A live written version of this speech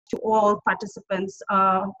to all participants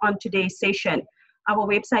on today's session. Our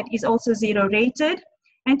website is also zero rated.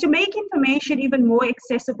 And to make information even more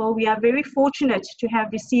accessible, we are very fortunate to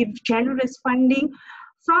have received generous funding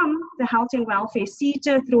from the Health and Welfare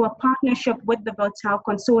HWSETA through a partnership with the Wits Health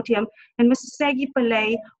Consortium. And Mr. Sagi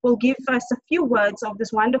Pillay will give us a few words of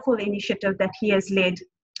this wonderful initiative that he has led.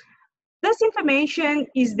 This information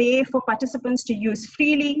is there for participants to use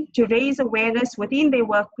freely, to raise awareness within their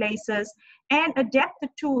workplaces and adapt the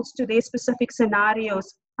tools to their specific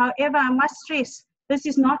scenarios. However, I must stress, this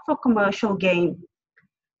is not for commercial gain.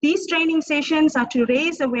 These training sessions are to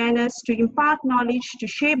raise awareness, to impart knowledge, to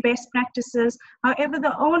share best practices. However,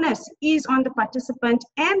 the onus is on the participant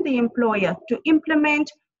and the employer to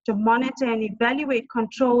implement, to monitor and evaluate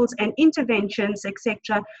controls and interventions,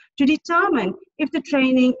 etc., to determine if the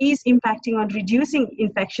training is impacting on reducing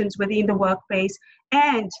infections within the workplace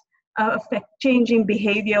and changing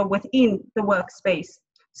behavior within the workspace.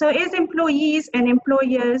 So as employees and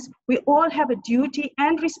employers, we all have a duty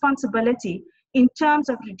and responsibility in terms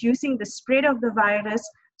of reducing the spread of the virus.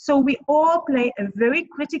 So we all play a very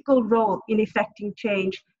critical role in effecting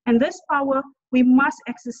change. And this power we must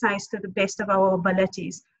exercise to the best of our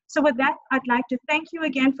abilities. So with that, I'd like to thank you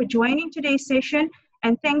again for joining today's session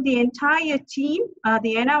and thank the entire team,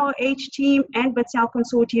 the NIOH team and Wits Health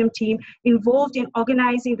Consortium team involved in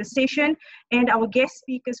organizing the session and our guest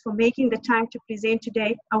speakers for making the time to present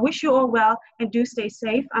today. I wish you all well and do stay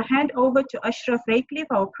safe. I hand over to Ashraf Raycliffe,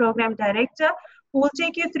 our program director, who will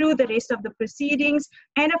take you through the rest of the proceedings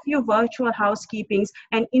and a few virtual housekeepings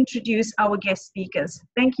and introduce our guest speakers.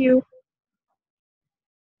 Thank you.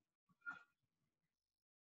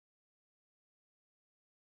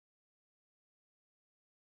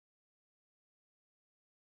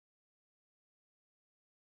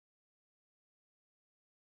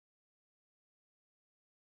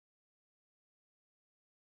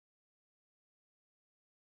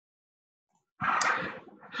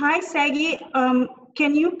 Hi, Sagi.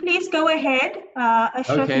 Can you please go ahead?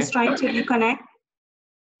 Ashraf is trying to reconnect.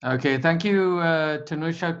 Okay, thank you,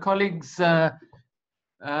 Tanusha. Colleagues,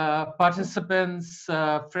 participants,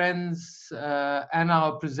 friends, and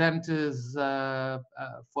our presenters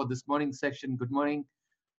for this morning session, good morning.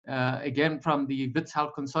 Again, from the Wits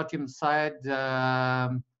Health Consortium side, a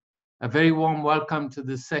very warm welcome to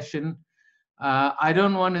this session. I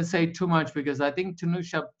don't want to say too much because I think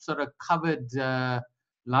Tanusha sort of covered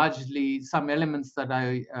largely some elements that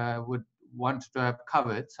I would want to have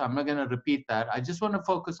covered. So I'm not going to repeat that. I just want to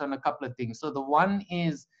focus on a couple of things. So the one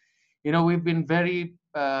is, you know, we've been very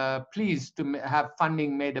pleased to have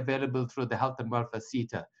funding made available through the Health and Welfare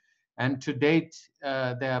HWSETA. And to date,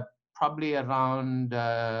 there are probably around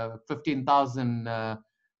 15,000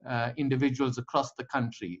 individuals across the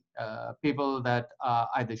country, people that are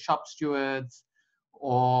either shop stewards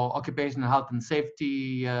or occupational health and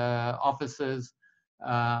safety officers,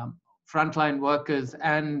 frontline workers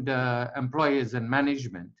and employers and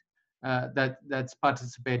management that's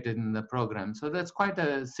participated in the program. So that's quite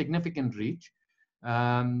a significant reach.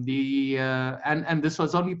 And this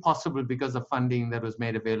was only possible because of funding that was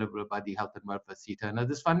made available by the Health and Welfare HWSETA. Now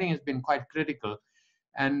this funding has been quite critical,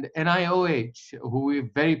 and NIOH, who we're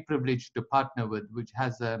very privileged to partner with, which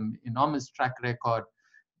has an enormous track record,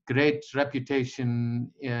 great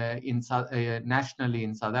reputation nationally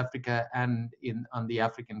in South Africa and on the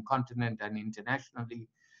African continent and internationally.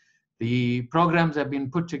 The programs have been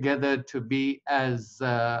put together to be as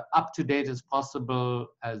up-to-date as possible,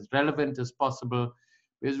 as relevant as possible,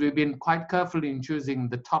 because we've been quite careful in choosing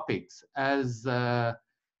the topics as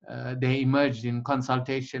they emerged in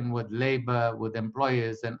consultation with labor, with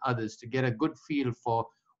employers and others to get a good feel for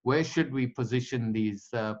where should we position these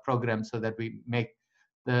programs so that we make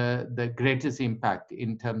the greatest impact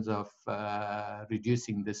in terms of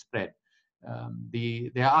reducing the spread.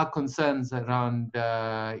 There are concerns around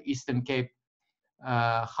Eastern Cape,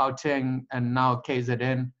 Gauteng, and now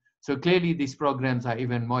KZN. So clearly these programs are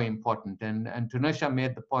even more important. And Tanusha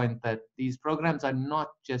made the point that these programs are not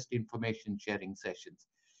just information sharing sessions.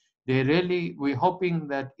 They really, we're hoping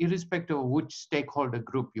that irrespective of which stakeholder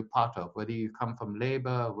group you're part of, whether you come from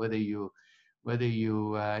labor, whether you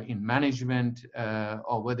in management,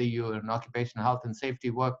 or whether you're an occupational health and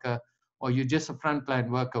safety worker, or you're just a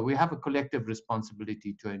frontline worker, we have a collective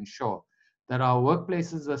responsibility to ensure that our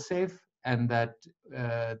workplaces are safe and that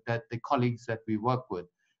that the colleagues that we work with,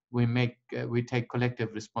 we take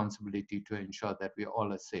collective responsibility to ensure that we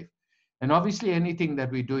all are safe. And obviously anything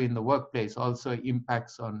that we do in the workplace also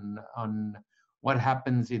impacts on what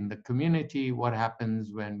happens in the community, what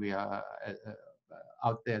happens when we are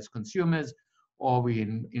out there as consumers, or we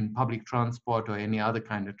in public transport or any other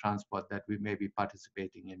kind of transport that we may be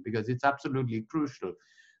participating in, because it's absolutely crucial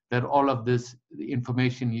that all of this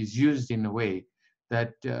information is used in a way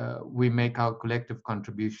that we make our collective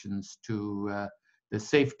contributions to the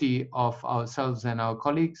safety of ourselves and our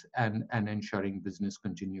colleagues, and ensuring business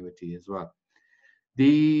continuity as well.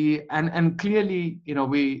 And clearly, you know,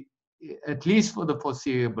 we, at least for the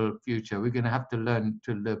foreseeable future, we're going to have to learn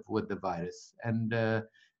to live with the virus,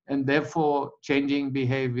 and therefore changing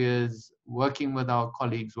behaviors, working with our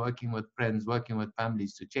colleagues, working with friends, working with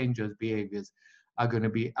families to change those behaviors are going to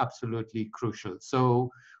be absolutely crucial. So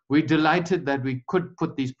we're delighted that we could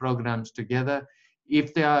put these programs together.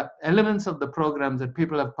 If there are elements of the programs that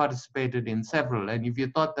people have participated in several, and if you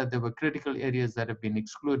thought that there were critical areas that have been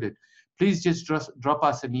excluded, please just drop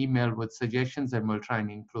us an email with suggestions and we'll try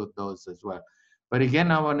and include those as well. But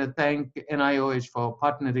again, I want to thank NIOH for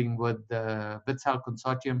partnering with the Wits Health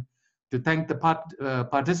Consortium, to thank the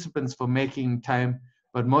participants for making time,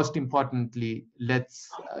 but most importantly, let's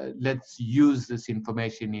use this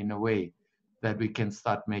information in a way that we can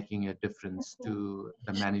start making a difference to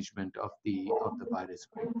the management of the virus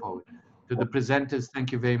going forward. To the presenters,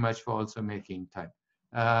 thank you very much for also making time.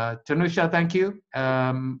 Tanusha, thank you.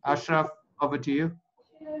 Ashraf, over to you.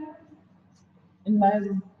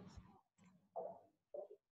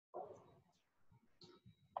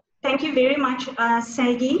 Thank you very much,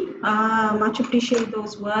 Sagi. Much appreciate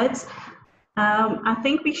those words. I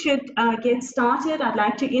think we should get started. I'd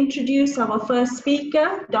like to introduce our first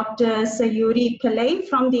speaker, Dr. Sayuri Pillay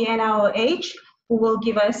from the NIOH, who will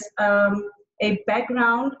give us a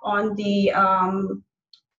background on the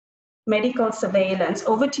medical surveillance.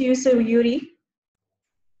 Over to you, Sayuri.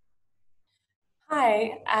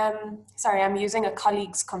 Hi, sorry, I'm using a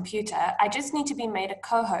colleague's computer. I just need to be made a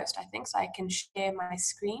co-host, I think, so I can share my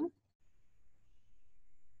screen.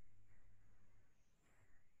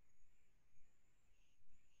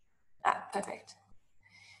 Ah, perfect.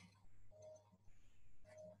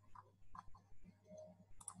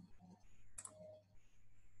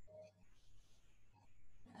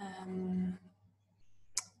 There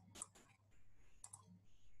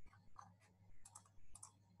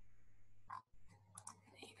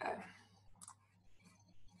you go.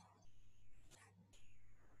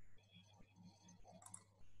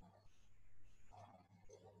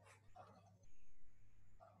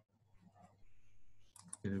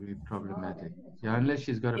 It'll be problematic. Yeah, unless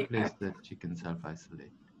she's got a place that she can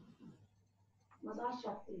self-isolate.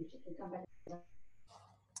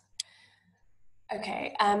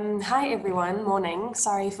 Okay, hi everyone, morning.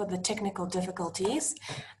 Sorry for the technical difficulties.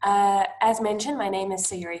 As mentioned, my name is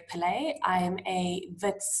Sayuri Pillay. I am a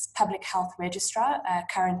Wits Public Health Registrar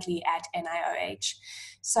currently at NIOH.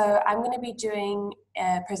 So I'm going to be doing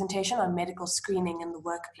a presentation on medical screening in the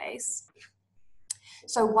workplace.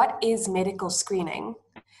 So what is medical screening?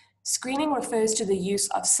 Screening refers to the use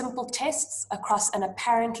of simple tests across an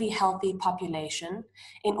apparently healthy population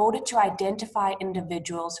in order to identify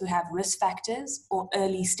individuals who have risk factors or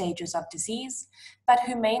early stages of disease, but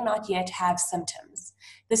who may not yet have symptoms.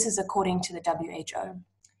 This is according to the WHO.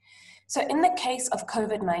 So in the case of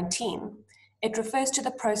COVID-19, it refers to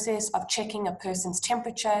the process of checking a person's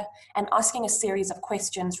temperature and asking a series of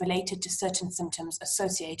questions related to certain symptoms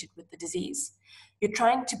associated with the disease. You're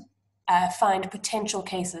trying to find potential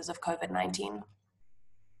cases of COVID-19.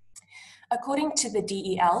 According to the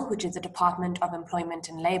DEL, which is the Department of Employment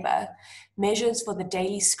and Labor, measures for the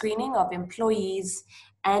daily screening of employees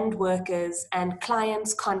and workers and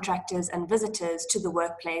clients, contractors, and visitors to the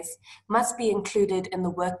workplace must be included in the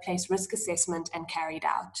workplace risk assessment and carried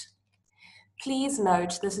out. Please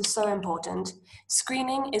note, this is so important,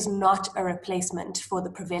 screening is not a replacement for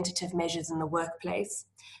the preventative measures in the workplace.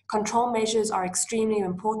 Control measures are extremely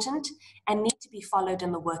important and need to be followed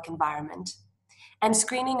in the work environment. And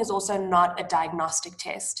screening is also not a diagnostic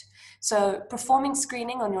test. So performing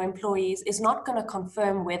screening on your employees is not going to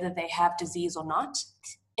confirm whether they have disease or not.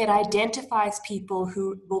 It identifies people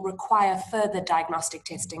who will require further diagnostic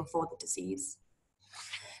testing for the disease.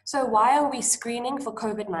 So why are we screening for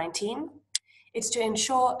COVID-19? It's to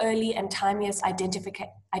ensure early and timeous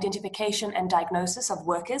identification and diagnosis of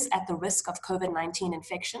workers at the risk of COVID-19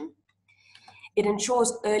 infection. It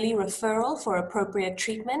ensures early referral for appropriate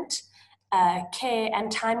treatment, care, and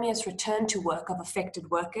timeous return to work of affected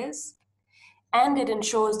workers. And it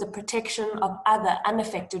ensures the protection of other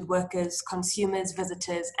unaffected workers, consumers,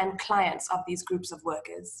 visitors, and clients of these groups of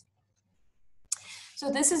workers. So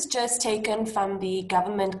this is just taken from the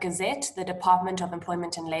Government Gazette, the Department of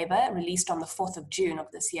Employment and Labour, released on the 4th of June of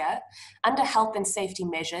this year, under health and safety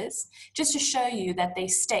measures, just to show you that they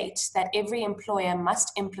state that every employer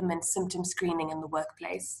must implement symptom screening in the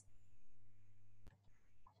workplace.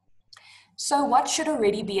 So what should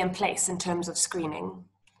already be in place in terms of screening?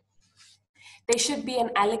 There should be an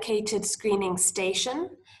allocated screening station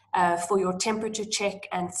for your temperature check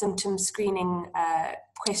and symptom screening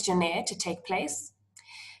questionnaire to take place.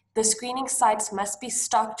 The screening sites must be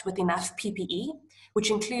stocked with enough PPE,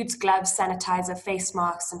 which includes gloves, sanitizer, face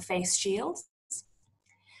masks, and face shields.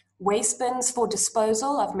 Waste bins for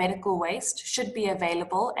disposal of medical waste should be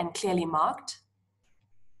available and clearly marked.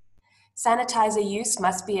 Sanitizer use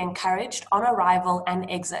must be encouraged on arrival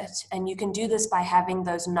and exit, and you can do this by having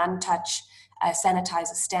those non-touch sanitizer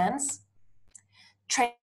stands.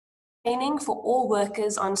 Training for all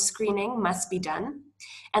workers on screening must be done,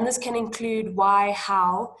 and this can include why,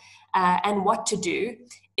 how, and what to do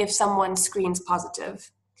if someone screens positive.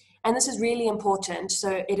 And this is really important,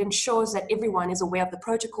 so it ensures that everyone is aware of the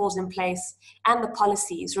protocols in place and the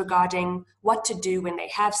policies regarding what to do when they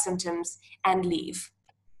have symptoms and leave.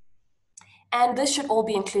 And this should all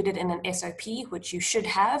be included in an SOP, which you should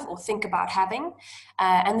have or think about having.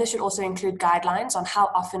 And this should also include guidelines on how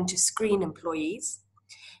often to screen employees.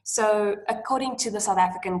 So according to the South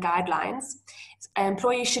African guidelines,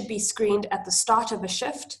 employees should be screened at the start of a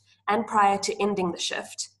shift and prior to ending the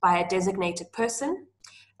shift by a designated person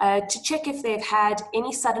to check if they've had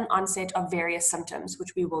any sudden onset of various symptoms,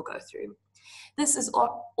 which we will go through. This is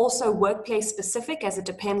also workplace specific, as it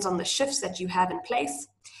depends on the shifts that you have in place.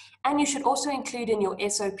 And you should also include in your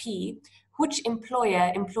SOP which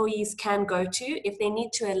employer employees can go to if they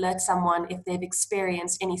need to alert someone if they've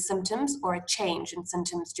experienced any symptoms or a change in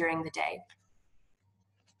symptoms during the day.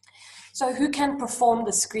 So who can perform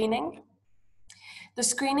the screening? The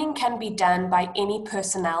screening can be done by any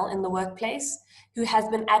personnel in the workplace who has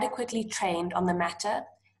been adequately trained on the matter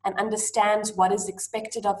and understands what is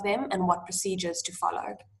expected of them and what procedures to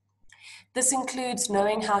follow. This includes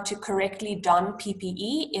knowing how to correctly don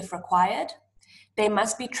PPE if required. They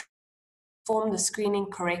must be perform the screening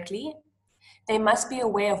correctly. They must be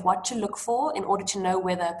aware of what to look for in order to know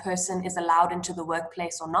whether a person is allowed into the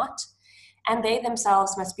workplace or not. And they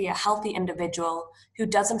themselves must be a healthy individual who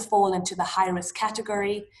doesn't fall into the high-risk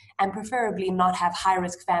category and preferably not have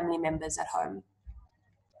high-risk family members at home.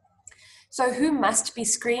 So who must be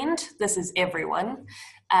screened? This is everyone.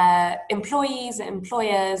 Employees,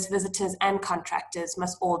 employers, visitors, and contractors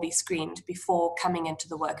must all be screened before coming into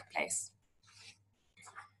the workplace.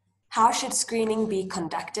 How should screening be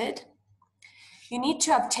conducted? You need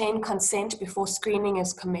to obtain consent before screening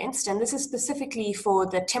is commenced, and this is specifically for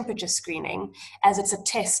the temperature screening, as it's a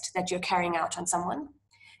test that you're carrying out on someone.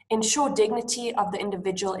 Ensure dignity of the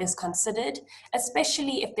individual is considered,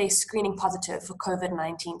 especially if they're screening positive for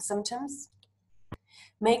COVID-19 symptoms.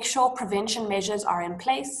 Make sure prevention measures are in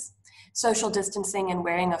place, social distancing and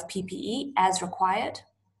wearing of PPE as required.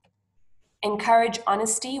 Encourage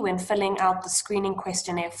honesty when filling out the screening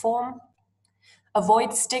questionnaire form.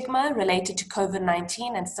 Avoid stigma related to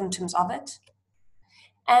COVID-19 and symptoms of it.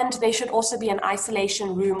 And there should also be an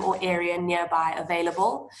isolation room or area nearby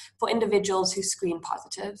available for individuals who screen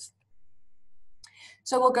positive.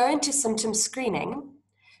 So we'll go into symptom screening.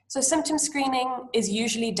 So symptom screening is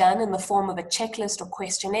usually done in the form of a checklist or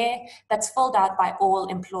questionnaire that's filled out by all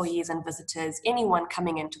employees and visitors, anyone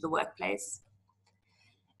coming into the workplace.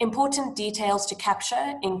 Important details to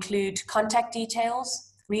capture include contact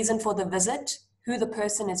details, reason for the visit, who the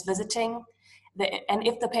person is visiting, and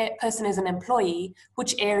if the person is an employee,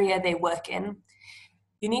 which area they work in.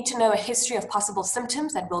 You need to know a history of possible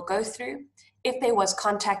symptoms that we'll go through, if there was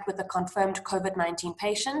contact with a confirmed COVID-19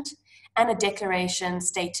 patient, and a declaration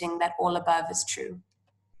stating that all above is true.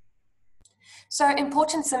 So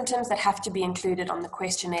important symptoms that have to be included on the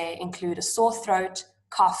questionnaire include a sore throat,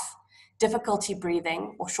 cough, difficulty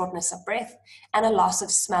breathing or shortness of breath, and a loss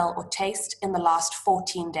of smell or taste in the last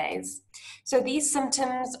 14 days. So these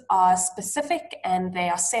symptoms are specific and they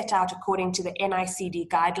are set out according to the NICD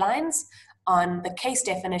guidelines on the case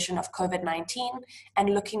definition of COVID-19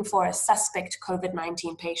 and looking for a suspect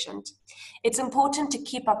COVID-19 patient. It's important to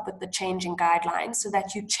keep up with the changing guidelines so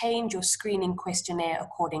that you change your screening questionnaire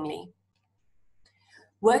accordingly.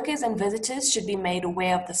 Workers and visitors should be made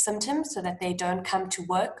aware of the symptoms so that they don't come to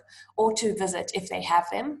work or to visit if they have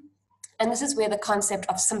them. And this is where the concept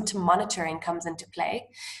of symptom monitoring comes into play.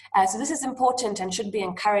 So this is important and should be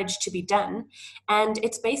encouraged to be done. And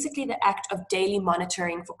it's basically the act of daily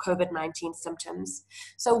monitoring for COVID-19 symptoms.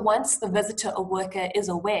 So once the visitor or worker is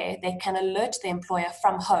aware, they can alert the employer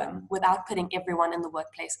from home without putting everyone in the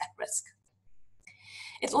workplace at risk.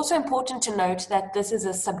 It's also important to note that this is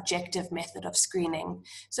a subjective method of screening.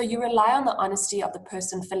 So you rely on the honesty of the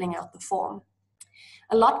person filling out the form.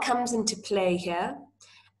 A lot comes into play here.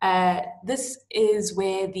 This is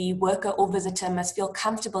where the worker or visitor must feel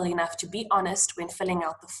comfortable enough to be honest when filling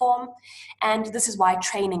out the form, and this is why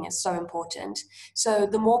training is so important. So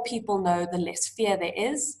the more people know, the less fear there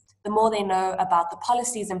is. The more they know about the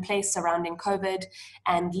policies in place surrounding COVID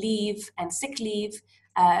and leave and sick leave,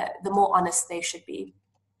 the more honest they should be.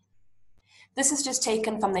 This is just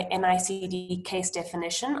taken from the NICD case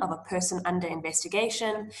definition of a person under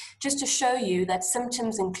investigation, just to show you that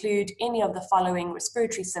symptoms include any of the following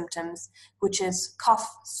respiratory symptoms, which is cough,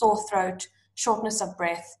 sore throat, shortness of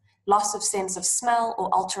breath, loss of sense of smell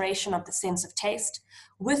or alteration of the sense of taste,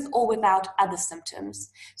 with or without other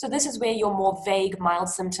symptoms. So this is where your more vague, mild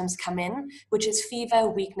symptoms come in, which is fever,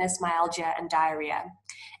 weakness, myalgia, and diarrhea.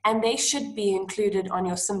 And they should be included on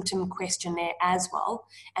your symptom questionnaire as well,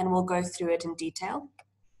 and we'll go through it in detail.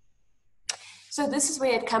 So this is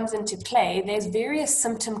where it comes into play. There's various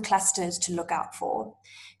symptom clusters to look out for.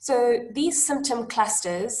 So these symptom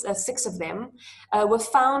clusters, 6 of them, were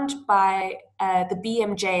found by the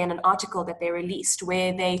BMJ in an article that they released,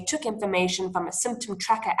 where they took information from a symptom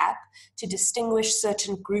tracker app to distinguish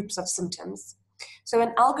certain groups of symptoms. So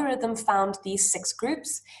an algorithm found these 6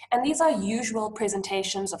 groups, and these are usual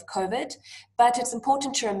presentations of COVID, but it's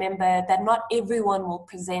important to remember that not everyone will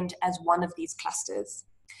present as one of these clusters.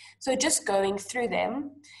 So just going through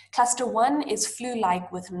them, cluster 1 is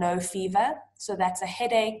flu-like with no fever. So that's a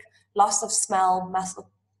headache, loss of smell,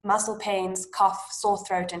 muscle pains, cough, sore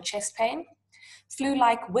throat, and chest pain.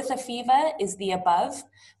 Flu-like with a fever is the above,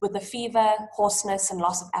 with a fever, hoarseness, and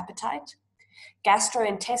loss of appetite.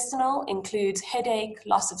 Gastrointestinal includes headache,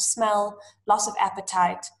 loss of smell, loss of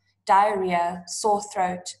appetite, diarrhea, sore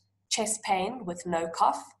throat, chest pain with no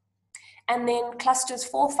cough. And then clusters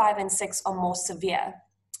 4, 5, and 6 are more severe.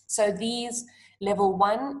 So these, level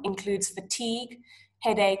 1 includes fatigue,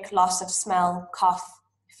 headache, loss of smell, cough,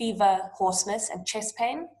 fever, hoarseness, and chest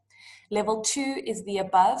pain. Level 2 is the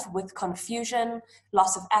above with confusion,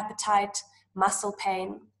 loss of appetite, muscle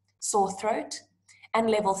pain, sore throat. And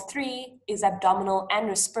level 3 is abdominal and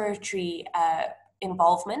respiratory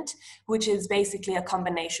involvement, which is basically a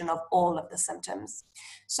combination of all of the symptoms.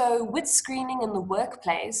 So with screening in the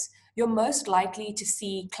workplace, you're most likely to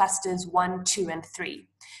see clusters 1, 2, and 3.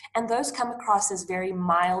 And those come across as very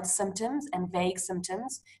mild symptoms and vague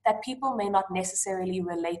symptoms that people may not necessarily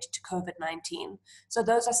relate to COVID-19. So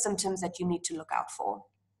those are symptoms that you need to look out for.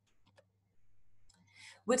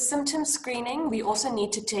 With symptom screening, we also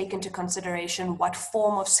need to take into consideration what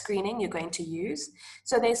form of screening you're going to use.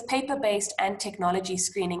 So there's paper-based and technology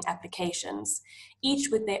screening applications, each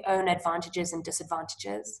with their own advantages and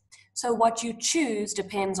disadvantages. So what you choose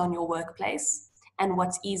depends on your workplace and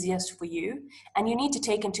what's easiest for you, and you need to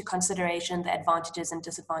take into consideration the advantages and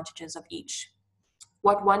disadvantages of each.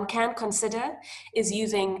 What one can consider is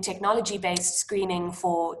using technology-based screening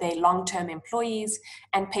for their long-term employees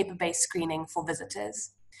and paper-based screening for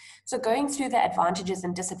visitors. So going through the advantages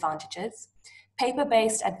and disadvantages,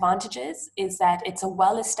 paper-based advantages is that it's a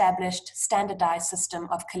well-established, standardized system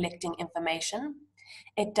of collecting information.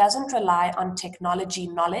 It doesn't rely on technology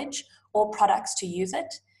knowledge or products to use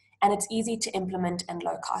it, and it's easy to implement and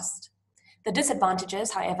low cost. The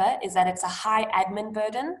disadvantages, however, is that it's a high admin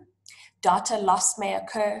burden. Data loss may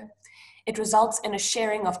occur. It results in a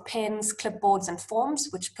sharing of pens, clipboards, and forms,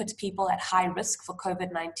 which puts people at high risk for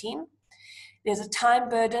COVID-19. There's a time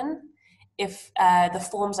burden if the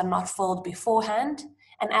forms are not filled beforehand.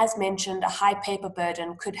 And as mentioned, a high paper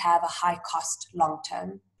burden could have a high cost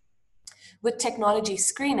long-term. With technology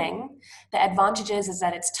screening, the advantages is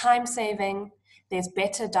that it's time-saving, there's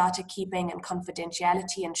better data keeping and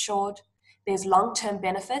confidentiality ensured, there's long-term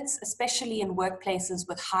benefits, especially in workplaces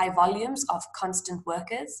with high volumes of constant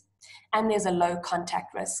workers, and there's a low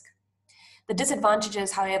contact risk. The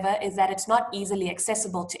disadvantages, however, is that it's not easily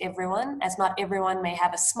accessible to everyone, as not everyone may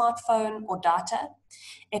have a smartphone or data.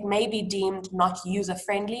 It may be deemed not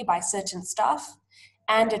user-friendly by certain staff,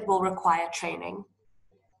 and it will require training.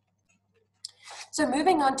 So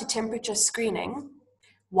moving on to temperature screening,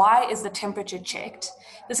 why is the temperature checked?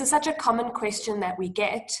 This is such a common question that we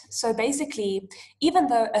get. So basically, even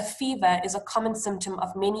though a fever is a common symptom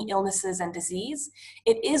of many illnesses and disease,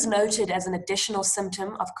 it is noted as an additional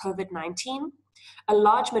symptom of COVID-19. A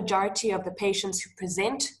large majority of the patients who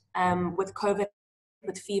present with COVID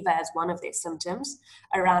with fever as one of their symptoms,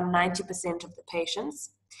 around 90% of the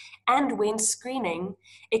patients. And when screening,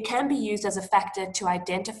 it can be used as a factor to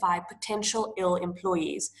identify potential ill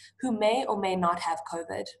employees who may or may not have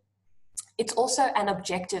COVID. It's also an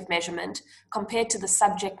objective measurement compared to the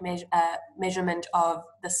subject measurement of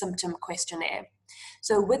the symptom questionnaire.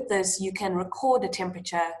 So with this, you can record a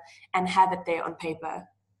temperature and have it there on paper.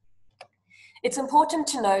 It's important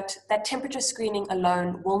to note that temperature screening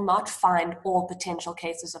alone will not find all potential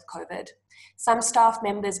cases of COVID. Some staff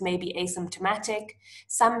members may be asymptomatic,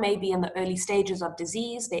 some may be in the early stages of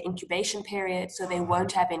disease, their incubation period, so they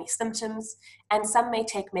won't have any symptoms, and some may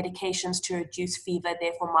take medications to reduce fever,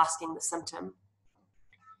 therefore masking the symptom.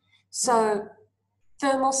 So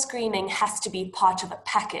thermal screening has to be part of a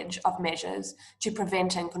package of measures to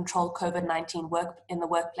prevent and control COVID-19 in the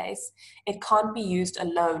workplace. It can't be used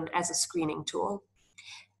alone as a screening tool.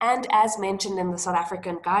 And as mentioned in the South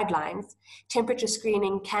African guidelines, temperature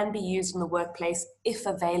screening can be used in the workplace if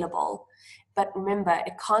available. But remember,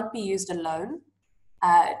 it can't be used alone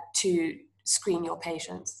to screen your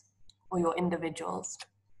patients or your individuals.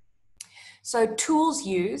 So tools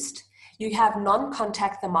used, you have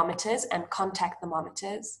non-contact thermometers and contact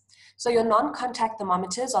thermometers. So your non-contact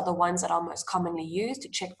thermometers are the ones that are most commonly used to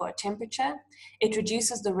check for a temperature. It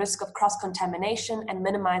reduces the risk of cross-contamination and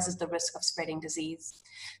minimizes the risk of spreading disease.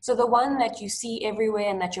 So the one that you see everywhere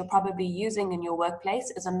and that you're probably using in your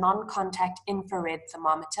workplace is a non-contact infrared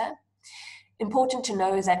thermometer. Important to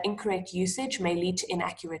know is that incorrect usage may lead to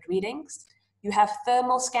inaccurate readings. You have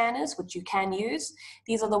thermal scanners, which you can use.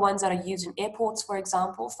 These are the ones that are used in airports, for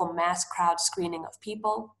example, for mass crowd screening of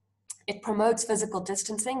people. It promotes physical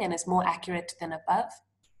distancing and is more accurate than above.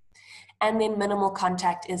 And then minimal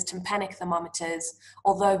contact is tympanic thermometers.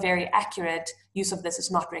 Although very accurate, use of this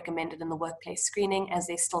is not recommended in the workplace screening as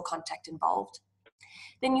there's still contact involved.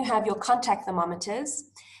 Then you have your contact thermometers,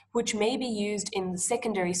 which may be used in the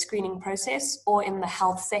secondary screening process or in the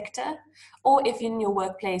health sector, or if in your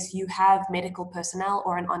workplace you have medical personnel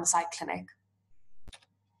or an on-site clinic.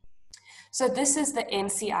 So this is the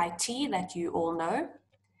NCIT that you all know.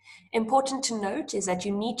 Important to note is that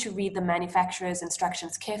you need to read the manufacturer's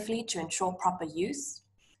instructions carefully to ensure proper use.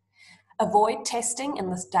 Avoid testing in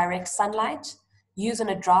the direct sunlight, use in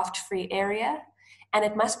a draft-free area, and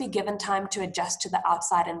it must be given time to adjust to the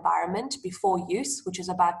outside environment before use, which is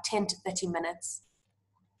about 10 to 30 minutes.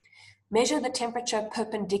 Measure the temperature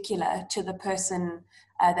perpendicular to the person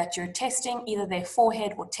that you're testing, either their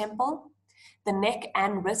forehead or temple. The neck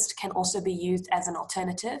and wrist can also be used as an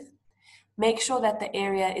alternative. Make sure that the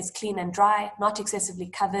area is clean and dry, not excessively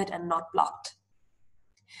covered and not blocked.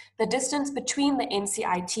 The distance between the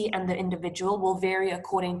NCIT and the individual will vary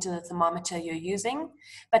according to the thermometer you're using,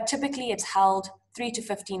 but typically it's held 3 to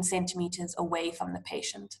 15 centimeters away from the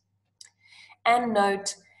patient. And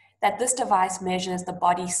note that this device measures the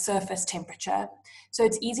body's surface temperature, so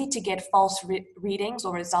it's easy to get false readings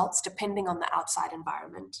or results depending on the outside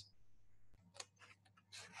environment.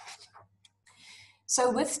 So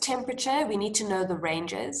with temperature, we need to know the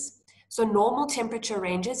ranges. So normal temperature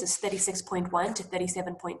ranges is 36.1 to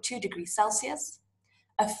 37.2 degrees Celsius.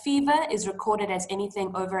 A fever is recorded as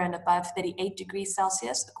anything over and above 38 degrees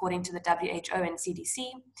Celsius, according to the WHO and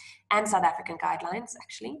CDC, and South African guidelines,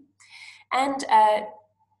 actually. And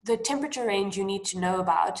the temperature range you need to know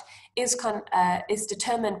about is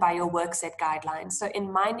determined by your WorkSet guidelines. So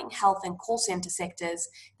in mining, health, and call center sectors,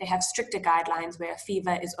 they have stricter guidelines where a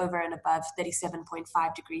fever is over and above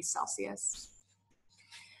 37.5 degrees Celsius.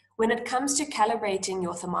 When it comes to calibrating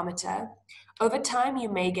your thermometer, over time you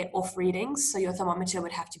may get off readings, so your thermometer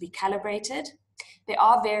would have to be calibrated. There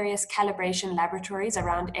are various calibration laboratories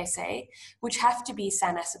around SA which have to be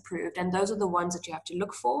SANAS approved, and those are the ones that you have to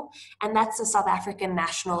look for, and that's the South African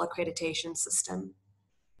National Accreditation System.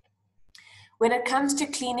 When it comes to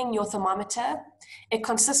cleaning your thermometer, it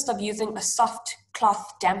consists of using a soft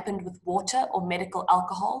cloth dampened with water or medical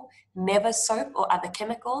alcohol, never soap or other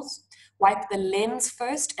chemicals. Wipe the lens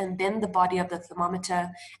first and then the body of the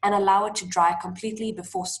thermometer and allow it to dry completely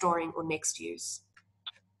before storing or next use.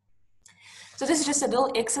 So this is just a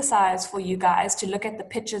little exercise for you guys to look at the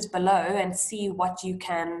pictures below and see what you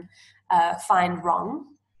can find wrong.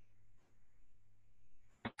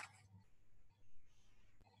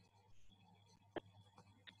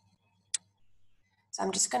 So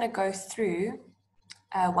I'm just going to go through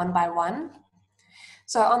one by one.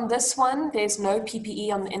 So on this one, there's no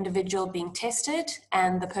PPE on the individual being tested,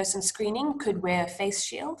 and the person screening could wear a face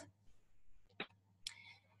shield.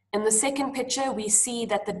 In the second picture, we see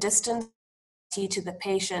that the distance to the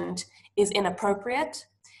patient is inappropriate.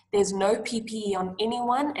 There's no PPE on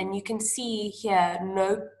anyone, and you can see here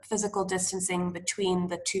no physical distancing between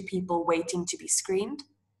the two people waiting to be screened.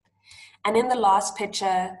 And in the last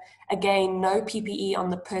picture, again, no PPE on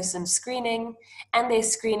the person screening, and they're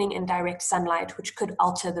screening in direct sunlight, which could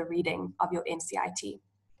alter the reading of your NCIT.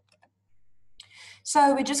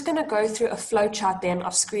 So we're just going to go through a flowchart then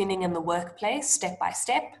of screening in the workplace, step by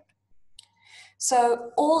step.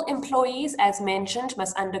 So all employees, as mentioned,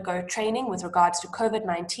 must undergo training with regards to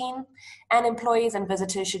COVID-19, and employees and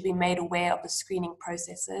visitors should be made aware of the screening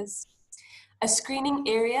processes. A screening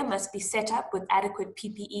area must be set up with adequate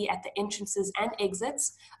PPE at the entrances and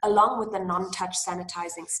exits, along with a non-touch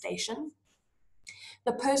sanitizing station.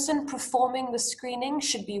 The person performing the screening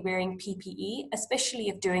should be wearing PPE, especially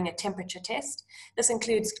if doing a temperature test. This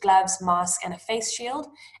includes gloves, mask, and a face shield,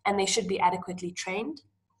 and they should be adequately trained.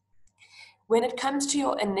 When it comes to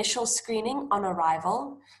your initial screening on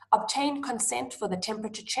arrival, obtain consent for the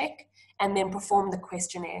temperature check and then perform the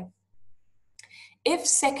questionnaire. If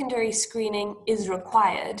secondary screening is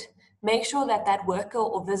required, make sure that that worker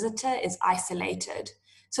or visitor is isolated.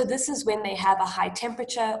 So this is when they have a high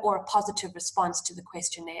temperature or a positive response to the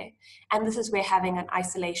questionnaire, and this is where having an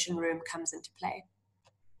isolation room comes into play.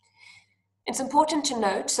 It's important to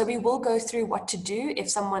note, so we will go through what to do if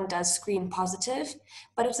someone does screen positive,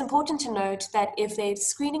 but it's important to note that if their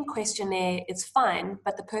screening questionnaire is fine,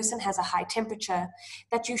 but the person has a high temperature,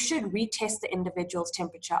 that you should retest the individual's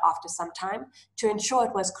temperature after some time to ensure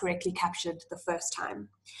it was correctly captured the first time.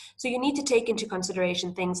 So you need to take into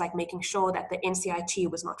consideration things like making sure that the NCIT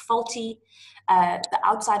was not faulty. The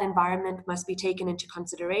outside environment must be taken into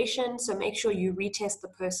consideration, so make sure you retest the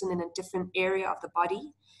person in a different area of the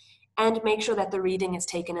body, and make sure that the reading is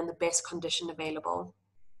taken in the best condition available.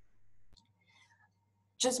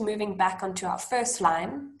 Just moving back onto our first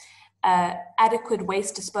line, adequate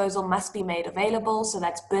waste disposal must be made available, so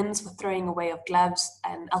that's bins for throwing away of gloves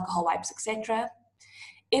and alcohol wipes, etc.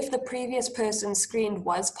 If the previous person screened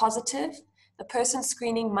was positive, the person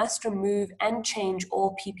screening must remove and change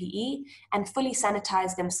all PPE and fully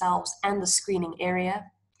sanitize themselves and the screening area.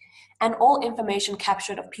 And all information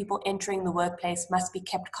captured of people entering the workplace must be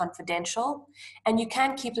kept confidential, and you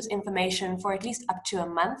can keep this information for at least up to a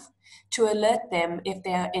month to alert them if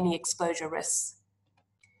there are any exposure risks.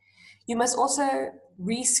 You must also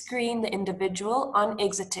re-screen the individual on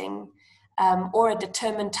exiting or a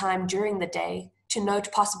determined time during the day to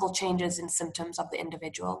note possible changes in symptoms of the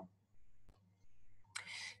individual.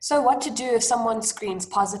 So what to do if someone screens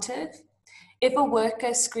positive? If a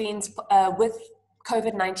worker screens with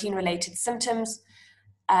COVID-19 related symptoms,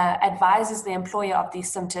 advises the employer of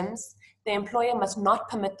these symptoms, the employer must not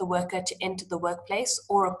permit the worker to enter the workplace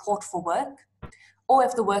or report for work, or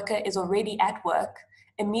if the worker is already at work,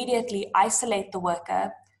 immediately isolate the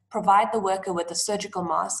worker, provide the worker with a surgical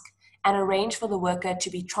mask, and arrange for the worker to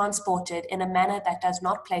be transported in a manner that does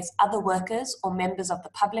not place other workers or members of the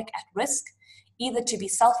public at risk, either to be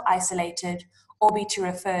self-isolated or be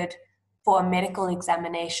referred for a medical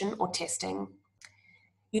examination or testing.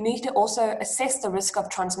 You need to also assess the risk of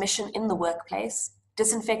transmission in the workplace,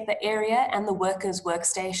 disinfect the area and the worker's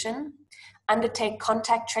workstation, undertake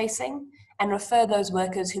contact tracing, and refer those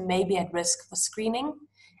workers who may be at risk for screening,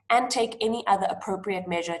 and take any other appropriate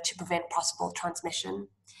measure to prevent possible transmission.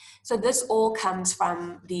 So this all comes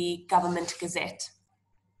from the Government Gazette.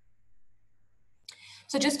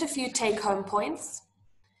 So just a few take-home points.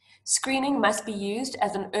 Screening must be used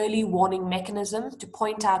as an early warning mechanism to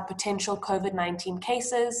point out potential COVID-19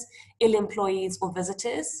 cases, ill employees, or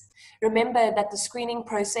visitors. Remember that the screening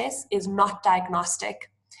process is not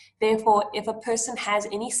diagnostic. Therefore, if a person has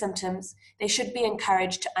any symptoms, they should be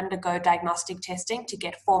encouraged to undergo diagnostic testing to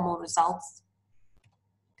get formal results.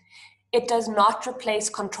 It does not replace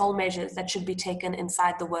control measures that should be taken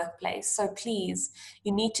inside the workplace. So please,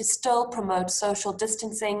 you need to still promote social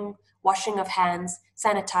distancing, washing of hands,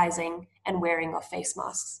 sanitizing, and wearing of face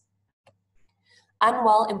masks.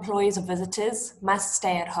 Unwell employees or visitors must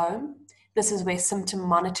stay at home. This is where symptom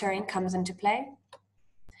monitoring comes into play.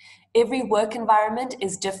 Every work environment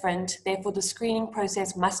is different, therefore the screening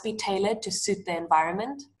process must be tailored to suit the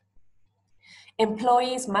environment.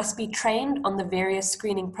 Employees must be trained on the various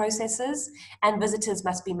screening processes, and visitors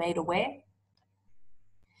must be made aware.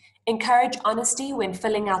 Encourage honesty when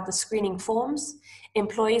filling out the screening forms.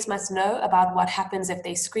 Employees must know about what happens if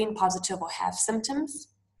they screen positive or have symptoms.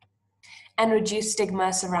 And reduce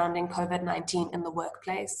stigma surrounding COVID-19 in the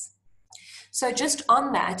workplace. So just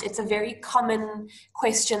on that, it's a very common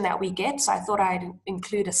question that we get, so I thought I'd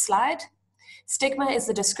include a slide. Stigma is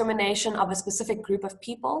the discrimination of a specific group of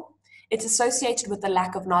people. It's associated with the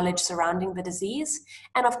lack of knowledge surrounding the disease.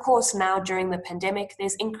 And of course, now during the pandemic,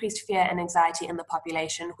 there's increased fear and anxiety in the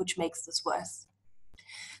population, which makes this worse.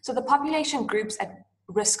 So the population groups at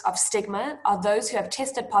risk of stigma are those who have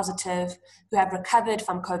tested positive, who have recovered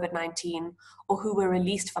from COVID-19, or who were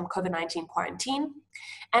released from COVID-19 quarantine,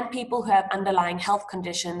 and people who have underlying health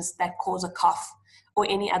conditions that cause a cough or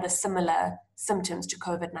any other similar symptoms to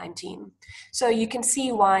COVID-19. So you can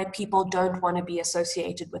see why people don't want to be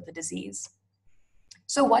associated with the disease.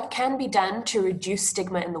 So what can be done to reduce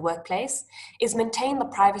stigma in the workplace is maintain the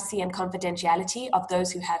privacy and confidentiality of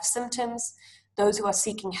those who have symptoms, those who are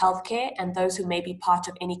seeking healthcare, and those who may be part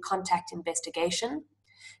of any contact investigation.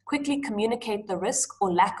 Quickly communicate the risk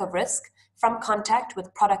or lack of risk from contact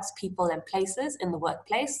with products, people, and places in the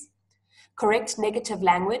workplace. Correct negative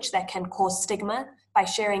language that can cause stigma by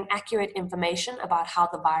sharing accurate information about how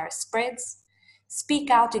the virus spreads. Speak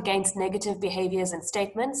out against negative behaviors and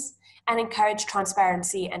statements, and encourage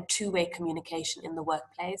transparency and two-way communication in the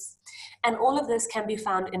workplace. And all of this can be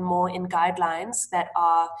found in guidelines that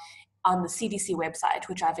are on the CDC website,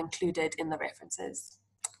 which I've included in the references.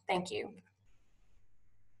 Thank you.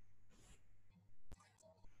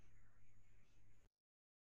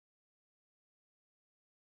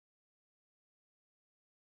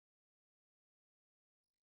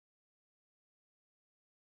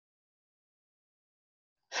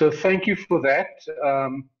 So thank you for that,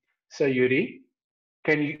 Sayuri.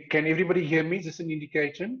 Can everybody hear me? Is this an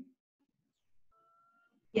indication?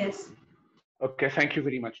 Yes. Okay, thank you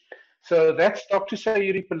very much. So that's Dr.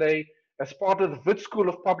 Sayuri Pillay as part of the Wits School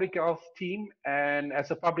of Public Health team and as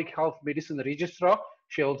a public health medicine registrar.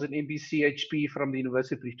 She holds an MBCHP from the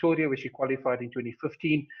University of Pretoria, where she qualified in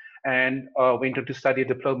 2015 and went on to study a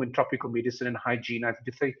diploma in tropical medicine and hygiene. I have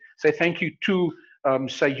to say thank you to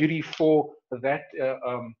Sayuri for that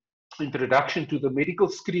introduction to the medical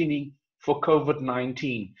screening for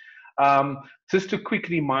COVID-19. Just a quick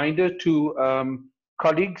reminder to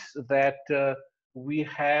colleagues that we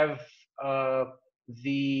have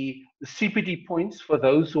the CPD points for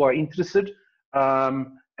those who are interested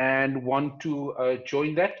and want to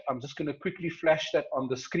join that. I'm just going to quickly flash that on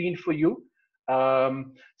the screen for you.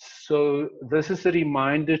 So this is a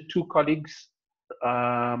reminder to colleagues.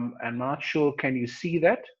 I'm not sure, can you see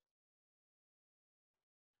that?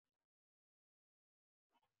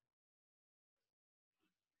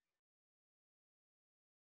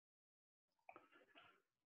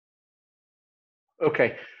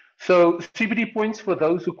 Okay, so CPD points for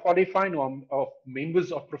those who qualify and are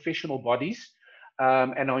members of professional bodies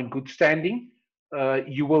and are in good standing.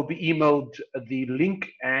 You will be emailed the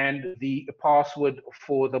link and the password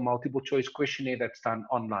for the multiple choice questionnaire that's done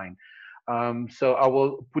online. So I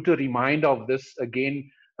will put a reminder of this again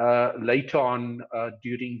later on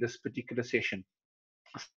during this particular session.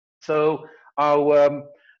 So our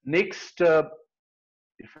next,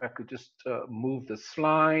 if I could just move the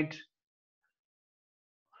slide.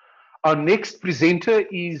 Our next presenter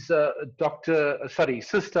is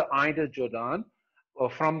Sister Ida Jordan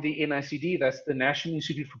from the NICD, that's the National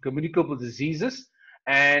Institute for Communicable Diseases.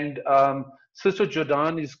 And Sister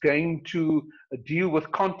Jordan is going to deal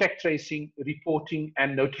with contact tracing, reporting,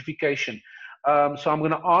 and notification. So I'm going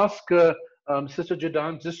to ask Sister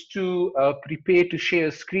Jordan just to prepare to share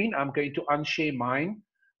a screen. I'm going to unshare mine.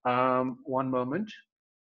 One moment.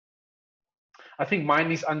 I think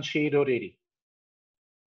mine is unshared already.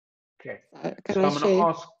 Okay, so I'm going to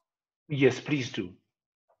ask, yes, please do.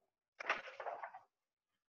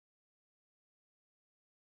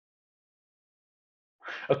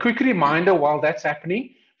 A quick reminder while that's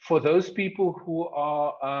happening, for those people who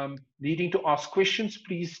are needing to ask questions,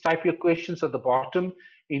 please type your questions at the bottom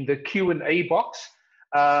in the Q&A box.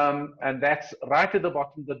 And that's right at the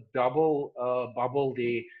bottom, the double bubble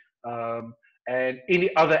there, and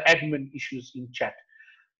any other admin issues in chat.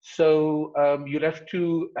 So you'll have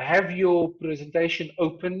to have your presentation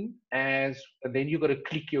open and then you've got to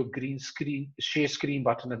click your green screen, share screen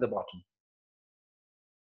button at the bottom.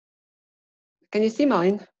 Can you see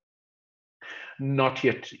mine? Not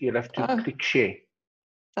yet. You'll have to click share.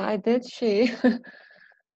 I did share.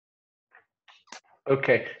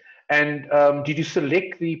 Okay. And did you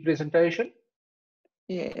select the presentation?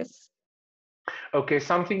 Yes. Okay,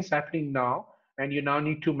 something's happening now. And you now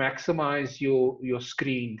need to maximize your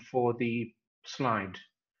screen for the slide.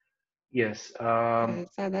 Yes. Okay,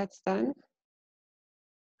 so that's done.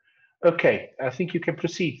 Okay, I think you can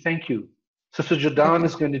proceed. Thank you. Sister Jordan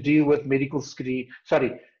is going to deal with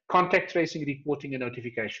contact tracing, reporting, and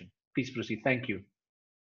notification. Please proceed. Thank you.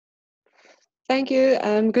 Thank you.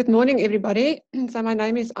 Good morning, everybody. So my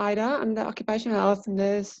name is Ida. I'm the occupational health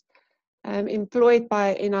nurse employed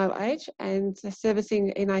by NIOH and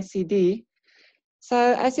servicing NICD. So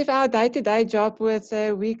as if our day-to-day job with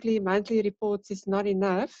weekly, monthly reports is not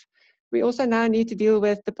enough, we also now need to deal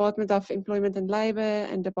with Department of Employment and Labour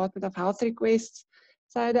and Department of Health requests.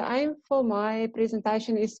 So the aim for my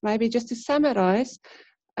presentation is maybe just to summarize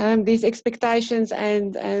these expectations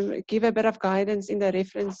and give a bit of guidance in the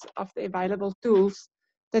reference of the available tools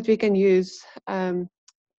that we can use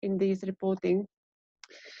in these reporting.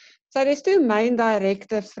 So there's two main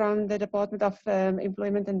directives from the Department of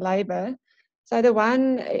Employment and Labour. So the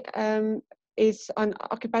one is on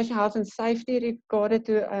occupational health and safety regarding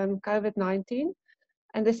to COVID-19.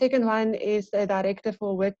 And the second one is the directive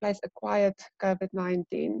for workplace-acquired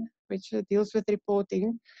COVID-19, which deals with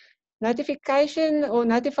reporting. Notification or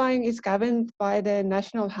notifying is governed by the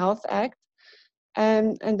National Health Act.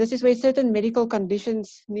 And this is where certain medical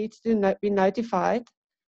conditions need to be notified.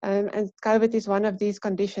 And COVID is one of these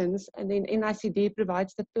conditions. And then NICD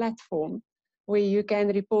provides the platform where you can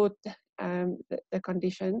report the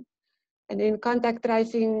condition. And then contact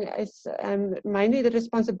tracing is mainly the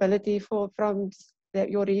responsibility from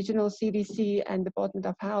your regional CDC and Department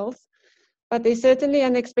of Health. But there's certainly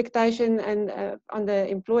an expectation on the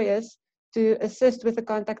employers to assist with the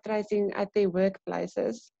contact tracing at their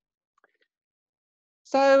workplaces.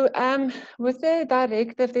 So with the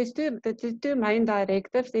directive, there's two main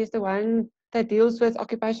directives. There's the one that deals with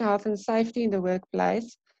occupational health and safety in the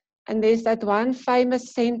workplace. And there's that one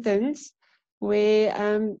famous sentence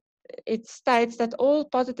where it states that all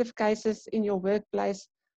positive cases in your workplace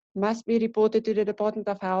must be reported to the Department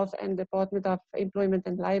of Health and Department of Employment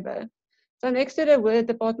and Labour. So next to the word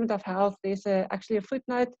Department of Health, there's actually a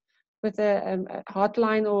footnote with a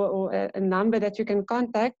hotline or a number that you can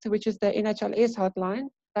contact, which is the NHLS hotline.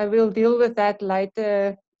 I will deal with that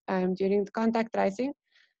later during the contact tracing.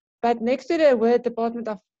 But next to the word Department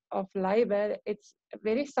of Labour, it's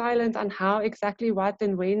very silent on how exactly what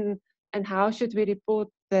and when and how should we report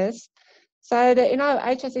this. So the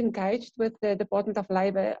NIOH has engaged with the Department of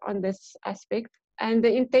Labour on this aspect. And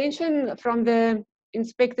the intention from the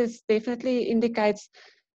inspectors definitely indicates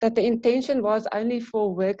that the intention was only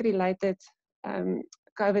for work-related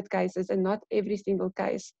COVID cases and not every single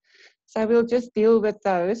case. So we'll just deal with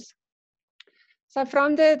those. So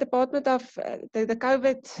from the Department of the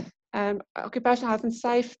COVID Occupational Health and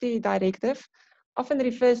Safety Directive often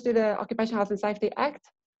refers to the Occupational Health and Safety Act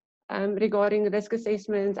regarding risk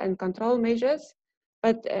assessments and control measures.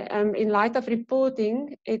 But in light of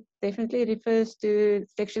reporting, it definitely refers to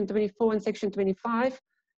Section 24 and Section 25,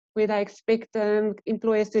 where they expect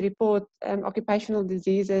employers to report occupational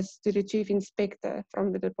diseases to the Chief Inspector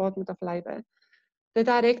from the Department of Labour. The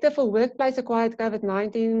Directive for Workplace-Acquired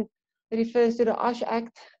COVID-19 refers to the OHS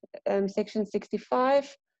Act, Section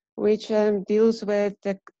 65, which deals with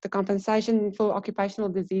the compensation for occupational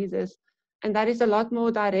diseases. And that is a lot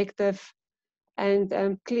more directive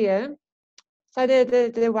and clear. So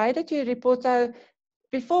the way that you report, so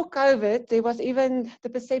before COVID, there was even the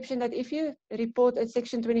perception that if you report a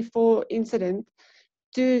Section 24 incident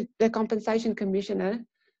to the Compensation Commissioner,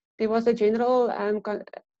 there was a general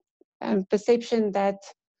perception that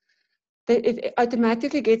it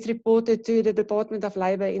automatically gets reported to the Department of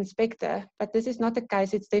Labour Inspector, but this is not the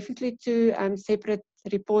case. It's definitely two separate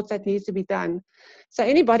reports that needs to be done. So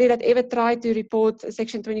anybody that ever tried to report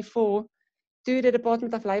Section 24 to the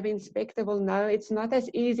Department of Labour Inspector will know it's not as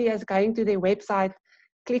easy as going to their website,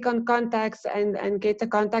 click on contacts and get the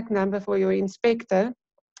contact number for your inspector.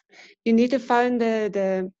 You need to phone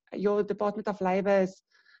your Department of Labour's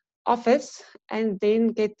office and then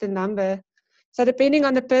get the number. So depending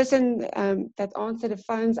on the person that answered the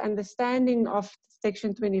phone's understanding of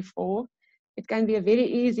Section 24, it can be a very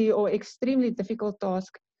easy or extremely difficult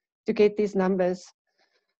task to get these numbers.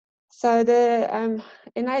 So the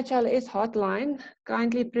NHLS hotline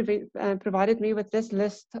kindly provided me with this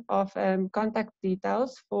list of contact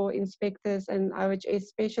details for inspectors and OHS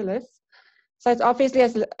specialists. So it's obviously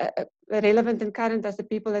as relevant and current as the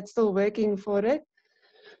people that's still working for it,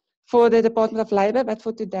 for the Department of Labour, but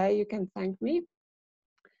for today you can thank me.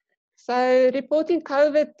 So reporting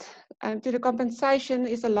COVID to the compensation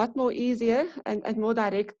is a lot more easier and more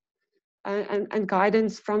direct and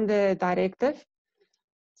guidance from the directive.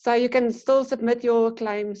 So you can still submit your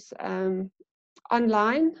claims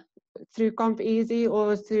online through CompEasy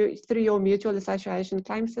or through your mutual association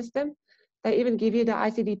claim system. They even give you the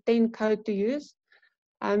ICD-10 code to use.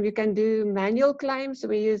 You can do manual claims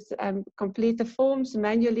where you complete the forms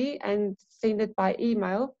manually and send it by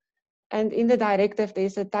email. And in the directive,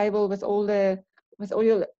 there's a table with all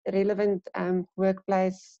your relevant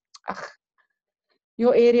workplace,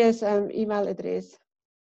 your area's email address.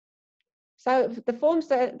 So the forms,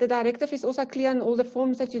 the directive is also clear on all the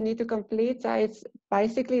forms that you need to complete. So it's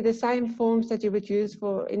basically the same forms that you would use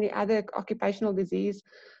for any other occupational disease,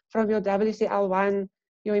 from your WCL1,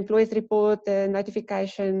 your employees report, the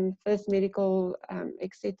notification, first medical,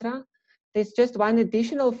 etc. There's just one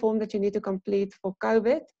additional form that you need to complete for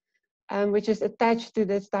COVID, which is attached to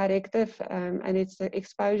this directive, and it's the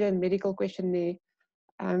exposure and medical questionnaire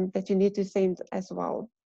that you need to send as well.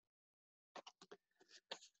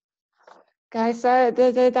 Okay, so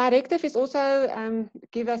the directive is also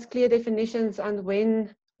give us clear definitions on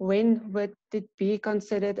when would it be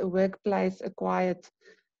considered a workplace acquired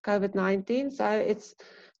COVID-19. So it's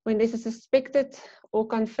when there's a suspected or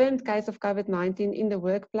confirmed case of COVID-19 in the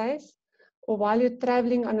workplace, or while you're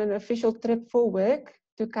traveling on an official trip for work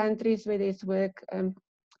to countries where there's work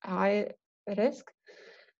high risk,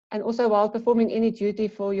 and also while performing any duty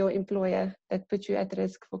for your employer that puts you at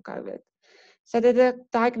risk for COVID. So the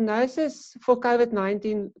diagnosis for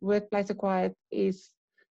COVID-19 workplace acquired is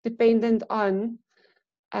dependent on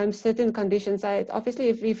certain conditions. So obviously,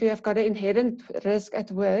 if you have got an inherent risk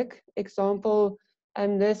at work, example,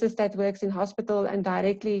 nurses that works in hospital and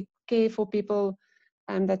directly care for people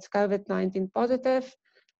that's COVID-19 positive.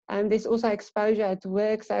 There's also exposure at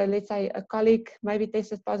work. So let's say a colleague maybe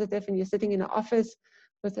tested positive and you're sitting in an office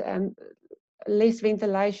with less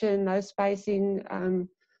ventilation, no spacing.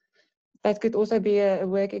 That could also be a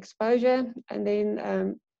work exposure. And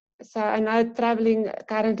then, so I know traveling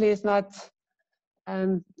currently is not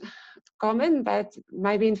common, but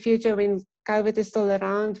maybe in future when COVID is still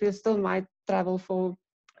around, we still might travel for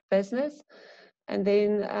business. And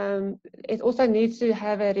then it also needs to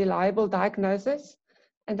have a reliable diagnosis.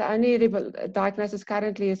 And the only diagnosis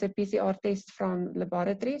currently is a PCR test from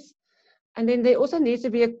laboratories. And then there also needs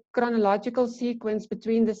to be a chronological sequence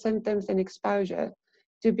between the symptoms and exposure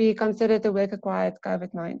to be considered a work-acquired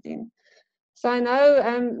COVID-19. So I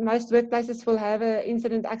know most workplaces will have an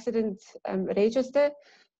incident accident register.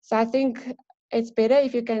 So I think it's better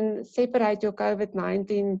if you can separate your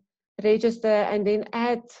COVID-19 register and then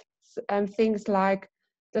add things like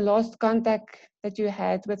the last contact that you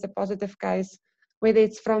had with a positive case, whether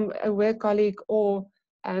it's from a work colleague or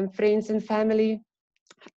friends and family.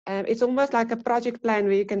 It's almost like a project plan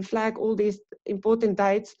where you can flag all these important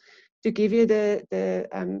dates to give you the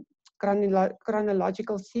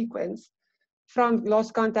chronological sequence from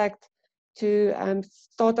last contact to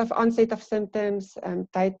start of onset of symptoms,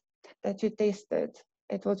 date that you tested.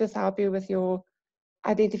 It will just help you with your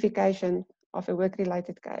identification of a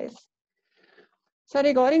work-related case. So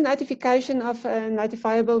regarding notification of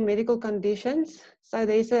notifiable medical conditions, so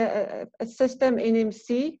there's a system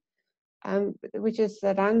NMC, which is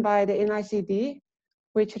run by the NICD,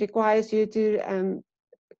 which requires you to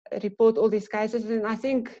report all these cases. And I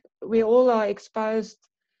think we all are exposed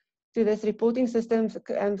to this reporting system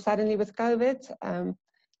suddenly with COVID.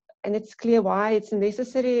 And it's clear why it's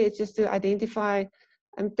necessary. It's just to identify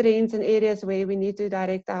trends and areas where we need to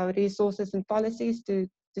direct our resources and policies to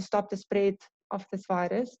stop the spread of this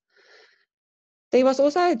virus. There was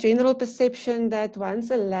also a general perception that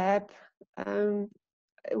once a lab,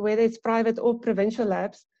 whether it's private or provincial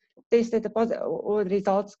labs, tested or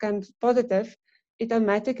results comes positive, it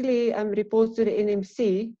automatically reports to the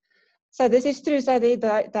NMC. So this is true, so the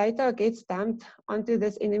data gets dumped onto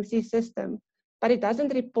this NMC system, but it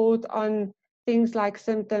doesn't report on things like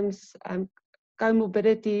symptoms,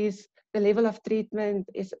 comorbidities, the level of treatment.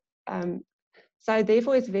 So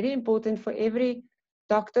therefore it's very important for every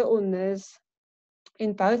doctor or nurse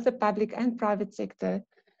in both the public and private sector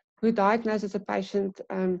who diagnoses a patient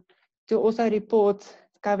to also report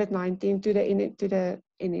COVID-19 to the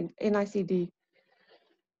NICD.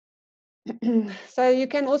 So you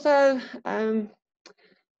can also,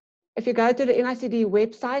 if you go to the NICD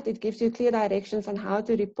website, it gives you clear directions on how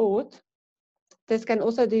to report. This can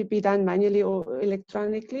also be done manually or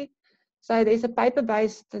electronically. So there's a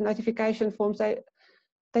paper-based notification form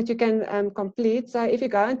that you can complete. So if you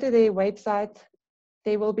go into their website,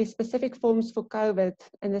 there will be specific forms for COVID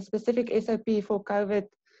and a specific SOP for COVID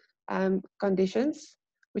conditions,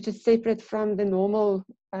 which is separate from the normal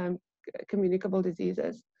communicable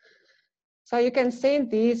diseases. So you can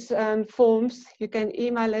send these forms, you can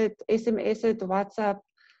email it, SMS it, WhatsApp.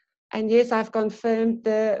 And yes, I've confirmed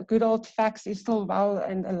the good old fax is still well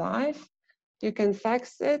and alive. You can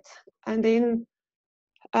fax it. And then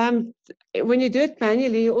when you do it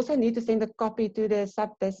manually, you also need to send a copy to the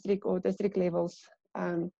sub-district or district levels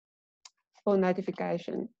for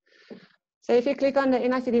notification. So if you click on the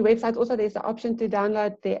NICD website, also there's the option to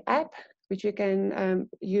download the app, which you can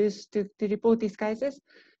use to report these cases.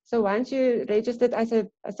 So once you registered as a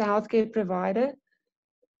healthcare provider,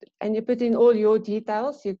 and you put in all your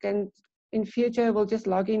details. You can, in future, we'll just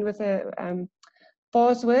log in with a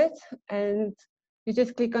password, and you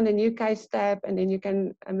just click on the new case tab, and then you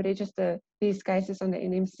can register these cases on the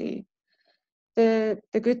NMC. The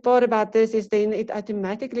good part about this is then it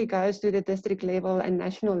automatically goes to the district level and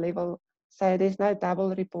national level, so there's no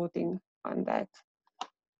double reporting on that.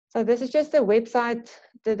 So this is just the website,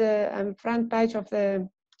 the front page of the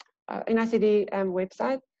NICD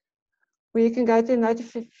website, where you can go to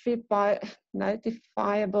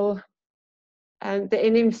notifiable and the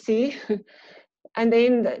NMC. And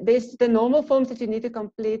then there's the normal forms that you need to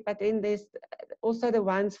complete, but then there's also the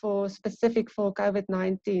ones specific for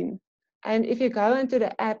COVID-19. And if you go into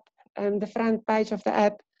the app, the front page of the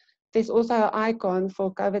app, there's also an icon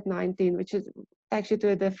for COVID-19, which takes you to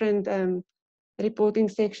a different reporting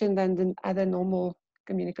section than the other normal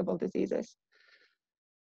communicable diseases.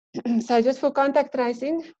 So just for contact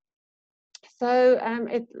tracing, so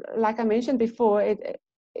like I mentioned before, it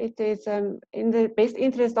is in the best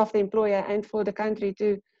interest of the employer and for the country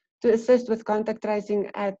to assist with contact tracing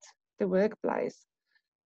at the workplace.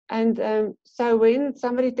 And so when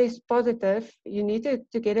somebody tests positive, you need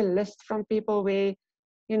to get a list from people where,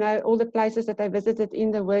 you know, all the places that they visited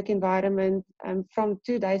in the work environment from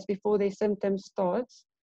 2 days before their symptoms starts.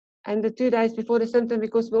 And the 2 days before the symptom,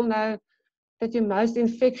 because we'll know that you're most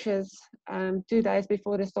infectious 2 days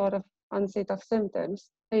before the start of onset of symptoms.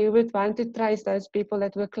 So you would want to trace those people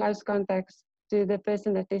that were close contacts to the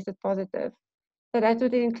person that tested positive. So that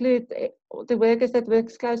would include the workers that work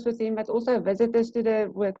close with him, but also visitors to the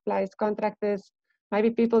workplace, contractors, maybe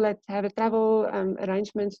people that have a travel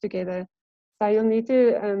arrangements together. So you'll need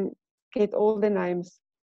to get all the names.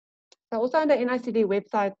 So also on the NICD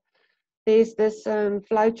website, there's this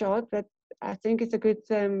flow chart that I think is a good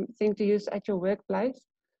thing to use at your workplace.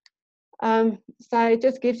 So it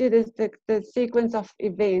just gives you the sequence of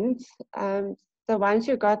events. So once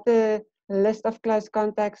you got the list of close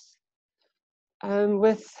contacts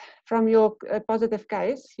from your positive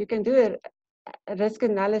case, you can do a risk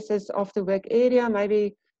analysis of the work area.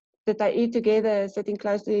 Maybe did they eat together, sitting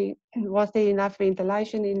closely? Was there enough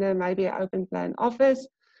ventilation in maybe an open plan office?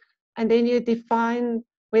 And then you define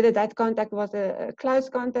whether that contact was a close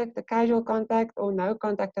contact, a casual contact, or no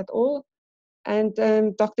contact at all. And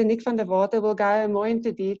Dr. Nick van der Water will go more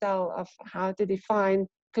into detail of how to define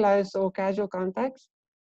close or casual contacts.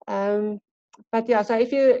 But yeah, so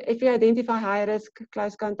if you identify high risk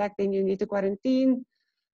close contact, then you need to quarantine.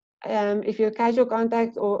 If you're casual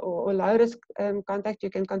contact or low risk contact,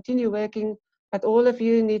 you can continue working. But all of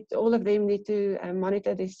them need to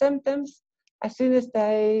monitor their symptoms. As soon as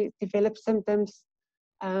they develop symptoms,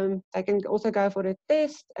 they can also go for a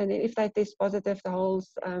test. And if they test positive, the whole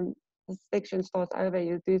section starts over.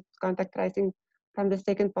 You do contact tracing from the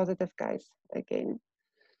second positive case again.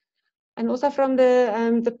 And also from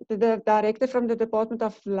the directive from the Department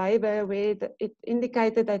of Labour, where it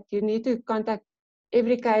indicated that you need to contact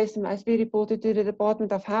every case must be reported to the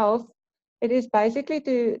Department of Health. It is basically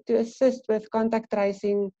to assist with contact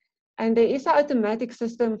tracing. And there is an automatic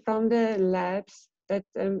system from the labs that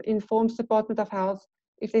informs the Department of Health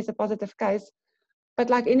if there's a positive case. But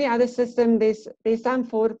like any other system, there's some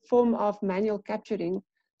form of manual capturing.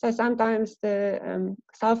 So sometimes the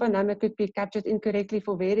cell phone number could be captured incorrectly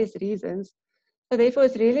for various reasons. So therefore,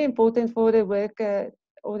 it's really important for the worker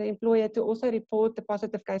or the employer to also report the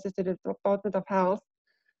positive cases to the Department of Health.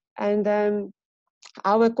 And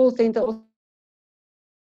our call center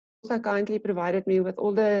also kindly provided me with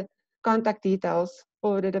all the contact details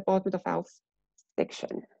for the Department of Health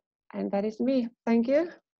section. And that is me. Thank you.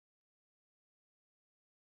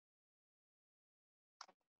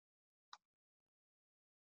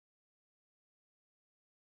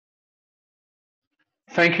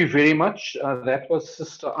 Thank you very much. That was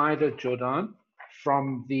Sister Ida Jordan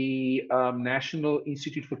from the National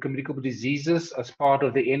Institute for Communicable Diseases as part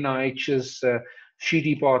of the NIH's SHE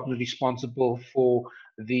department responsible for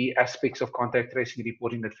the aspects of contact tracing and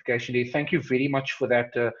reporting notification. Thank you very much for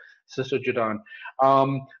that, Sister Jordan.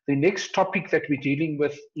 The next topic that we're dealing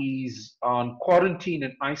with is on quarantine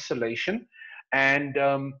and isolation. And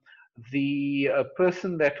the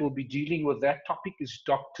person that will be dealing with that topic is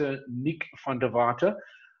Dr. Nick van der Water.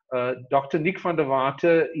 Dr. Nick van der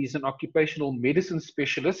Water is an occupational medicine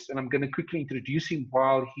specialist, and I'm going to quickly introduce him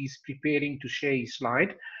while he's preparing to share his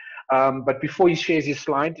slide. But before he shares his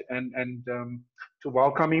slide, and to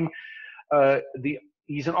welcome him,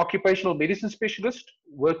 he's an occupational medicine specialist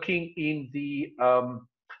working in the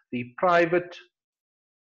private,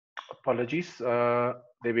 apologies,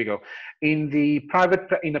 There we go. In a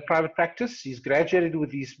private practice, he's graduated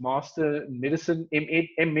with his Master in Medicine,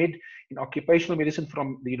 M.Med in Occupational Medicine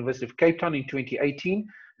from the University of Cape Town in 2018.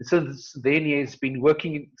 And since then, he has been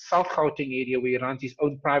working in South Gauteng area where he runs his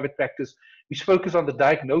own private practice, which focuses on the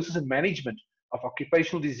diagnosis and management of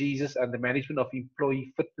occupational diseases and the management of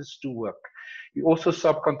employee fitness to work. He also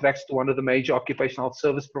subcontracts to one of the major occupational health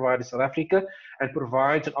service providers in South Africa and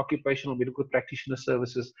provides an occupational medical practitioner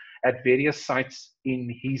services at various sites in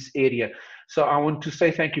his area. So I want to say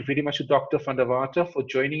thank you very much to Dr. van der Water for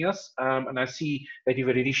joining us. And I see that you've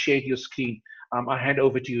already shared your screen. I hand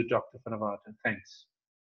over to you, Dr. van der Water. Thanks.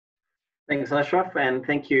 Thanks, Ashraf, and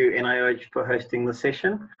thank you, NIOH, for hosting the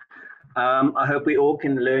session. I hope we all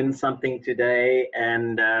can learn something today.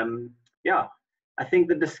 And yeah, I think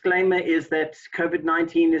the disclaimer is that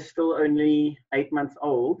COVID-19 is still only 8 months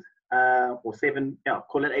old, or 7, yeah,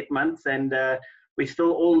 call it 8 months. And we're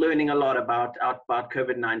still all learning a lot about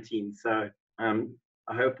COVID-19. So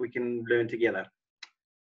I hope we can learn together.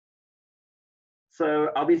 So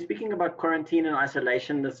I'll be speaking about quarantine and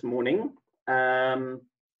isolation this morning.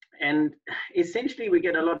 And essentially, we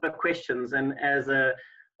get a lot of questions. And as a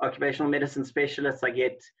occupational medicine specialist, I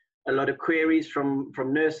get a lot of queries from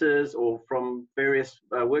nurses or from various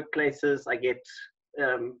workplaces. I get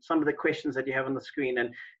some of the questions that you have on the screen,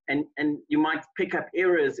 and you might pick up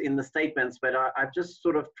errors in the statements, but I've just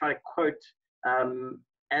sort of tried to quote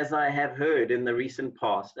as I have heard in the recent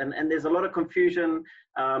past. And there's a lot of confusion,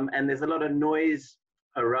 and there's a lot of noise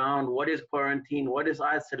around what is quarantine, what is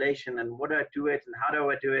isolation, and what do I do it, and how do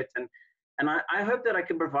I do it, and I hope that I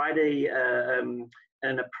can provide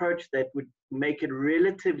an approach that would make it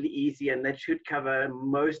relatively easy, and that should cover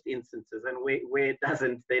most instances. And where it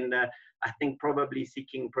doesn't, then I think probably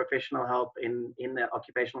seeking professional help in the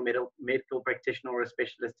occupational medical practitioner or a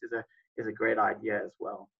specialist is a great idea as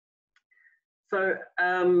well. So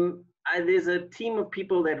there's a team of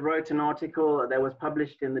people that wrote an article that was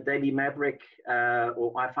published in the Daily Maverick,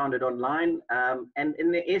 or I found it online. And in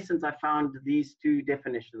the essence, I found these two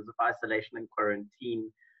definitions of isolation and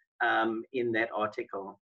quarantine in that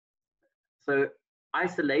article. So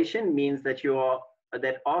isolation means that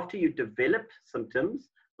after you develop symptoms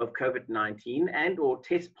of COVID-19 and or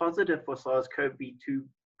test positive for SARS-CoV-2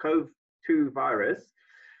 virus,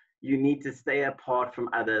 you need to stay apart from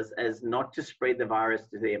others as not to spread the virus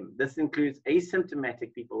to them. This includes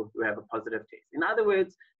asymptomatic people who have a positive test. In other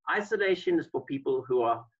words, isolation is for people who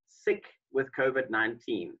are sick with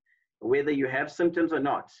COVID-19, whether you have symptoms or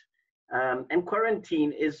not. And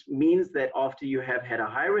quarantine means that after you have had a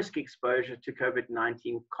high-risk exposure to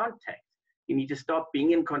COVID-19 contact, you need to stop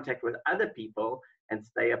being in contact with other people and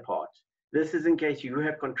stay apart. This is in case you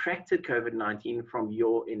have contracted COVID-19 from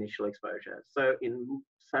your initial exposure. So in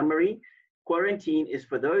summary, quarantine is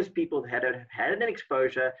for those people that have had an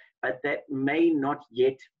exposure, but that may not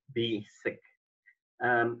yet be sick.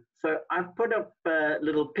 So I've put up a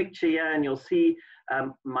little picture here, and you'll see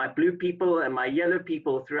my blue people and my yellow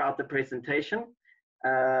people throughout the presentation.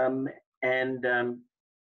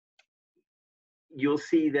 You'll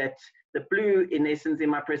see that the blue, in essence, in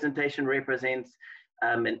my presentation represents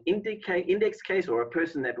an index case, or a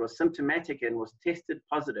person that was symptomatic and was tested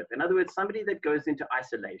positive. In other words, somebody that goes into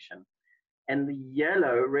isolation. And the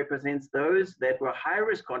yellow represents those that were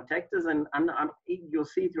high-risk contactors. And you'll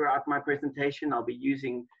see throughout my presentation, I'll be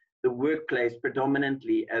using the workplace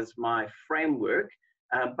predominantly as my framework,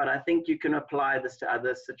 but I think you can apply this to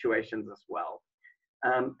other situations as well.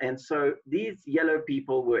 And so these yellow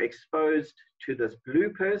people were exposed to this blue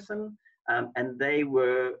person, and they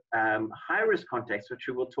were high-risk contacts, which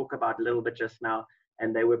we will talk about a little bit just now,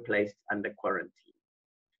 and they were placed under quarantine.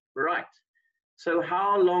 Right. So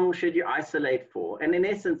how long should you isolate for? And in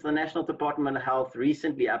essence, the National Department of Health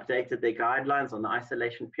recently updated their guidelines on the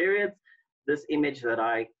isolation periods. This image that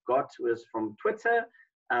I got was from Twitter,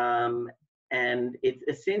 and it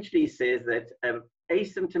essentially says that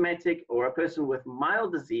asymptomatic or a person with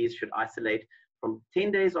mild disease should isolate from 10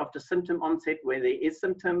 days after symptom onset where there is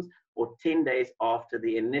symptoms, or 10 days after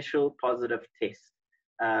the initial positive test,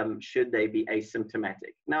 should they be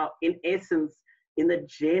asymptomatic. Now, in essence, in the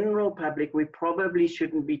general public, we probably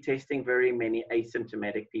shouldn't be testing very many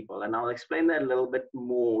asymptomatic people, and I'll explain that a little bit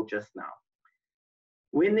more just now.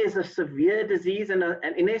 When there's a severe disease, and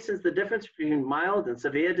in essence, the difference between mild and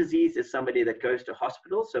severe disease is somebody that goes to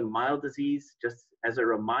hospital. So mild disease, just as a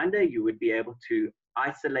reminder, you would be able to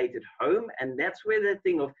isolate at home, and that's where the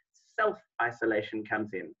thing of self-isolation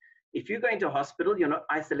comes in. If you're going to hospital, you're not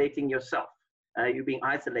isolating yourself. You're being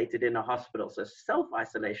isolated in a hospital. So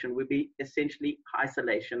self-isolation would be essentially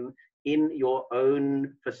isolation in your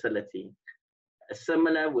own facility.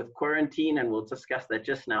 Similar with quarantine, and we'll discuss that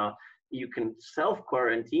just now. You can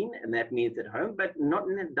self-quarantine, and that means at home, but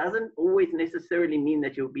it doesn't always necessarily mean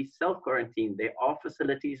that you'll be self-quarantined. There are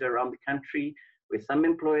facilities around the country where some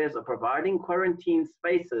employers are providing quarantine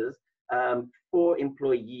spaces for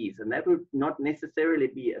employees, and that would not necessarily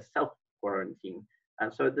be a self-quarantine.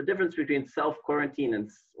 So the difference between self-quarantine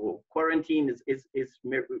and quarantine is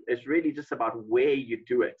really just about where you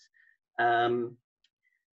do it.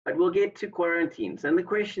 But we'll get to quarantines. And the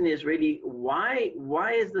question is really, why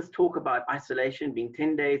is this talk about isolation being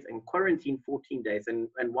 10 days and quarantine 14 days? And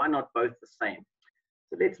why not both the same?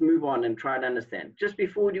 So let's move on and try to understand. Just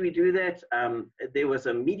before we do that, there was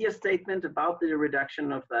a media statement about the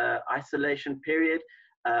reduction of the isolation period.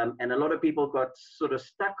 And a lot of people got sort of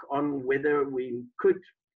stuck on whether we could,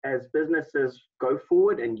 as businesses, go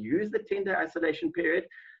forward and use the 10-day isolation period.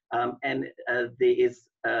 There is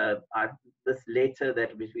this letter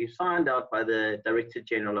that we've signed out by the Director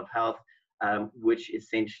General of Health, which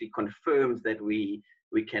essentially confirms that we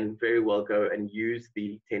can very well go and use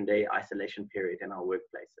the 10-day isolation period in our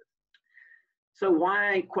workplaces. So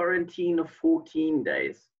why quarantine of 14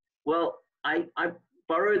 days? Well, I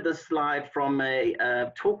borrowed this slide from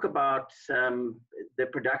a talk about the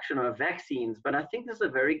production of vaccines, but I think this is a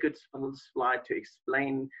very good slide to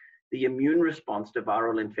explain the immune response to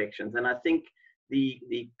viral infections. And I think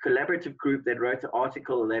the collaborative group that wrote the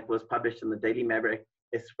article that was published in the Daily Maverick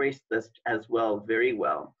expressed this as well, very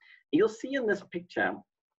well. You'll see in this picture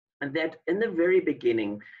that in the very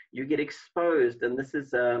beginning, you get exposed, and this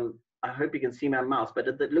is, I hope you can see my mouse, but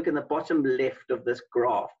look in the bottom left of this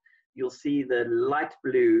graph, you'll see the light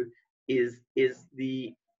blue is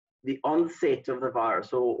the onset of the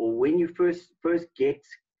virus, or when you first get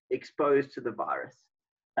exposed to the virus.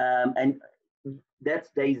 And that's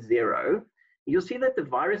day 0. You'll see that the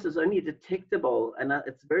virus is only detectable, and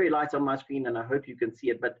it's very light on my screen, and I hope you can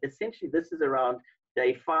see it, but essentially this is around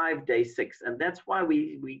day 5, day 6, and that's why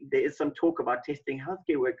there is some talk about testing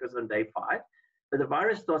healthcare workers on day 5, but the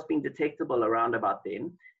virus starts being detectable around about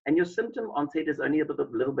then, and your symptom onset is only a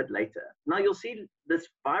little bit later. Now you'll see this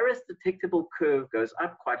virus detectable curve goes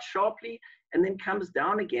up quite sharply and then comes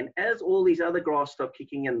down again as all these other graphs start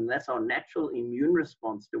kicking in, and that's our natural immune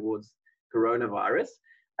response towards coronavirus,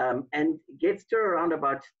 and gets to around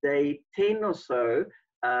about day 10 or so,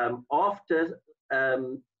 after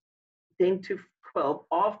 10 to 12,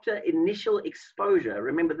 after initial exposure.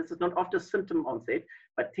 Remember, this is not after symptom onset,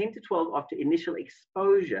 but 10 to 12 after initial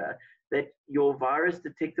exposure, that your virus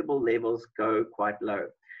detectable levels go quite low.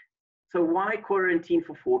 So why quarantine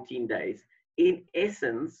for 14 days? In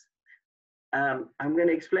essence, I'm going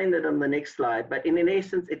to explain that on the next slide, but in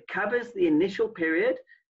essence, it covers the initial period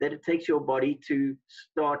that it takes your body to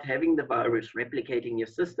start having the virus replicating your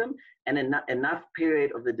system, and enough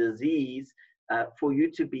period of the disease for you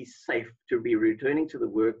to be safe, to be returning to the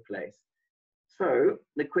workplace. So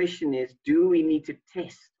the question is, do we need to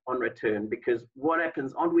test on return? Because what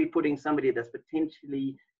happens, aren't we putting somebody that's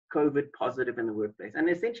potentially COVID positive in the workplace? And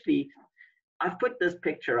essentially, I've put this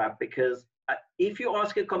picture up because if you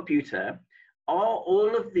ask a computer, are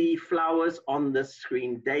all of the flowers on this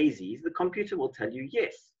screen daisies? The computer will tell you,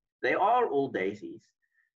 yes, they are all daisies.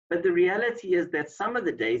 But the reality is that some of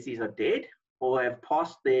the daisies are dead or have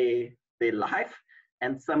passed their life,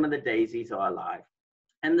 and some of the daisies are alive.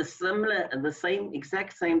 And the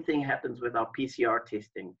exact same thing happens with our PCR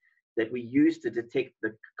testing that we use to detect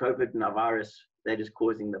the COVID virus that is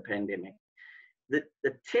causing the pandemic. The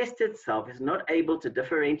test itself is not able to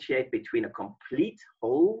differentiate between a complete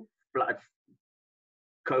whole blood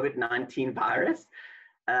COVID-19 virus,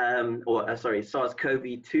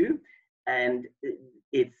 SARS-CoV-2, and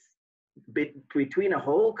it's between a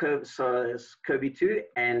whole SARS-CoV-2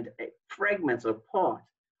 and fragments or part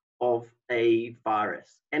of a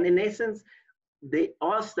virus. And in essence, there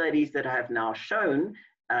are studies that have now shown,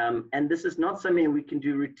 and this is not something we can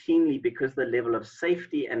do routinely because the level of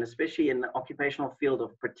safety, and especially in the occupational field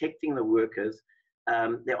of protecting the workers,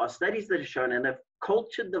 there are studies that have shown, and have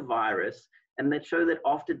cultured the virus, and that show that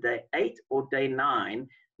after day 8 or day 9,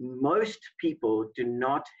 most people do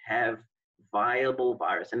not have viable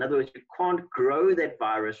virus. In other words, you can't grow that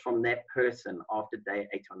virus from that person after day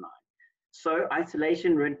 8 or 9. So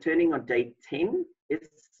isolation returning on day 10 is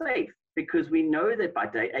safe, because we know that by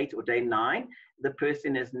day 8 or day 9, the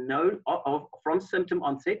person is from symptom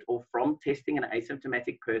onset or from testing an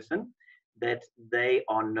asymptomatic person, that they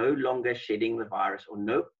are no longer shedding the virus or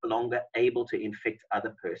no longer able to infect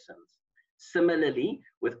other persons. Similarly,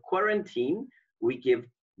 with quarantine, we give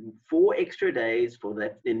 4 extra days for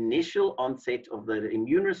that initial onset of the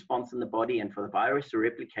immune response in the body and for the virus to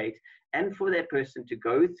replicate, and for that person to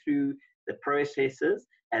go through the processes,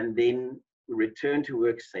 and then return to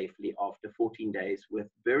work safely after 14 days with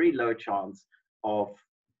very low chance of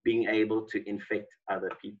being able to infect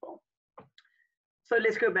other people. So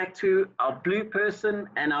let's go back to our blue person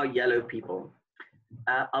and our yellow people.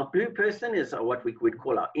 Our blue person is what we would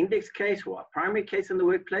call our index case or our primary case in the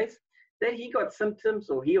workplace, that he got symptoms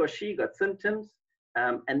or he or she got symptoms,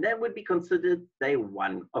 and that would be considered day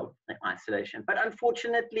one of isolation. But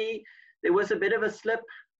unfortunately, there was a bit of a slip,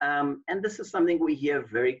 and this is something we hear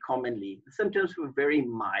very commonly. The symptoms were very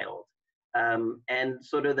mild, and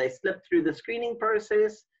sort of they slipped through the screening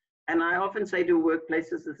process. And I often say to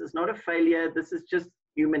workplaces, this is not a failure, this is just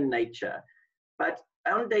human nature. But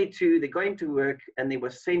on day two, they're going to work and they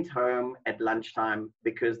were sent home at lunchtime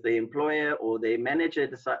because the employer or their manager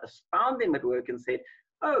found them at work and said,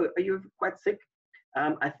 oh, are you quite sick?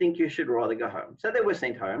 I think you should rather go home. So they were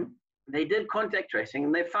sent home. They did contact tracing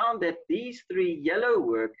and they found that these 3 yellow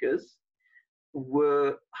workers were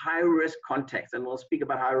high-risk contacts. And we'll speak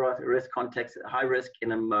about high-risk contacts, high risk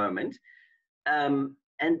in a moment.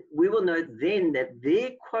 And we will note then that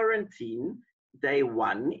their quarantine, day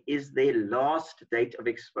 1, is their last date of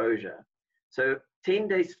exposure. So 10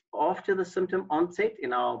 days after the symptom onset,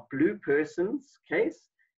 in our blue person's case,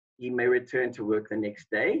 he may return to work the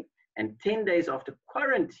next day. And 10 days after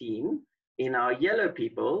quarantine, in our yellow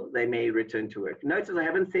people, they may return to work. Notice I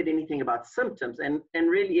haven't said anything about symptoms. And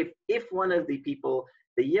really, if one of the people,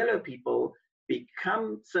 the yellow people,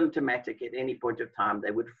 become symptomatic at any point of time,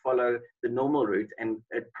 they would follow the normal route and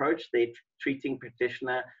approach their treating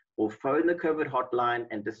practitioner or phone the COVID hotline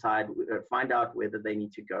and find out whether they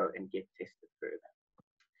need to go and get tested further.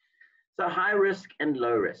 So high risk and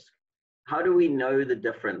low risk. How do we know the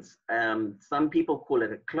difference? Some people call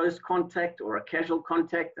it a close contact or a casual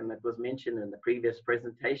contact, and that was mentioned in the previous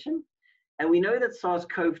presentation. And we know that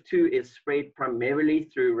SARS-CoV-2 is spread primarily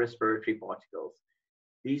through respiratory particles.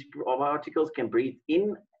 These particles can breathe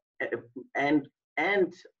in and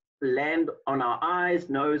land on our eyes,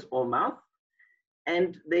 nose, or mouth.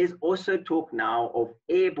 And there's also talk now of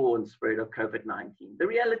airborne spread of COVID-19. The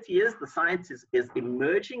reality is the science is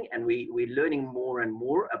emerging and we're learning more and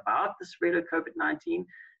more about the spread of COVID-19,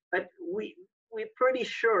 but we're pretty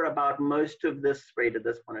sure about most of this spread at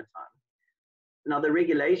this point in time. Now, the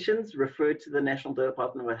regulations refer to the National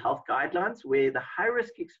Department of Health guidelines, where the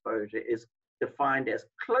high-risk exposure is defined as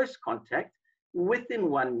close contact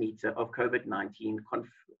within 1 meter of COVID-19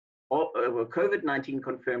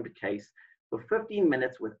 confirmed case for 15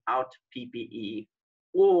 minutes without PPE,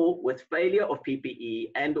 or with failure of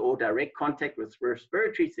PPE and or direct contact with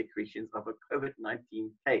respiratory secretions of a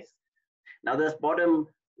COVID-19 case. Now, this bottom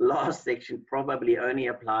last section probably only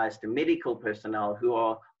applies to medical personnel who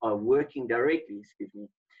are working directly,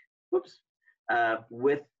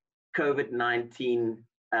 with COVID-19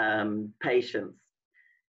 patients.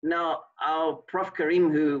 Now, our Prof.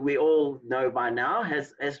 Karim, who we all know by now,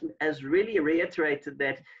 has really reiterated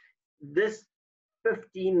that this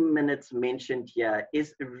 15 minutes mentioned here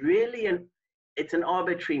is really it's an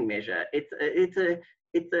arbitrary measure. It's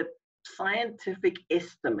a scientific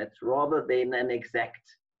estimate rather than an exact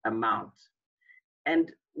amount.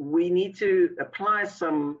 And we need to apply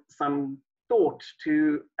some thought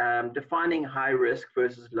to defining high risk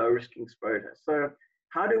versus low risk exposure. So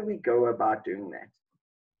how do we go about doing that?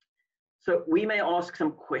 So we may ask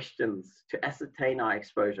some questions to ascertain our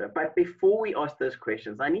exposure, but before we ask those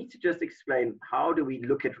questions, I need to just explain how do we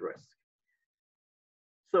look at risk.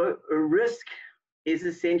 So a risk is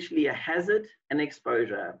essentially a hazard and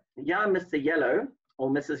exposure. Yeah, Mr. Yellow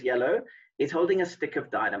or Mrs. Yellow is holding a stick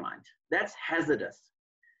of dynamite. That's hazardous.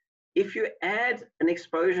 If you add an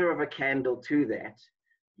exposure of a candle to that,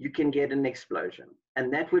 you can get an explosion,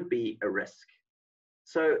 and that would be a risk.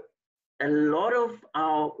 So a lot of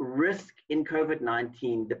our risk in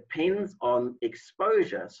COVID-19 depends on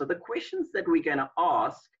exposure. So the questions that we're going to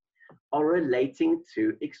ask are relating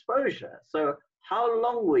to exposure. So how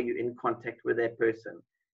long were you in contact with that person?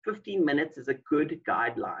 15 minutes is a good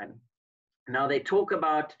guideline. Now they talk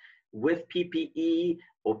about with PPE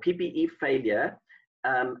or PPE failure,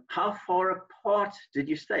 how far apart did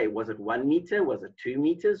you stay? Was it 1 meter? Was it 2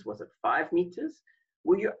 meters? Was it 5 meters?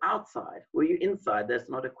 Were you outside? Were you inside? That's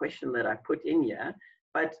not a question that I put in here,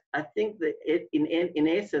 but I think that in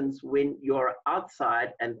essence, when you're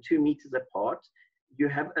outside and 2 meters apart, you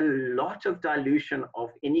have a lot of dilution of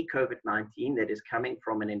any COVID-19 that is coming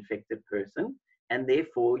from an infected person, and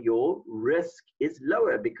therefore your risk is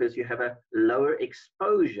lower because you have a lower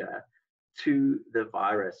exposure to the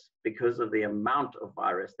virus because of the amount of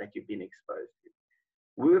virus that you've been exposed to.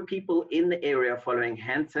 Were people in the area following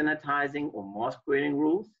hand sanitizing or mask wearing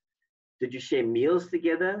rules? Did you share meals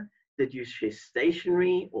together? Did you share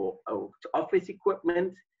stationery or office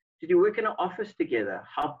equipment? Did you work in an office together?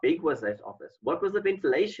 How big was that office? What was the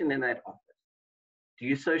ventilation in that office? Do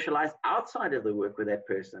you socialize outside of the work with that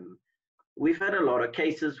person? We've had a lot of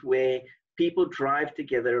cases where people drive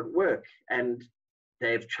together at work and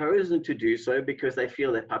they've chosen to do so because they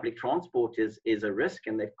feel that public transport is a risk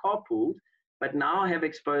and they've carpooled, but now have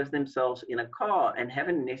exposed themselves in a car and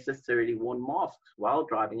haven't necessarily worn masks while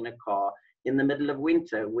driving in a car in the middle of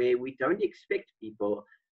winter, where we don't expect people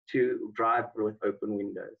to drive with open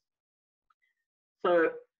windows. So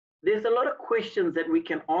there's a lot of questions that we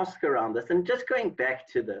can ask around this. And just going back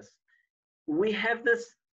to this, we have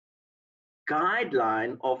this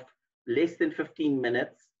guideline of less than 15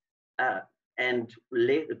 minutes and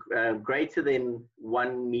greater than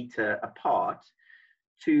 1 meter apart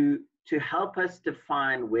to help us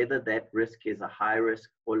define whether that risk is a high risk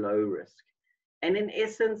or low risk. And in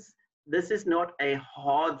essence, this is not a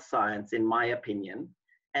hard science, in my opinion,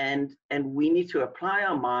 and we need to apply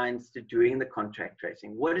our minds to doing the contact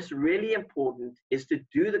tracing. What is really important is to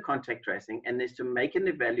do the contact tracing and is to make an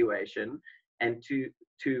evaluation and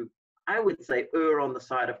to I would say err on the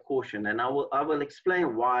side of caution, and I will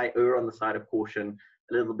explain why err on the side of caution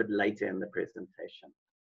a little bit later in the presentation.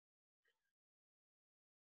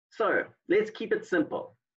 So let's keep it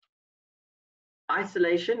simple.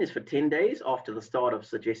 Isolation is for 10 days after the start of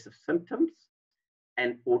suggestive symptoms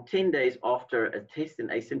or 10 days after a test in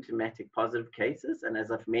asymptomatic positive cases. And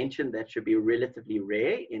as I've mentioned, that should be relatively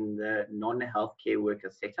rare in the non-healthcare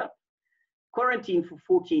worker setup. Quarantine for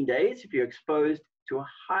 14 days if you're exposed to a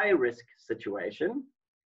high risk situation.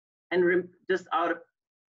 And just out of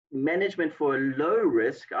management for a low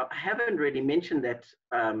risk, I haven't really mentioned that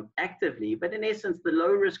actively, but in essence, the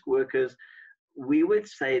low risk workers, we would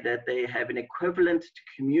say that they have an equivalent to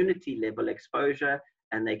community level exposure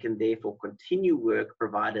and they can therefore continue work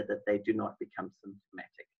provided that they do not become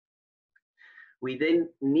symptomatic. We then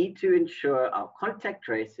need to ensure our contact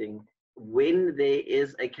tracing when there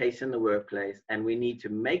is a case in the workplace, and we need to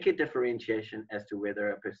make a differentiation as to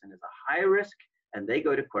whether a person is a high risk and they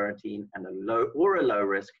go to quarantine and a low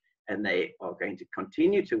risk and they are going to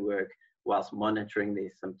continue to work whilst monitoring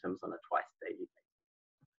their symptoms on a twice daily basis.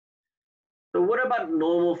 So what about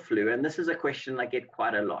normal flu? And this is a question I get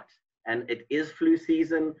quite a lot. And it is flu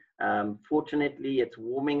season. Fortunately, it's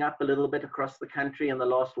warming up a little bit across the country in the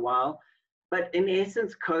last while. But in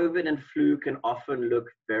essence, COVID and flu can often look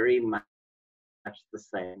very much the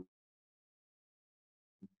same.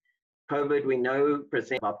 COVID, we know,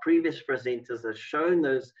 our previous presenters have shown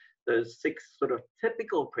those 6 sort of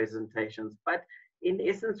typical presentations. But in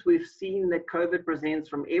essence, we've seen that COVID presents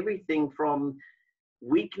from everything from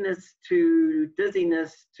weakness to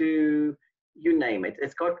dizziness to you name it.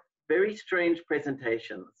 It's got very strange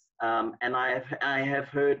presentations. And I have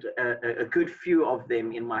heard a good few of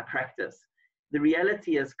them in my practice. The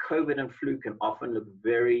reality is COVID and flu can often look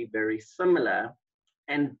very, very similar.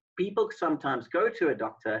 And people sometimes go to a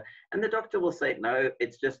doctor and the doctor will say, no,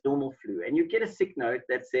 it's just normal flu. And you get a sick note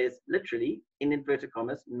that says, literally, in inverted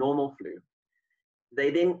commas, normal flu. They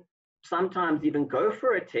then sometimes even go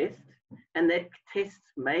for a test, and that test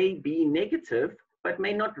may be negative, but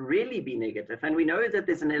may not really be negative. And we know that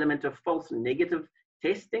there's an element of false negative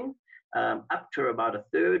testing. Up to about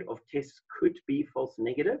 1/3 of tests could be false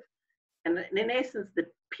negative. And in essence, the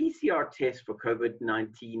PCR test for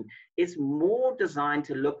COVID-19 is more designed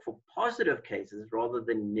to look for positive cases rather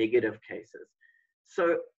than negative cases.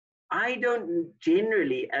 So I don't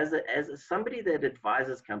generally, as somebody that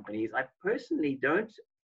advises companies, I personally don't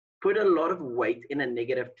put a lot of weight in a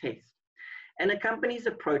negative test. And a company's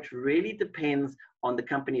approach really depends on the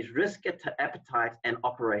company's risk appetite and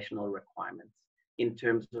operational requirements in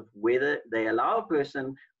terms of whether they allow a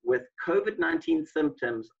person with COVID-19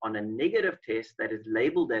 symptoms on a negative test that is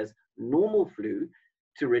labeled as normal flu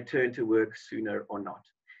to return to work sooner or not.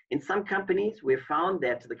 In some companies, we've found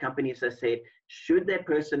that the companies have said, should that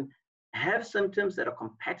person have symptoms that are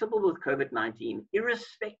compatible with COVID-19,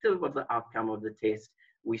 irrespective of the outcome of the test,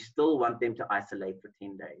 we still want them to isolate for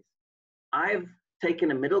 10 days. I've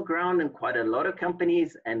taken a middle ground in quite a lot of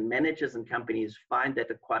companies, and managers and companies find that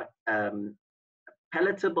a quite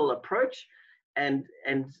palatable approach. And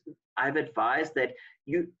I've advised that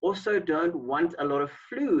you also don't want a lot of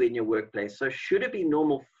flu in your workplace. So should it be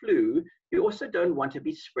normal flu, you also don't want to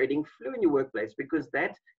be spreading flu in your workplace, because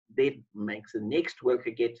that then makes the next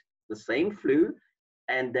worker get the same flu,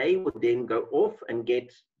 and they would then go off and get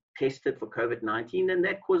tested for COVID-19, and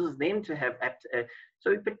that causes them to have,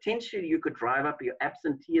 so potentially you could drive up your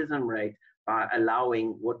absenteeism rate by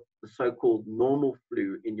allowing what the so-called normal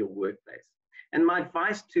flu in your workplace. And my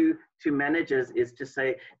advice to managers is to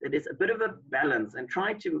say that it's a bit of a balance and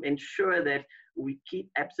try to ensure that we keep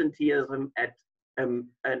absenteeism at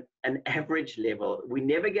an average level. We're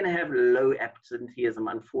never going to have low absenteeism,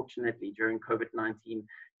 unfortunately, during COVID-19,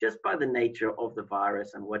 just by the nature of the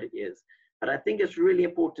virus and what it is. But I think it's really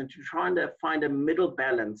important to try and find a middle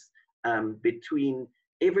balance between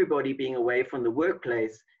everybody being away from the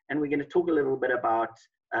workplace. And we're going to talk a little bit about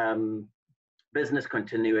business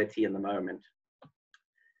continuity in the moment.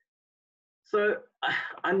 So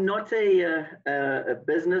I'm not a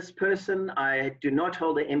business person. I do not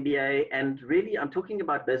hold an MBA, and really I'm talking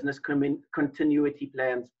about business continuity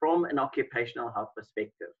plans from an occupational health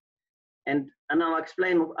perspective. And I'll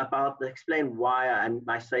explain why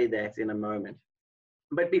I say that in a moment.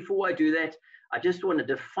 But before I do that, I just want to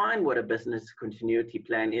define what a business continuity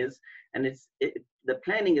plan is. And the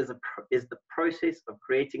planning is the process of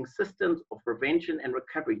creating systems of prevention and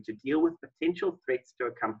recovery to deal with potential threats to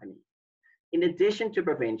a company. In addition to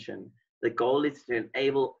prevention, the goal is to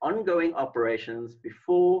enable ongoing operations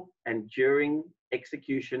before and during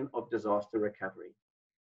execution of disaster recovery.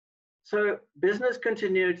 So business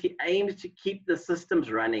continuity aims to keep the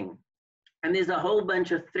systems running. And there's a whole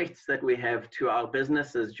bunch of threats that we have to our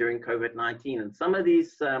businesses during COVID-19. And some of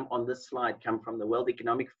these on this slide come from the World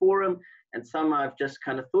Economic Forum, and some I've just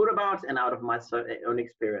kind of thought about and out of my own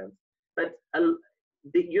experience. But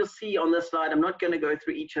you'll see on this slide, I'm not going to go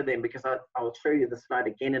through each of them because I'll show you the slide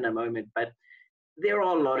again in a moment, but there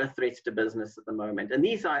are a lot of threats to business at the moment. And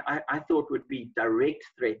these I thought would be direct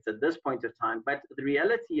threats at this point of time, but the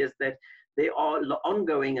reality is that there are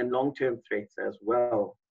ongoing and long-term threats as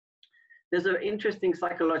well. There's an interesting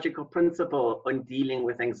psychological principle on dealing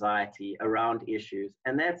with anxiety around issues,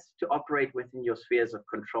 and that's to operate within your spheres of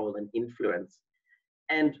control and influence.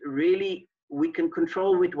 And really, we can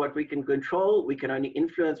control with what we can control. We can only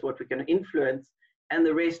influence what we can influence, and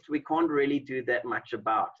the rest we can't really do that much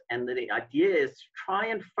about. And the idea is to try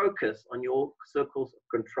and focus on your circles of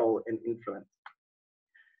control and influence.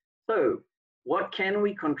 So what can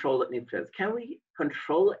we control and influence? Can we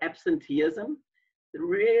control absenteeism?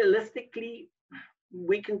 Realistically,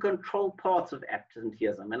 we can control parts of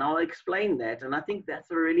absenteeism, and I'll explain that. And I think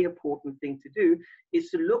that's a really important thing to do, is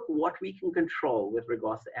to look what we can control with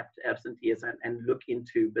regards to absenteeism and look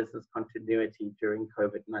into business continuity during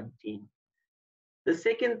COVID-19. The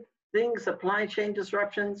second thing, supply chain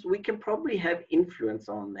disruptions, we can probably have influence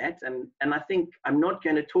on that. And I think I'm not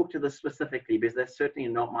going to talk to this specifically because that's certainly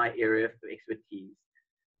not my area of expertise.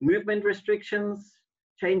 Movement restrictions,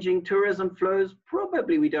 changing tourism flows,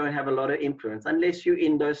 probably we don't have a lot of influence unless you're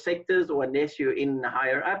in those sectors or unless you're in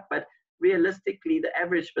higher up, but realistically, the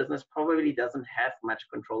average business probably doesn't have much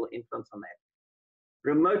control or influence on that.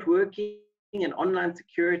 Remote working and online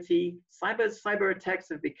security, cyber attacks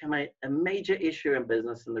have become a major issue in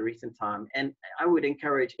business in the recent time. And I would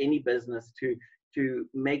encourage any business to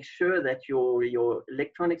make sure that your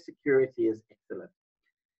electronic security is excellent.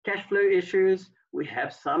 Cash flow issues, we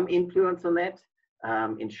have some influence on that.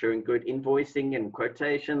 Ensuring good invoicing and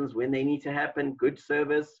quotations when they need to happen, good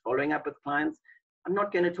service, following up with clients. I'm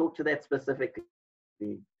not going to talk to that specifically.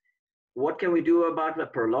 What can we do about a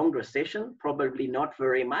prolonged recession? Probably not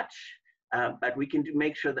very much, but we can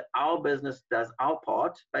make sure that our business does our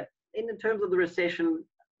part. But in terms of the recession,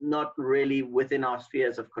 not really within our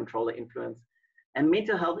spheres of control or influence. And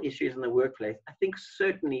mental health issues in the workplace, I think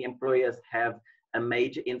certainly employers have a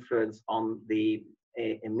major influence on the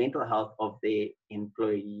mental health of their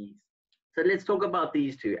employees. So let's talk about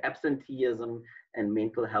these two, absenteeism and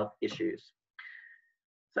mental health issues.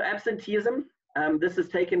 So absenteeism, this is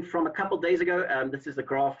taken from a couple of days ago. This is a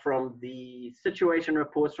graph from the situation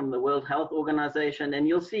reports from the World Health Organization. And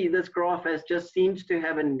you'll see this graph just seems to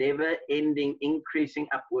have a never-ending increasing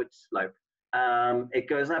upward slope. It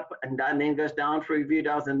goes up and then goes down for a few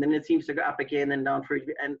days, and then it seems to go up again and down for a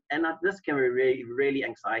few, and this can be really, really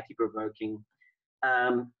anxiety-provoking.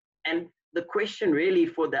 And the question really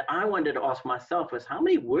that I wanted to ask myself was, how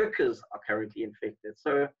many workers are currently infected?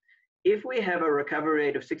 So if we have a recovery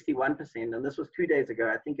rate of 61%, and this was 2 days ago,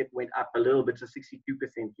 I think it went up a little bit to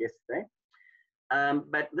 62% yesterday.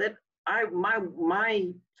 But that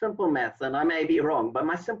my simple maths, and I may be wrong, but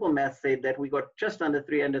my simple maths said that we got just under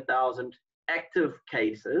 300,000 active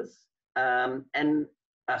cases,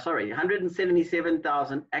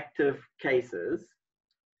 177,000 active cases,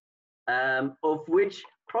 of which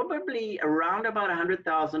probably around about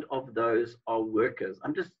 100,000 of those are workers.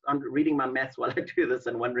 I'm reading my maths while I do this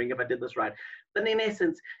and wondering if I did this right. But in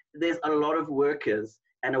essence, there's a lot of workers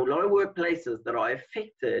and a lot of workplaces that are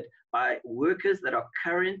affected by workers that are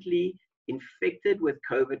currently infected with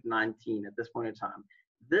COVID-19 at this point in time.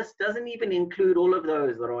 This doesn't even include all of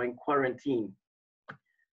those that are in quarantine.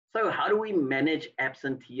 So how do we manage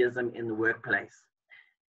absenteeism in the workplace?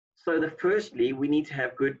 So firstly, we need to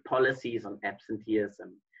have good policies on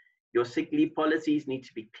absenteeism. Your sick leave policies need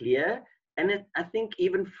to be clear. And I think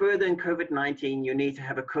even further in COVID-19, you need to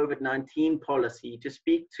have a COVID-19 policy to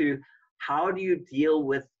speak to how do you deal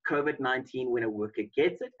with COVID-19 when a worker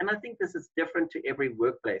gets it. And I think this is different to every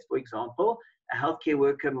workplace. For example, a healthcare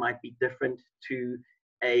worker might be different to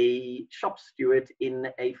a shop steward in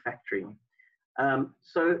a factory.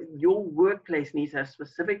 So your workplace needs to have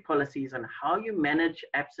specific policies on how you manage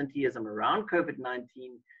absenteeism around COVID-19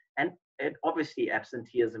 and obviously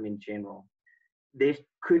absenteeism in general. There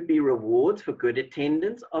could be rewards for good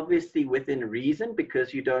attendance, obviously within reason,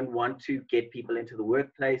 because you don't want to get people into the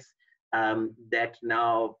workplace that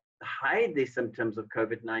now hide their symptoms of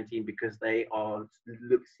COVID-19 because they are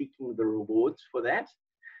seeking the rewards for that.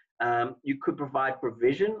 You could provide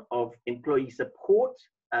provision of employee support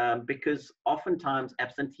because oftentimes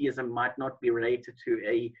absenteeism might not be related to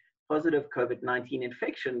a positive COVID-19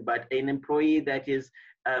 infection, but an employee that is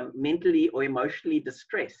mentally or emotionally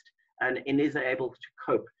distressed and is able to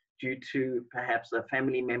cope due to perhaps a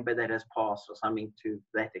family member that has passed or something to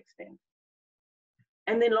that extent.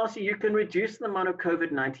 And then lastly, you can reduce the amount of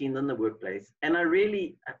COVID-19 in the workplace. And I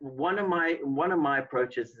really, one of my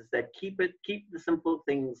approaches is that keep the simple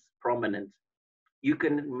things prominent. You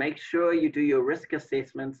can make sure you do your risk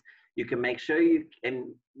assessments. You can make sure you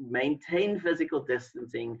can maintain physical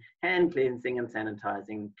distancing, hand cleansing and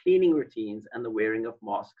sanitizing, cleaning routines, and the wearing of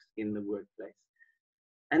masks in the workplace.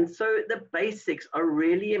 And so the basics are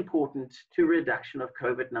really important to reduction of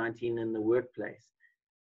COVID-19 in the workplace.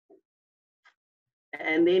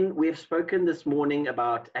 And then we've spoken this morning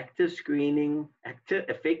about active screening,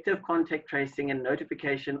 effective contact tracing and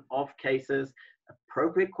notification of cases,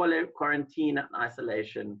 appropriate quarantine and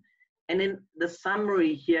isolation. And then the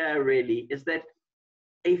summary here really is that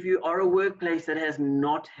if you are a workplace that has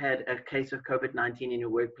not had a case of COVID-19 in your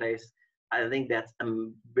workplace, I think that's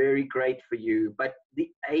very great for you. But the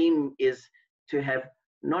aim is to have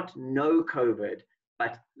not no COVID,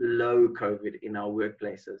 but low COVID in our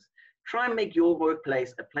workplaces. Try and make your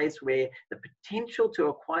workplace a place where the potential to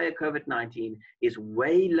acquire COVID-19 is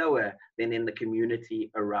way lower than in the community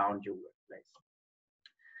around your workplace.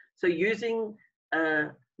 So using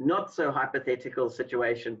a not so hypothetical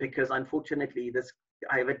situation, because unfortunately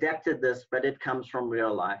I've adapted this, but it comes from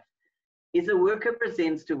real life, is a worker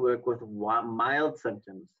presents to work with mild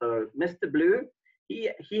symptoms. So Mr. Blue,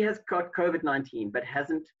 he has got COVID-19, but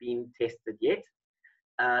hasn't been tested yet.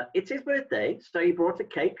 It's his birthday, so he brought a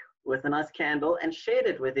cake with a nice candle and shared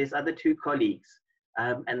it with his other two colleagues.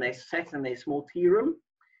 And they sat in their small tea room.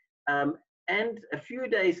 And a few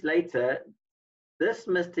days later, this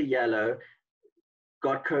Mr. Yellow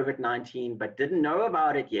got COVID-19, but didn't know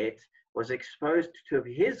about it yet, was exposed to two of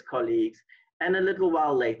his colleagues, and a little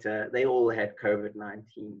while later, they all had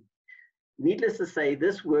COVID-19. Needless to say,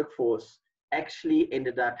 this workforce actually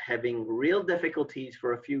ended up having real difficulties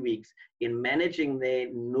for a few weeks in managing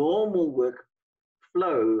their normal work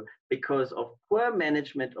flow because of poor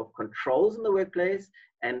management of controls in the workplace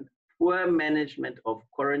and poor management of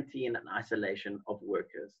quarantine and isolation of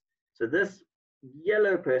workers. So this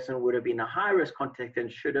yellow person would have been a high-risk contact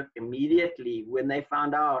and should have immediately, when they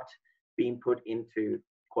found out, been put into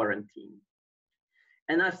quarantine.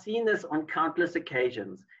 And I've seen this on countless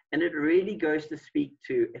occasions, and it really goes to speak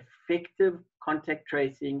to effective contact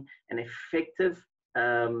tracing and effective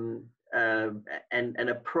and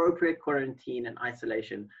appropriate quarantine and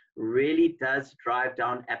isolation really does drive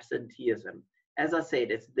down absenteeism. As I said,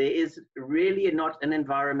 there is really not an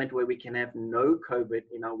environment where we can have no COVID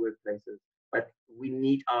in our workplaces, but we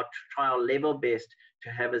need to try our level best to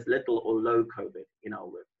have as little or low COVID in our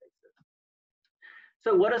workplaces.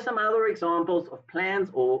 So what are some other examples of plans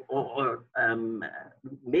or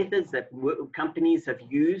methods that companies have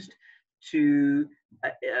used to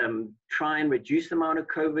try and reduce the amount of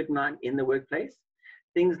COVID-19 in the workplace?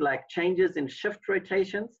 Things like changes in shift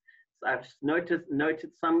rotations. So I've noted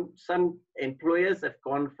some employers have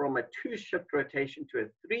gone from a 2-shift rotation to a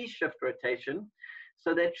 3-shift rotation,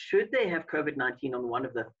 so that should they have COVID-19 on one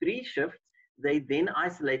of the 3 shifts, they then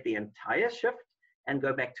isolate the entire shift and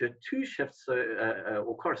go back to a 2 shifts,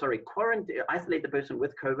 isolate the person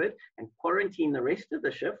with COVID and quarantine the rest of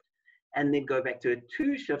the shift, and then go back to a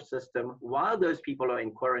 2-shift system while those people are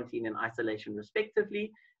in quarantine and isolation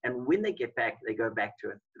respectively. And when they get back, they go back to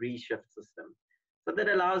a 3-shift system. So that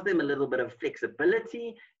allows them a little bit of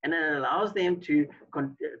flexibility, and it allows them to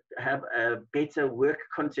have a better work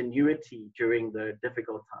continuity during the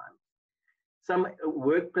difficult times. Some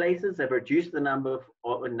workplaces have reduced the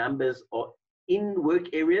numbers in work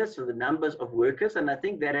areas, so the numbers of workers, and I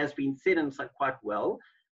think that has been said and said quite well.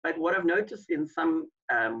 But what I've noticed in some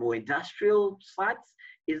more industrial sites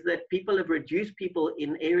is that people have reduced people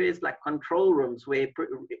in areas like control rooms, where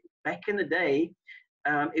back in the day,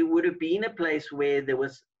 it would have been a place where there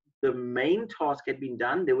was the main task had been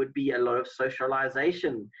done. There would be a lot of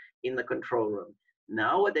socialization in the control room.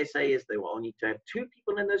 Now what they say is they will only need to have 2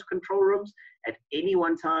 people in those control rooms at any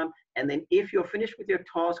one time. And then if you're finished with your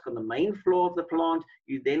task on the main floor of the plant,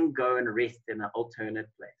 you then go and rest in an alternate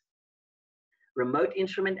place. Remote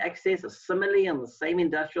instrument access is similarly on the same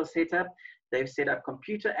industrial setup. They've set up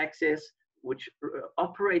computer access, which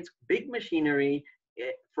operates big machinery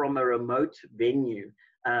from a remote venue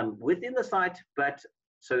within the site, but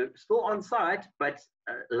so still on site, but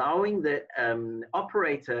allowing the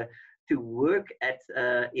operator to work at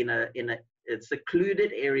in a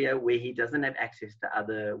secluded area where he doesn't have access to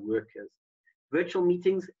other workers. Virtual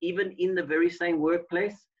meetings, even in the very same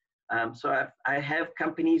workplace. So I have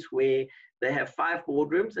companies where they have 5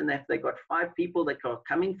 boardrooms, and if they've got 5 people that are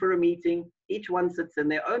coming for a meeting, each one sits in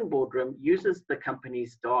their own boardroom, uses the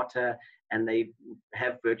company's data, and they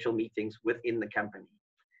have virtual meetings within the company.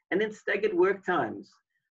 And then staggered work times.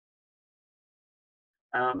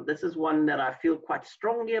 This is one that I feel quite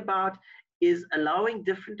strongly about, is allowing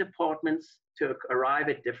different departments to arrive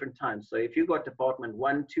at different times. So if you've got department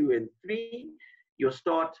 1, 2, and 3, you'll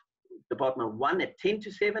start department 1 at 10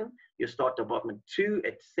 to 7, you'll start department 2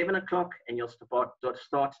 at 7 o'clock, and you'll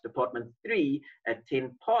start department 3 at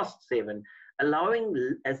 10 past 7,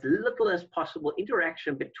 allowing as little as possible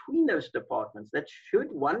interaction between those departments. That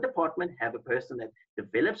should one department have a person that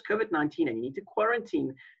develops COVID-19 and you need to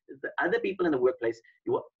quarantine the other people in the workplace,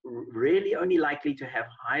 you are really only likely to have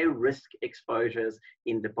high risk exposures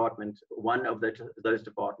in department 1 of those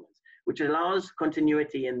departments, which allows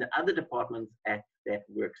continuity in the other departments at that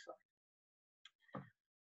work site.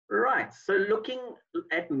 Right, so looking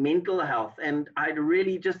at mental health, and I'd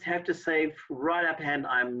really just have to say right up hand,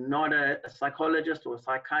 I'm not a psychologist or a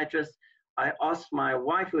psychiatrist. I asked my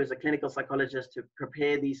wife, who is a clinical psychologist, to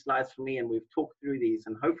prepare these slides for me, and we've talked through these,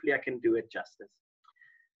 and hopefully I can do it justice.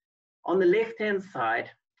 On the left-hand side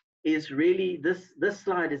is really, this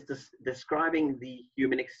slide is describing the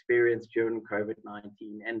human experience during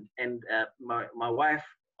COVID-19, and my wife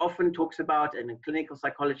often talks about in the clinical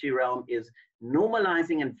psychology realm is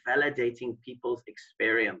normalizing and validating people's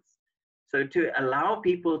experience. So to allow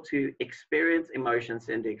people to experience emotions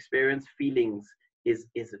and to experience feelings is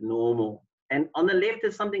normal. And on the left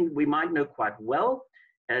is something we might know quite well.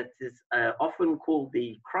 It is often called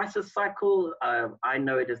the crisis cycle. I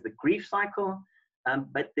know it as the grief cycle,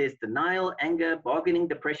 but there's denial, anger, bargaining,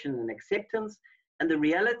 depression, and acceptance. And the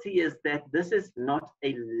reality is that this is not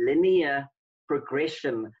a linear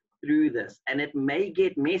progression through this, and it may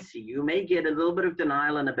get messy. You may get a little bit of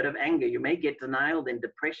denial and a bit of anger. You may get denial, then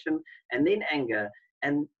depression, and then anger.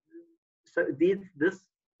 And so this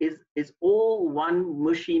is all one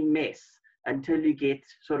mushy mess until you get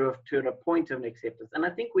sort of to a point of acceptance. And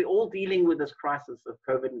I think we're all dealing with this crisis of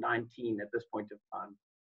COVID-19 at this point of time.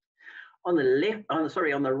 On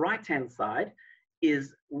the right-hand side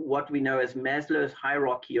is what we know as Maslow's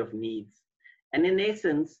hierarchy of needs. And in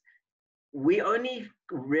essence, we only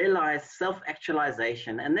realize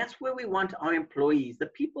self-actualization, and that's where we want our employees, the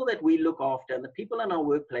people that we look after, and the people in our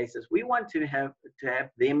workplaces, we want to have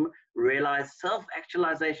them realize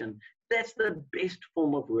self-actualization. That's the best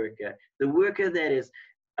form of worker. The worker that is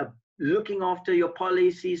looking after your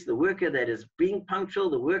policies, the worker that is being punctual,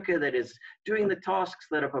 the worker that is doing the tasks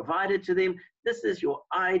that are provided to them. This is your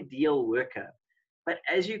ideal worker. But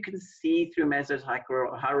as you can see through Maslow's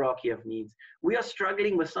hierarchy of needs, we are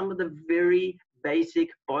struggling with some of the very basic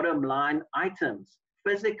bottom line items.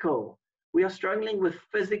 Physical. We are struggling with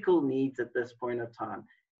physical needs at this point of time.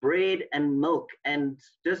 Bread and milk, and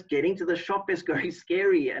just getting to the shop is very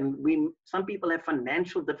scary. And some people have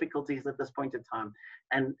financial difficulties at this point in time.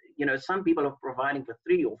 And some people are providing for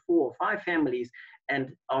 3 or 4 or 5 families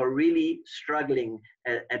and are really struggling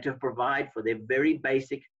to provide for their very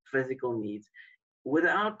basic physical needs.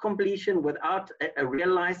 Without completion, without a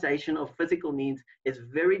realization of physical needs, it's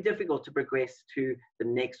very difficult to progress to the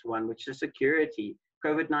next one, which is security.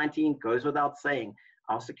 COVID-19 goes without saying.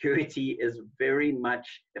 Our security is very much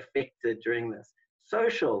affected during this.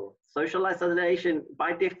 Social isolation,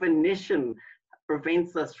 by definition,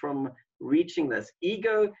 prevents us from reaching this.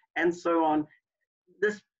 Ego, and so on.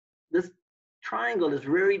 This triangle is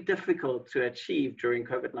very difficult to achieve during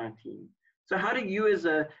COVID-19. So how do you as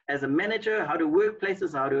a manager, how do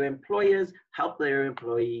workplaces, how do employers help their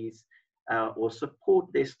employees or support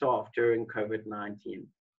their staff during COVID-19.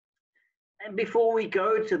 And before we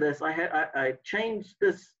go to this, I changed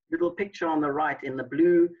this little picture on the right in the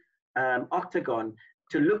blue octagon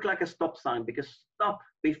to look like a stop sign, because stop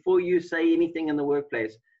before you say anything in the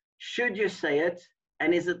workplace. Should you say it,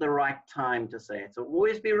 and is it the right time to say it? So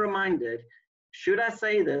always be reminded, should I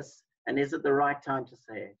say this, and is it the right time to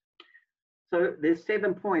say it? So there's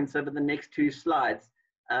 7 points over the next 2 slides.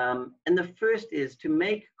 And the first is to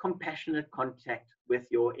make compassionate contact with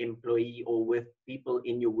your employee or with people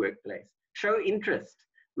in your workplace. Show interest,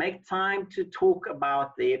 make time to talk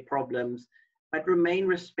about their problems, but remain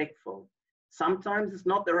respectful. Sometimes it's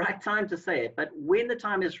not the right time to say it, but when the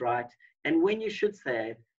time is right and when you should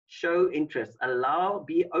say it, show interest.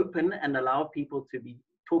 Be open and allow people to be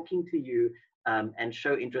talking to you and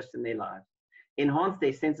show interest in their lives. Enhance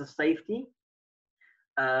their sense of safety.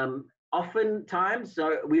 Oftentimes,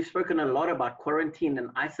 so we've spoken a lot about quarantine and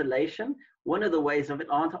isolation. One of the ways of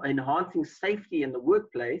enhancing safety in the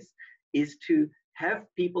workplace is to have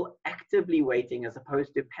people actively waiting as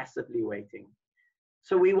opposed to passively waiting.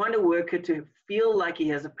 So we want a worker to feel like he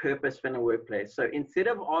has a purpose in a workplace. So instead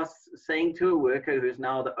of us saying to a worker who's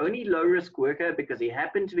now the only low-risk worker because he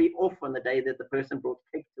happened to be off on the day that the person brought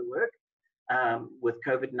cake to work with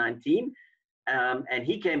COVID-19, and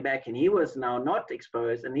he came back and he was now not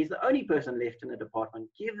exposed and he's the only person left in the department,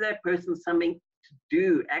 give that person something to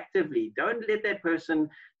do actively. Don't let that person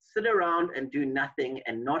sit around and do nothing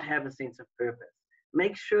and not have a sense of purpose.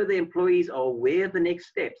 Make sure the employees are aware of the next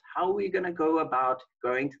steps. How are we going to go about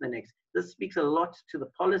going to the next? This speaks a lot to the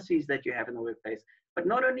policies that you have in the workplace, but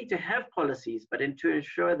not only to have policies, but to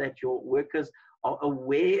ensure that your workers are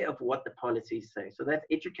aware of what the policies say. So that's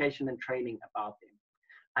education and training about them.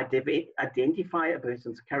 Identify a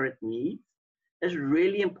person's current needs. It's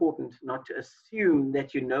really important not to assume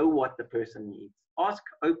that you know what the person needs. Ask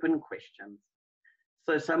open questions.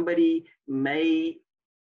 So somebody may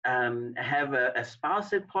have a spouse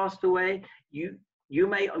that passed away. You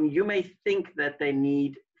may think that they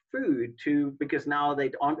need food because now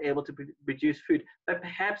they aren't able to produce food. But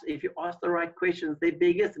perhaps if you ask the right questions, their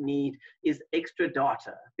biggest need is extra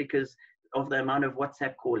data because of the amount of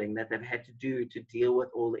WhatsApp calling that they've had to do to deal with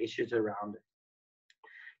all the issues around it.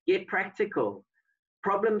 Get practical.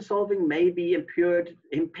 Problem solving may be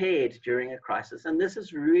impaired during a crisis. And this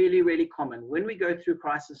is really, really common. When we go through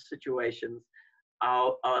crisis situations,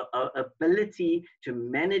 our ability to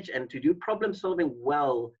manage and to do problem solving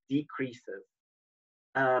well decreases.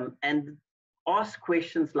 And ask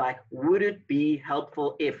questions like, would it be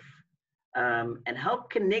helpful if? And help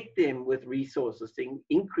connect them with resources to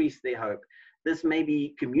increase their hope. This may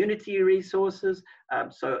be community resources.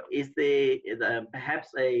 So is there perhaps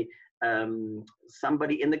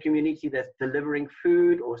somebody in the community that's delivering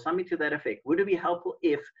food or something to that effect? Would it be helpful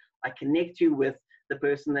if I connect you with the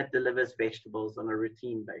person that delivers vegetables on a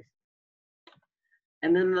routine basis?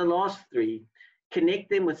 And then the last 3, connect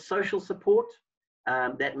them with social support.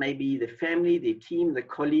 That may be the family, the team, the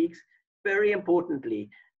colleagues. Very importantly,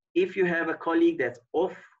 if you have a colleague that's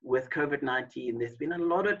off with COVID-19, there's been a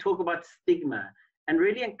lot of talk about stigma, and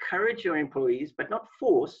really encourage your employees, but not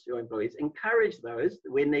force your employees, encourage those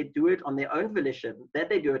when they do it on their own volition,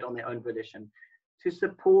 to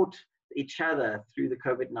support each other through the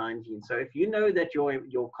COVID-19. So if you know that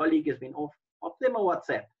your colleague has been off, pop them a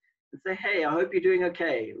WhatsApp and say, hey, I hope you're doing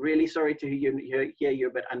okay. Really sorry to hear you're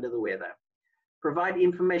a bit under the weather. Provide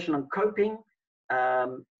information on coping.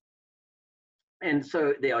 And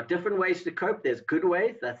so there are different ways to cope. There's good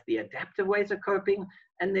ways, that's the adaptive ways of coping.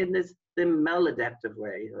 And then there's the maladaptive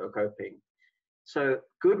way of coping. So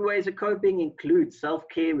good ways of coping include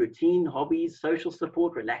self-care, routine, hobbies, social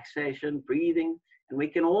support, relaxation, breathing. And we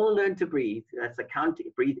can all learn to breathe. That's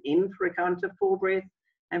breathe in for a count of 4 breaths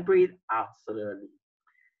and breathe out slowly.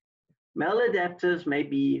 Maladaptives may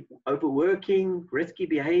be overworking, risky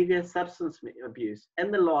behavior, substance abuse.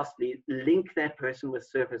 And then lastly, link that person with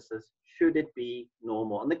services. Should it be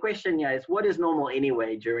normal? And the question here is, what is normal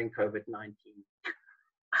anyway during COVID-19?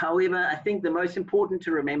 However, I think the most important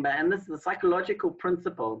to remember, and this is the psychological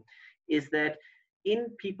principle, is that in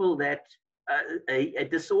people that a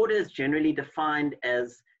disorder is generally defined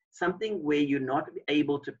as something where you're not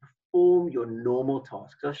able to perform your normal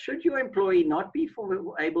tasks. So should your employee not be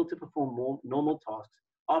able to perform more normal tasks,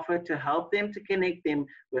 offer to help them, to connect them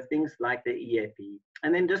with things like the EAP.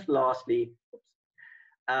 And then just lastly,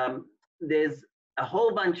 there's a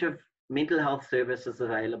whole bunch of mental health services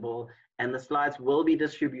available, and the slides will be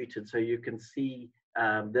distributed so you can see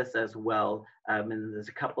this as well. And there's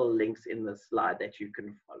a couple of links in the slide that you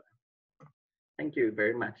can follow. Thank you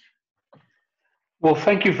very much. Well,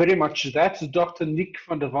 thank you very much. That's Dr. Nick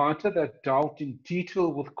van der Water that dealt in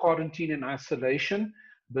detail with quarantine and isolation,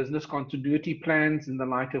 business continuity plans in the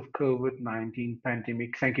light of COVID-19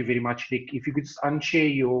 pandemic. Thank you very much, Nick. If you could just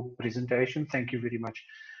unshare your presentation, thank you very much.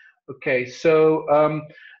 Okay, so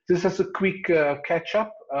this is a quick catch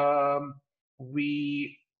up.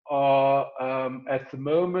 We are at the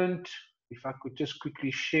moment, if I could just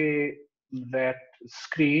quickly share that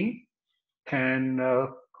screen,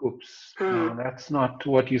 oops, no, that's not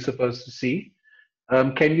what you're supposed to see.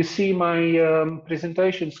 Can you see my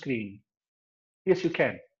presentation screen? Yes, you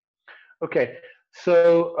can. Okay,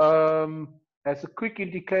 so as a quick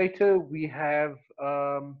indicator, we have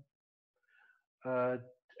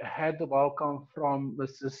had the welcome from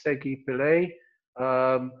Mr. Segi Pillay.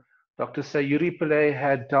 Dr. Sayuri Pillay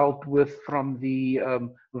had dealt with from the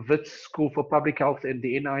Wits School for Public Health and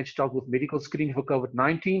the NIH dealt with medical screening for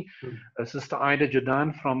COVID-19. Sister Ida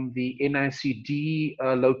Jordan from the NICD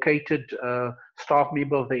located staff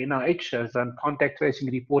member of the NIH has done contact tracing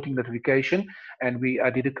reporting notification, and I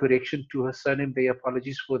did a correction to her surname there.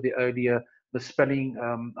 Apologies for the earlier misspelling,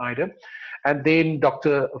 Ida. And then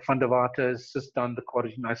Dr. van der Water has just done the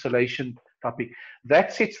quarantine isolation topic.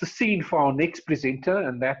 That sets the scene for our next presenter,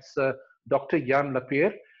 and that's Dr. Jan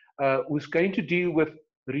Lapierre, who's going to deal with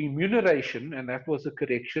remuneration, and that was a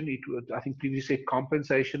correction. It was, I think, previously said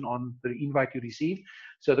compensation on the invite you received.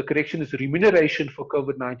 So the correction is remuneration for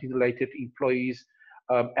COVID-19 related employees'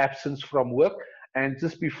 absence from work. And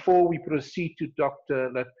just before we proceed to Dr.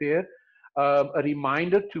 Lapierre, a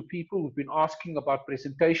reminder to people who've been asking about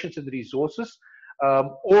presentations and resources.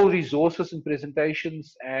 All resources and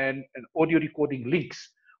presentations and audio recording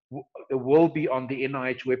links will be on the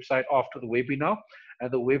NIH website after the webinar,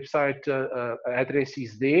 and the website address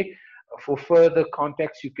is there. For further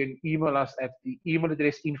contacts, you can email us at the email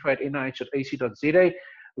address info@nih.ac.za.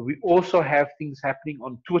 We also have things happening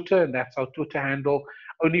on Twitter, and that's our Twitter handle.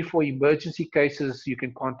 Only for emergency cases, you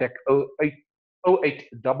can contact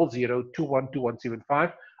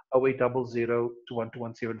 0800-212175,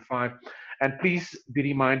 0800-212175. And please be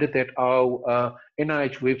reminded that our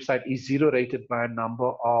NIH website is zero-rated by a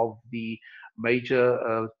number of the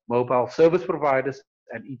major mobile service providers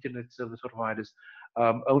and internet service providers.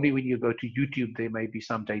 Only when you go to YouTube, there may be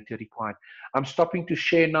some data required. I'm stopping to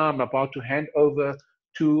share now. I'm about to hand over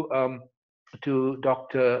to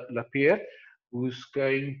Dr. Lapierre, who's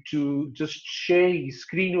going to just share his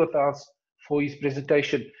screen with us for his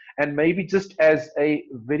presentation. And maybe just as a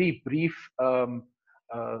very brief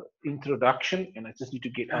introduction, and I just need to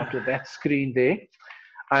get out of that screen there.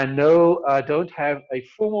 I know I don't have a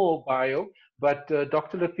formal bio, but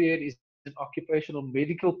Dr. Lapierre is an occupational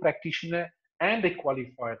medical practitioner and a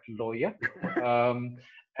qualified lawyer.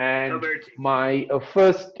 And my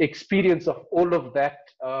first experience of all of that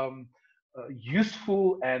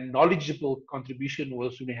useful and knowledgeable contribution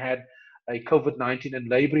was when we had a COVID-19 and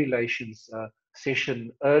labor relations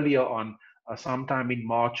session earlier on, sometime in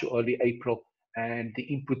March or early April, and the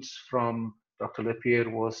inputs from Dr. Lapierre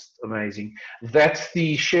was amazing. That's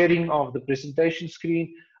the sharing of the presentation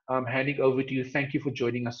screen. I'm handing over to you. Thank you for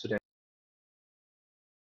joining us today.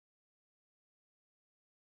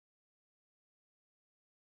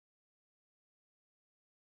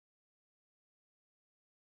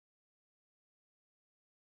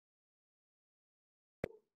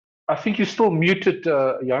 I think you're still muted,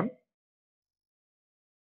 Jan.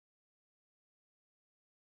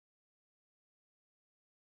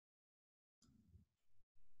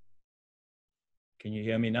 Can you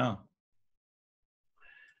hear me now?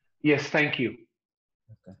 Yes, thank you.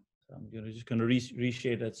 Okay, so I'm just going to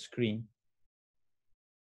reshare that screen.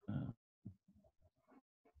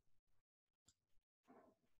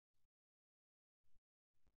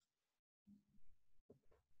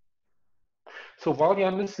 So while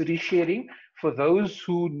Jan is resharing, for those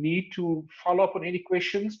who need to follow up on any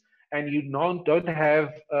questions and you don't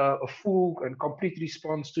have a full and complete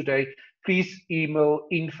response today, please email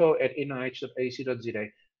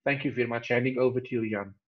info@nih.ac.za. Thank you very much. Handing over to you,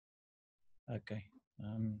 Jan. Okay.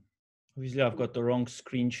 Obviously, I've got the wrong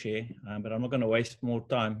screen share, but I'm not going to waste more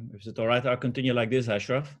time. Is it all right? I'll continue like this,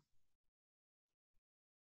 Ashraf?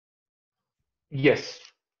 Yes.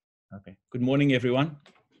 Okay. Good morning, everyone.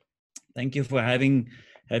 Thank you for having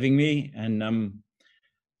me. And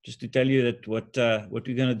just to tell you that what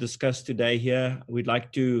we're going to discuss today here, we'd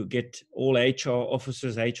like to get all HR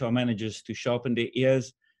officers, HR managers to sharpen their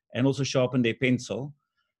ears and also sharpen their pencil.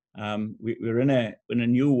 We're in a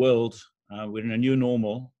new world. We're in a new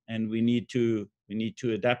normal, and we need to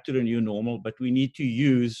adapt to the new normal. But we need to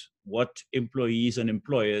use what employees and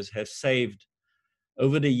employers have saved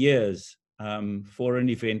over the years for an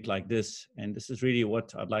event like this. And this is really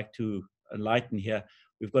what I'd like to enlighten here.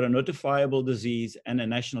 We've got a notifiable disease and a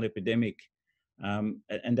national epidemic,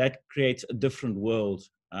 and that creates a different world,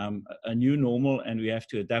 a new normal, and we have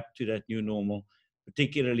to adapt to that new normal,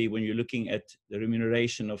 particularly when you're looking at the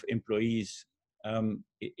remuneration of employees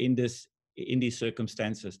in these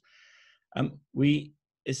circumstances. We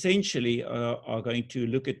essentially are going to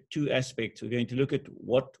look at two aspects. We're going to look at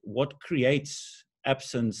what creates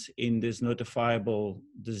absence in this notifiable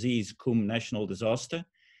disease, cum national disaster.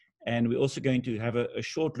 And we're also going to have a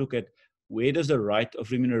short look at where does the right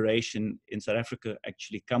of remuneration in South Africa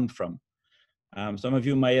actually come from. Some of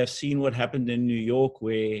you may have seen what happened in New York,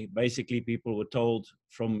 where basically people were told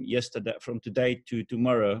from today to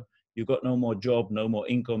tomorrow, you got no more job, no more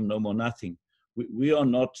income, no more nothing. We are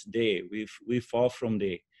not there. We're far from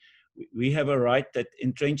there. We have a right that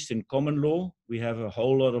entrenched in common law. We have a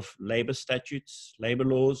whole lot of labor statutes, labor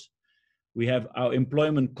laws. We have our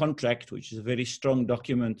employment contract, which is a very strong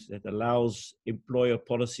document that allows employer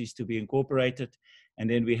policies to be incorporated. And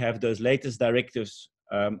then we have those latest directives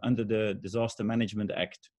under the Disaster Management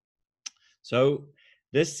Act. So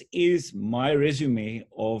this is my resume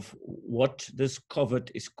of what this COVID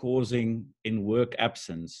is causing in work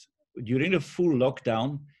absence. During the full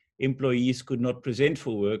lockdown, employees could not present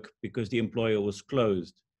for work because the employer was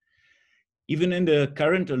closed. Even in the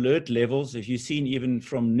current alert levels, if you've seen even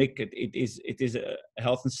from Nick, it is a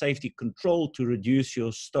health and safety control to reduce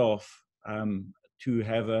your staff, to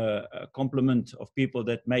have a complement of people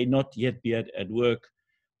that may not yet be at work.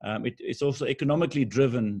 It's also economically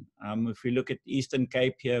driven. If we look at Eastern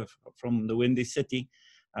Cape here from the Windy City,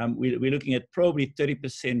 we're looking at probably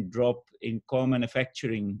 30% drop in car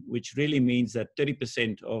manufacturing, which really means that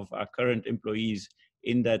 30% of our current employees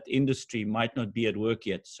in that industry might not be at work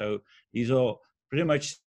yet. So these are pretty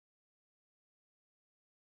much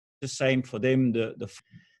the same for them.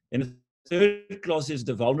 And the third class is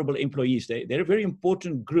the vulnerable employees. They're a very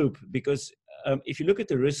important group because if you look at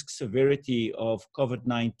the risk severity of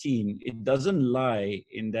COVID-19, it doesn't lie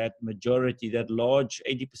in that majority, that large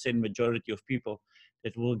 80% majority of people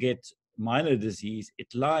that will get minor disease. It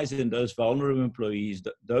lies in those vulnerable employees,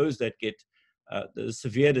 those that get the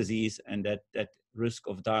severe disease and that risk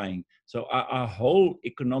of dying. So our whole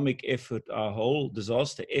economic effort, our whole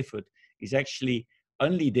disaster effort is actually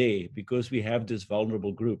only there because we have this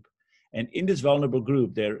vulnerable group. And in this vulnerable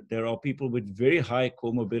group, there are people with very high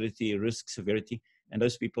comorbidity, risk severity, and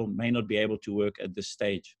those people may not be able to work at this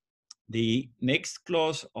stage. The next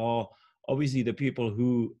class are obviously the people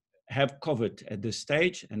who have COVID at this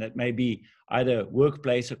stage, and that may be either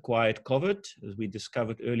workplace acquired COVID, as we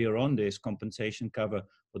discovered earlier on. There's compensation cover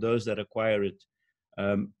for those that acquire it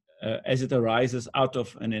as it arises out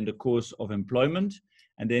of and in the course of employment.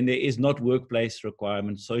 And then there is not workplace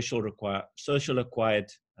requirement, social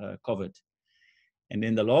acquired COVID. And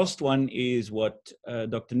then the last one is what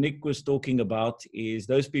Dr. Nick was talking about, is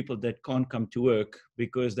those people that can't come to work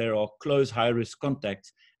because there are close high-risk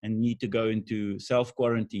contacts and need to go into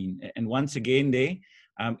self-quarantine. And once again there,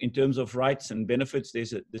 in terms of rights and benefits,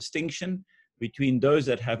 there's a distinction between those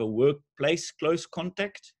that have a workplace close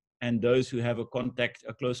contact and those who have a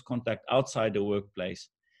close contact outside the workplace.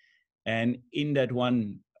 And in that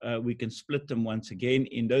one, we can split them once again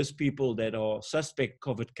in those people that are suspect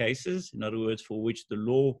COVID cases, in other words, for which the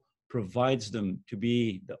law provides them to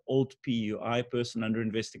be the old PUI, person under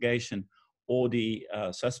investigation, or the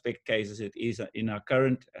suspect cases it is in our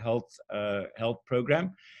current health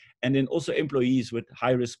program. And then also employees with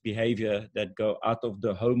high-risk behavior that go out of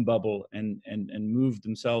the home bubble and move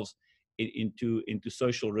themselves into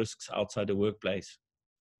social risks outside the workplace.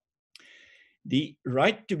 The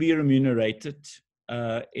right to be remunerated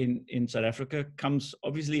in South Africa comes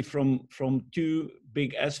obviously from two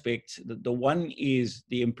big aspects. The one is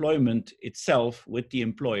the employment itself with the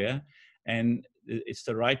employer, and it's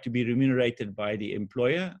the right to be remunerated by the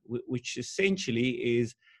employer, which essentially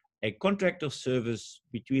is a contract of service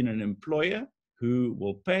between an employer who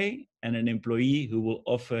will pay and an employee who will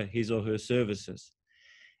offer his or her services.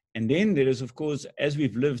 And then there is, of course, as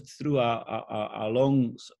we've lived through our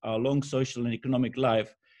long social and economic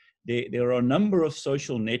life, there are a number of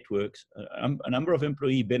social networks, a number of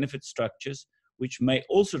employee benefit structures, which may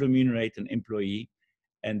also remunerate an employee.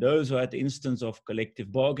 And those are at the instance of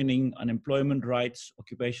collective bargaining, unemployment rights,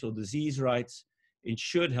 occupational disease rights,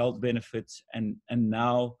 insured health benefits, and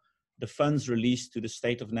now the funds released to the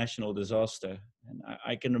state of national disaster. And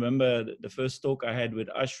I can remember the first talk I had with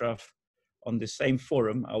Ashraf on the same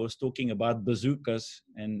forum. I was talking about bazookas,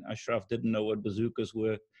 and Ashraf didn't know what bazookas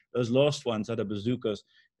were. Those last ones are the bazookas.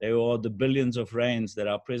 They are the billions of rands that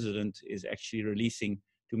our president is actually releasing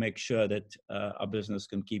to make sure that our business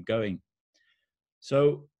can keep going.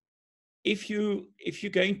 So if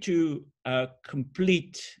you're going to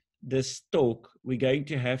complete this talk, we're going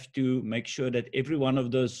to have to make sure that every one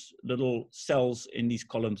of those little cells in these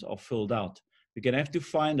columns are filled out. We're going to have to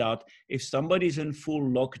find out if somebody's in full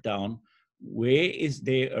lockdown, where is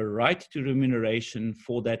there a right to remuneration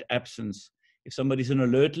for that absence? If somebody's in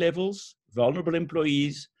alert levels, vulnerable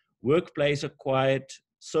employees, workplace acquired,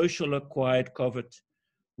 social acquired COVID,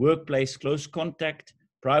 workplace close contact,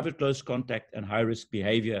 private close contact, and high-risk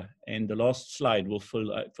behavior. And the last slide will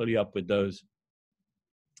fill you up with those.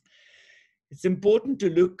 It's important to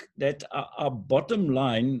look that our bottom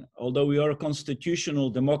line, although we are a constitutional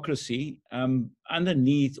democracy,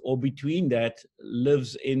 underneath or between that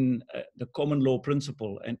lives in the common law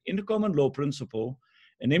principle. And in the common law principle,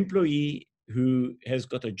 an employee who has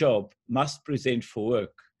got a job must present for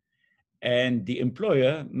work. And the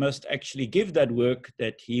employer must actually give that work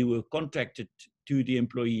that he will contract it to the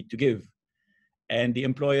employee to give. And the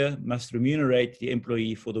employer must remunerate the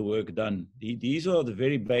employee for the work done. These are the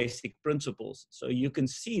very basic principles. So you can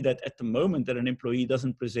see that at the moment that an employee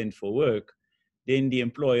doesn't present for work, then the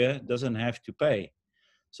employer doesn't have to pay.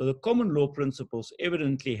 So the common law principles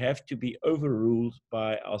evidently have to be overruled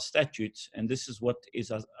by our statutes, and this is what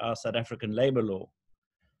is our South African labor law.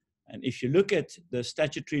 And if you look at the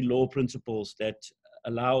statutory law principles that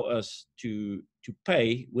allow us to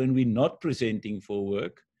pay when we're not presenting for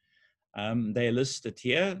work, they're listed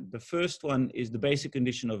here. The first one is the Basic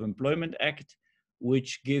Condition of Employment Act,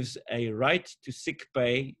 which gives a right to sick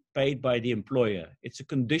pay paid by the employer. It's a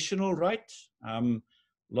conditional right.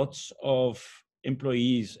 Lots of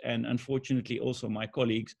employees, and unfortunately also my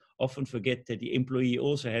colleagues, often forget that the employee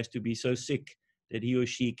also has to be so sick that he or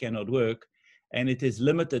she cannot work. And it is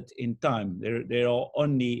limited in time. There are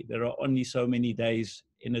only so many days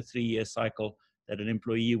in a 3-year cycle that an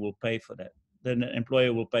employee will pay for that. Then an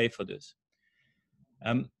employer will pay for this.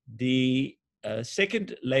 The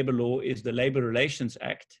second labor law is the Labor Relations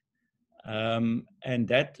Act. And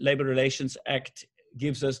that Labor Relations Act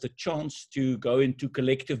gives us the chance to go into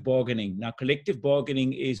collective bargaining. Now, collective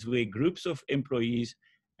bargaining is where groups of employees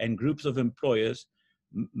and groups of employers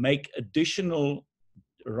make additional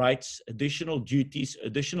rights, additional duties,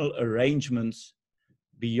 additional arrangements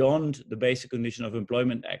beyond the Basic Condition of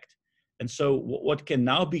Employment Act. And so what can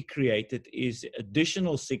now be created is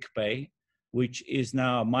additional sick pay, which is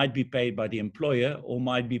now might be paid by the employer or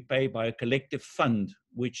might be paid by a collective fund,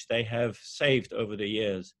 which they have saved over the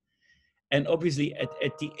years. And obviously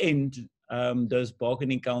at the end, those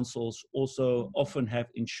bargaining councils also often have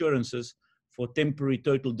insurances for temporary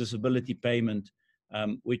total disability payment,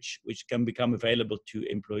 which can become available to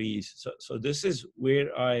employees. So this is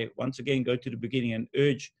where I once again go to the beginning and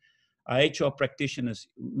urge our HR practitioners,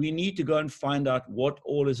 we need to go and find out what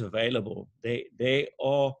all is available. There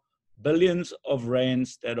are billions of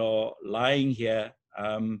rands that are lying here,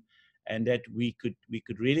 and that we could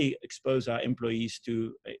really expose our employees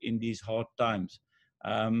to in these hard times.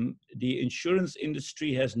 The insurance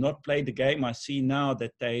industry has not played the game. I see now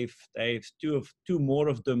that they've two more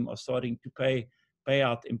of them are starting to pay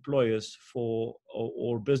out employers for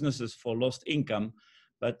or businesses for lost income.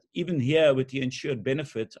 But even here with the insured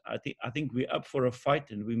benefits, I think we're up for a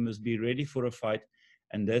fight, and we must be ready for a fight.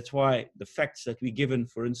 And that's why the facts that we're given,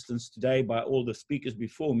 for instance, today by all the speakers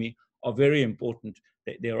before me are very important.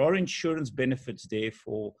 There are insurance benefits there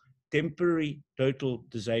for temporary total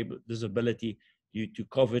disability due to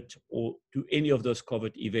COVID or to any of those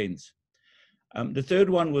COVID events. The third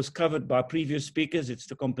one was covered by previous speakers. It's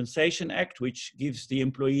the Compensation Act, which gives the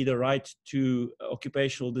employee the right to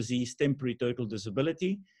occupational disease, temporary total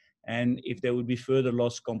disability, and if there would be further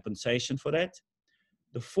loss, compensation for that.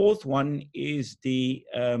 The fourth one is the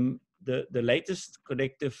latest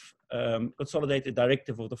collective consolidated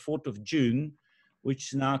directive of the 4th of June,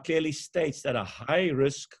 which now clearly states that a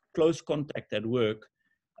high-risk close contact at work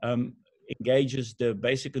engages the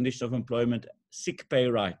Basic Condition of Employment sick pay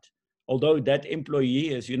right. Although that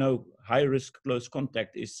employee, as you know, high-risk close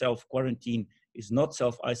contact is self-quarantine, is not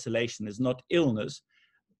self-isolation, is not illness,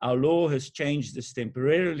 our law has changed this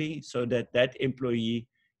temporarily so that that employee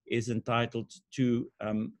is entitled to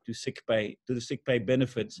sick pay, to the sick pay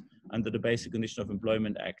benefits under the Basic Condition of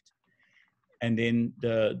Employment Act. And then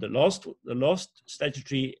the last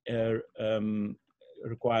statutory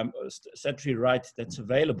statutory right that's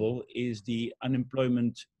available is the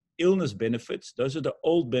unemployment illness benefits. Those are the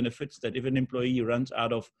old benefits that if an employee runs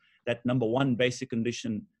out of that number 1 Basic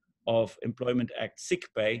Condition of Employment Act sick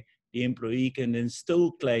pay, the employee can then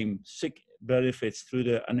still claim sick benefits through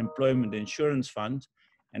the Unemployment Insurance Fund.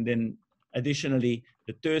 And then additionally,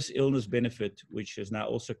 the terse illness benefit, which has now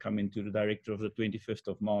also come into the directive of the 25th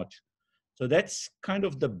of March. So that's kind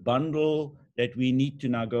of the bundle that we need to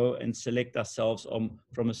now go and select ourselves on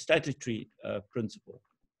from a statutory principle.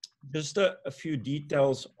 Just a few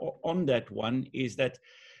details on that one is that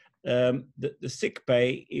the sick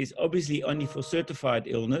pay is obviously only for certified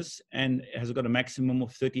illness and has got a maximum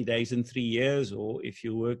of 30 days in 3 years, or if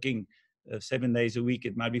you're working 7 days a week,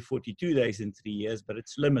 it might be 42 days in 3 years, but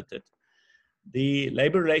it's limited. The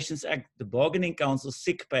Labour Relations Act, the Bargaining Council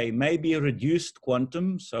sick pay may be a reduced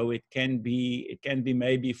quantum, so it can be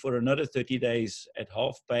maybe for another 30 days at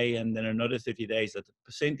half pay and then another 30 days at a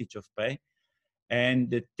percentage of pay.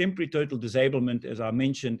 And the temporary total disablement, as I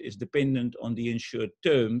mentioned, is dependent on the insured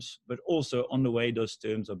terms, but also on the way those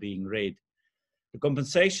terms are being read. The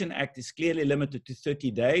Compensation Act is clearly limited to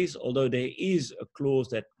 30 days, although there is a clause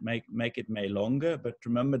that make it may longer, but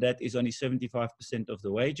remember that is only 75% of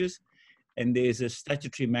the wages, and there's a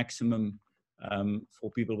statutory maximum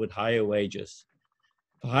for people with higher wages.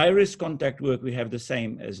 For high-risk contact work, we have the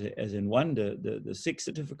same as in one, the sick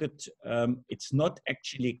certificate. It's not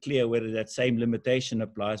actually clear whether that same limitation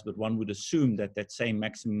applies, but one would assume that that same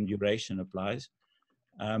maximum duration applies.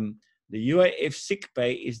 The UIF sick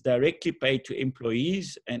pay is directly paid to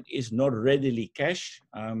employees and is not readily cash.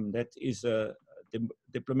 That is a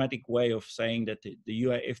diplomatic way of saying that the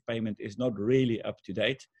UIF payment is not really up to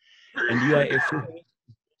date. And UIF is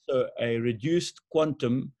also a reduced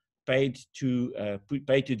quantum paid to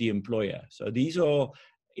the employer. So these are,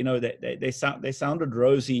 you know, they sounded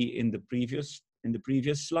rosy in the previous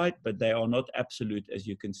slide, but they are not absolute, as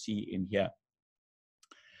you can see in here.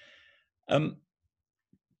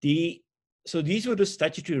 So these were the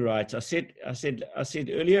statutory rights. I said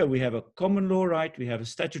earlier, we have a common law right, we have a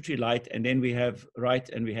statutory right, and then we have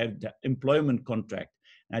the employment contract.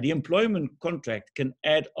 Now, the employment contract can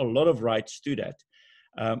add a lot of rights to that.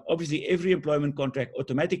 Obviously, every employment contract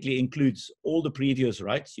automatically includes all the previous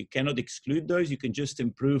rights. You cannot exclude those, you can just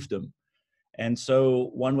improve them. And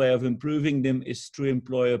so one way of improving them is through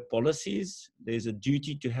employer policies. There's a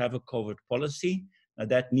duty to have a COVID policy. Now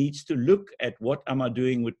that needs to look at what am I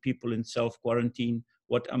doing with people in self-quarantine,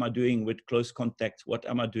 what am I doing with close contacts, what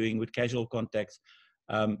am I doing with casual contacts,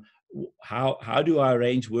 how do I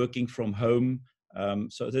arrange working from home.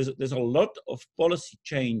 So there's a lot of policy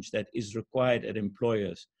change that is required at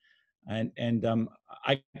employers. And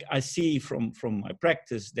I see from my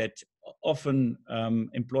practice that often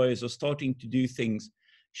employers are starting to do things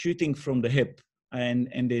shooting from the hip, and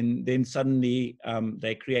then suddenly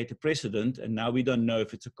they create a precedent, and now we don't know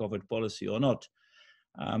if it's a covered policy or not.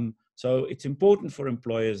 So it's important for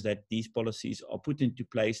employers that these policies are put into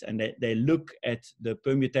place and that they look at the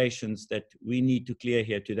permutations that we need to clear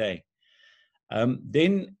here today.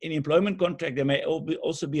 Then in employment contract, there may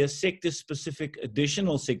also be a sector-specific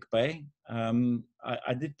additional sick pay.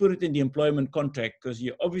 I did put it in the employment contract because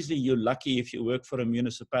obviously you're lucky if you work for a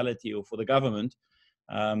municipality or for the government.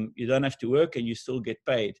 You don't have to work and you still get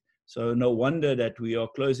paid. So no wonder that we are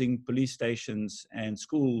closing police stations and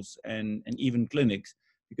schools and even clinics,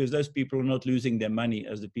 because those people are not losing their money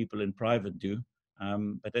as the people in private do.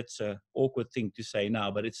 But that's an awkward thing to say now,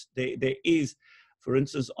 but there is, for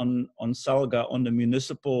instance, on Salga, on the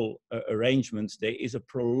municipal arrangements, there is a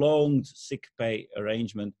prolonged sick pay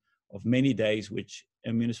arrangement of many days, which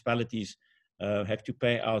municipalities have to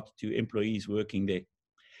pay out to employees working there.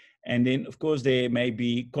 And then, of course, there may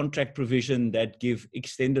be contract provision that give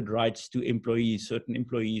extended rights to employees. Certain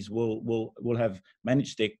employees will have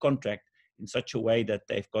managed their contract in such a way that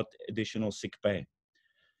they've got additional sick pay.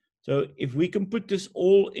 So if we can put this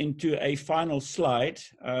all into a final slide,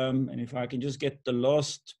 and if I can just get the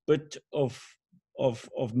last bit of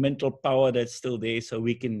mental power that's still there, so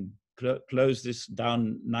we can close this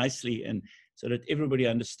down nicely and so that everybody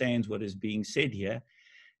understands what is being said here.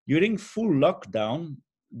 During full lockdown,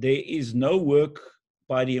 there is no work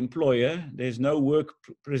by the employer. There's no work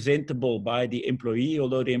presentable by the employee,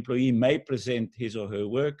 although the employee may present his or her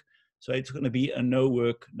work. So it's going to be a no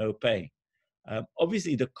work, no pay.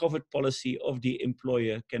 Obviously, the COVID policy of the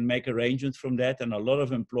employer can make arrangements from that, and a lot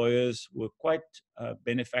of employers were quite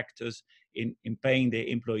benefactors in paying their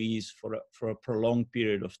employees for a prolonged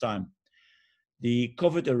period of time. The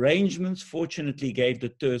COVID arrangements fortunately gave the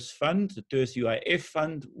TERS fund, the TERS UIF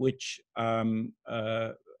fund, which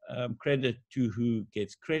credit to who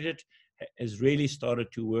gets credit, has really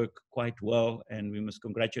started to work quite well, and we must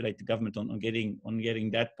congratulate the government on getting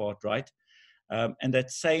that part right. And that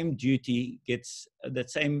same duty gets that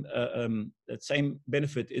same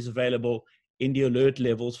benefit is available in the alert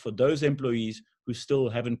levels for those employees who still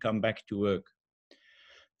haven't come back to work.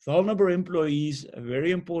 Vulnerable employees, a very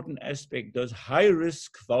important aspect, those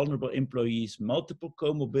high-risk vulnerable employees, multiple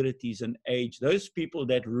comorbidities and age, those people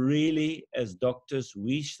that really, as doctors,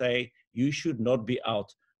 we say you should not be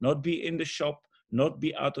out, not be in the shop, not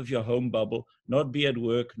be out of your home bubble, not be at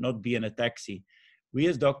work, not be in a taxi. We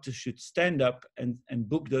as doctors should stand up and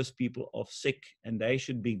book those people off sick, and they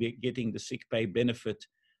should be getting the sick pay benefit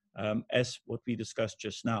as what we discussed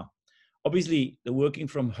just now. Obviously, the working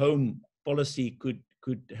from home policy could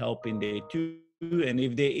help in there too. And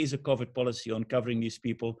if there is a COVID policy on covering these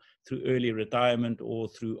people through early retirement or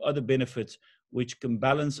through other benefits, which can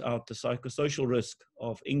balance out the psychosocial risk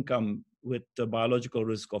of income with the biological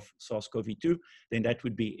risk of SARS-CoV-2, then that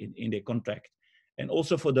would be in their contract. And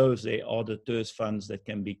also for those, there are the TERS funds that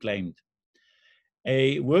can be claimed.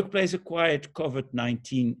 A workplace-acquired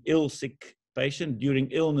COVID-19 sick patient during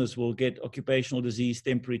illness will get occupational disease,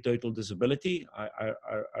 temporary total disability.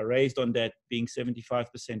 I raised on that being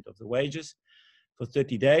 75% of the wages for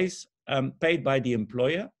 30 days, paid by the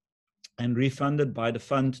employer and refunded by the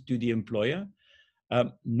fund to the employer.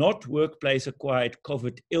 Not workplace-acquired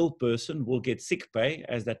COVID person will get sick pay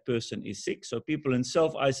as that person is sick. So people in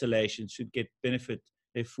self-isolation should get benefit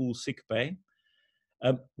their full sick pay.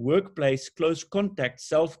 Workplace close contact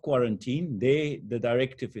self-quarantine, there the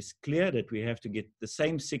directive is clear that we have to get the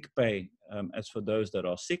same sick pay as for those that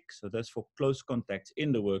are sick. So that's for close contacts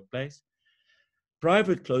in the workplace.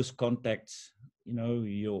 Private close contacts, you know,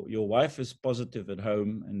 your wife is positive at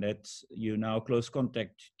home and that's you now close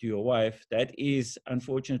contact to your wife. That is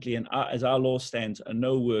unfortunately, as our law stands, a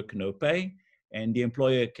no work, no pay. And the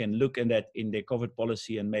employer can look at that in their COVID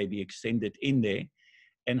policy and maybe extend it in there.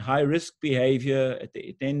 And high-risk behavior,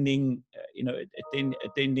 attending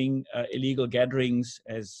illegal gatherings,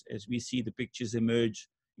 as we see the pictures emerge,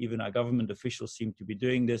 even our government officials seem to be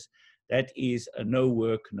doing this, that is a no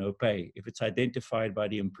work, no pay. If it's identified by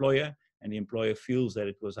the employer and the employer feels that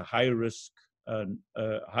it was a high-risk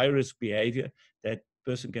behavior, that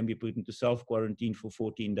person can be put into self-quarantine for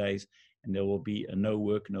 14 days and there will be a no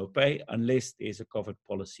work, no pay unless there's a COVID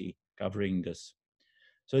policy covering this.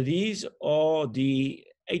 So these are the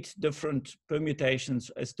 8 different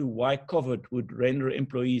permutations as to why COVID would render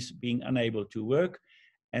employees being unable to work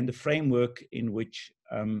and the framework in which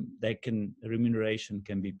remuneration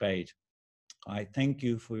can be paid. I thank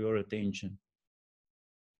you for your attention.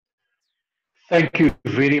 Thank you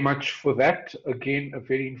very much for that. Again, a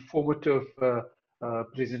very informative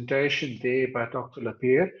presentation there by Dr.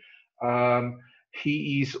 Lapierre.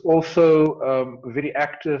 He is also very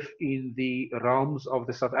active in the realms of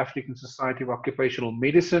the South African Society of Occupational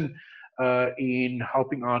Medicine in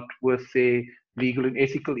helping out with their legal and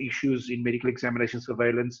ethical issues in medical examination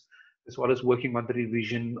surveillance, as well as working on the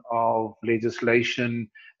revision of legislation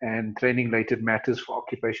and training-related matters for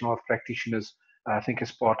occupational health practitioners, I think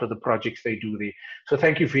as part of the projects they do there. So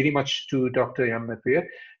thank you very much to Dr. Jan Lapierre.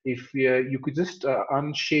 If you could just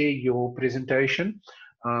unshare your presentation.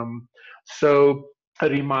 So a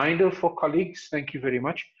reminder for colleagues, thank you very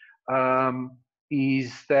much,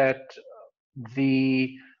 is that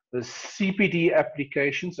the CPD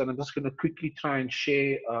applications, and I'm just going to quickly try and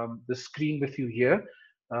share the screen with you here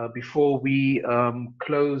before we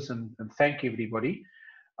close and thank everybody.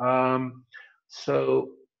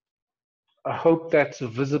 So I hope that's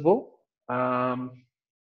visible.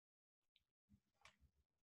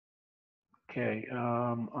 Okay,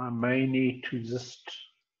 I may need to just...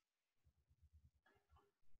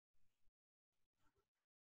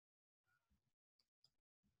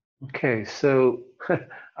 Okay, so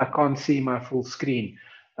I can't see my full screen.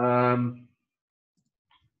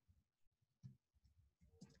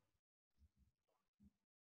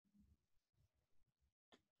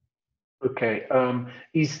 Okay,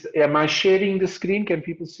 am I sharing the screen? Can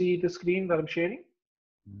people see the screen that I'm sharing?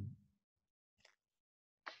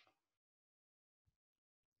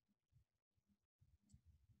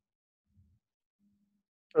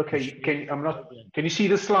 Okay, can you see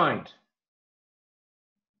the slide?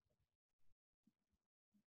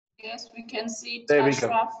 Yes, we can see it. There we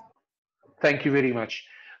go. Thank you very much.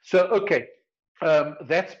 So, okay,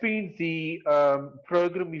 that's been the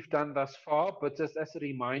program we've done thus far, but just as a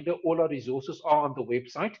reminder, all our resources are on the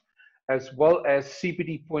website, as well as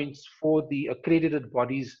CPD points for the accredited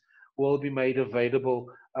bodies will be made available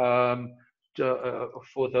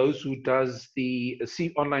for those who does the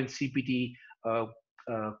online CPD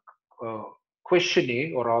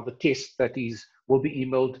questionnaire, or rather test that will be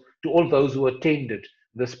emailed to all those who attended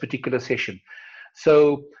this particular session.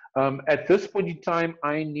 So at this point in time,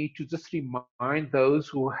 I need to just remind those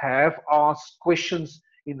who have asked questions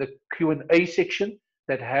in the Q&A section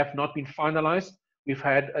that have not been finalized. we've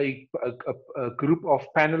had a group of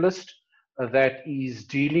panelists that is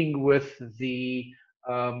dealing with the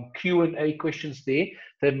Q&A questions there.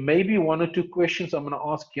 There may be one or two questions I'm going to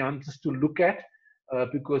ask Jan just to look at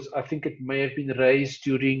because I think it may have been raised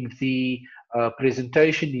during the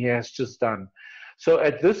presentation he has just done. So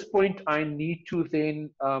at this point, I need to then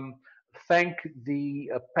thank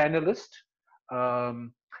the panelists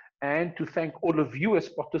and to thank all of you as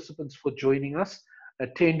participants for joining us,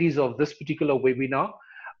 attendees of this particular webinar.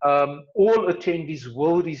 All attendees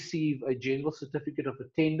will receive a general certificate of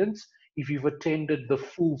attendance if you've attended the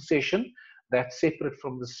full session. That's separate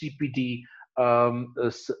from the CPD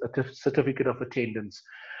certificate of attendance.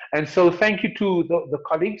 And so thank you to the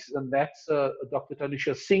colleagues, and that's Dr.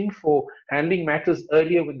 Tanusha Singh for handling matters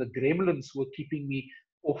earlier when the gremlins were keeping me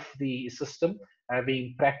off the system,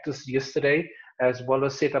 having practiced yesterday, as well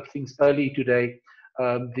as set up things early today.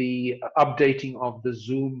 The updating of the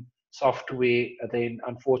Zoom software then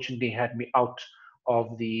unfortunately had me out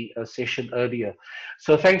of the session earlier.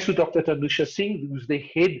 So thanks to Dr. Tanusha Singh, who's the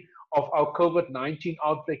head of our COVID-19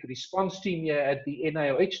 outbreak response team here at the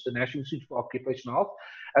NIOH, the National Institute for Occupational Health,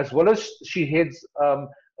 as well as she heads on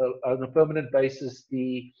a permanent basis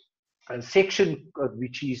the section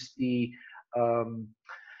which is the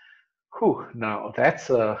now that's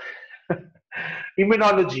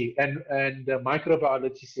immunology and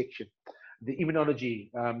microbiology section, the immunology.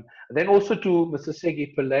 Then also to Mr.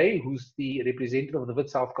 Segi Pillay, who's the representative of the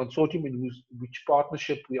Wits Health Consortium, and which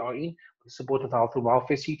partnership we are in with the support of Health and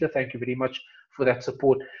Welfare HWSETA. Thank you very much for that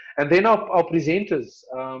support. And then our presenters,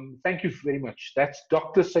 thank you very much. That's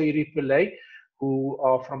Dr. Sayuri Pillay, who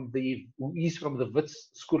is from the Wits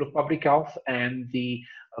School of Public Health and the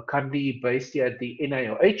currently based here at the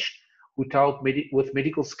NIOH, who helped with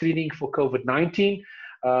medical screening for COVID-19.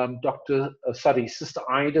 Sister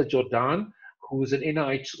Ida Jordan, who's an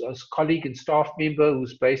NIH colleague and staff member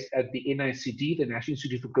who's based at the NICD, the National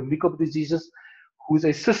Institute for Communicable Diseases, who's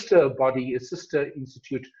a sister body, a sister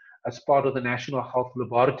institute as part of the National Health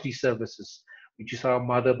Laboratory Services, which is our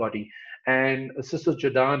mother body. And Sister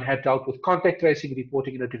Jordan had dealt with contact tracing,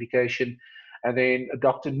 reporting, and notification. And then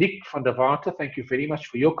Dr. Nick van der Water, thank you very much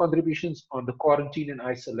for your contributions on the quarantine and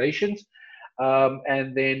isolations.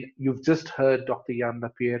 And then you've just heard Dr. Jan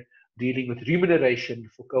Napier dealing with remuneration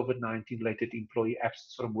for COVID-19 related employee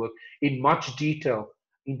absence from work in much detail,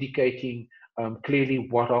 indicating clearly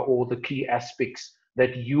what are all the key aspects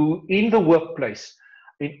that you in the workplace,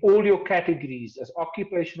 in all your categories as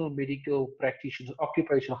occupational medical practitioners,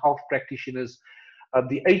 occupational health practitioners,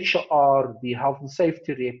 the HR, the health and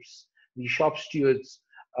safety reps, the shop stewards,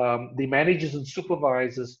 the managers and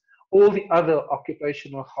supervisors, all the other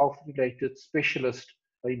occupational health related specialists,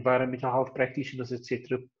 environmental health practitioners,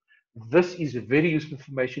 etc. This is very useful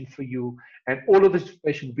information for you, and all of this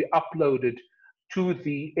information will be uploaded to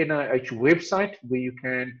the NIH website, where you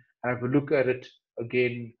can have a look at it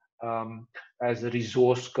again as a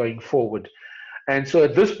resource going forward. And so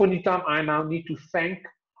at this point in time, I now need to thank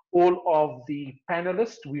all of the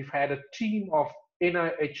panelists. We've had a team of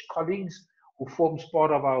NIH colleagues who forms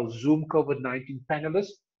part of our Zoom COVID-19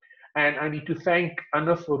 panelists. And I need to thank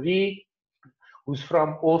Anna Fourie, who's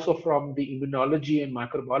also from the immunology and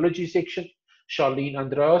microbiology section, Charlene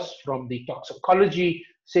Andreas from the toxicology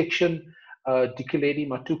section, Dikeledi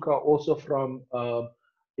Matuka also from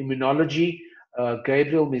immunology,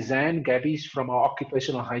 Gabriel Mizan, Gabby's from our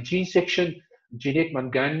occupational hygiene section, Jeanette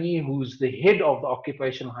Mangani, who's the head of the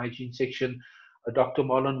occupational hygiene section, Dr.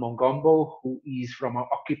 Marlon Mongombo, who is from our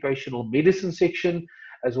occupational medicine section,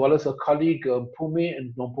 as well as a colleague, Mpume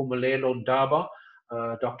and Nompumelelo Ndaba.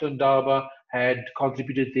 Dr. Ndaba had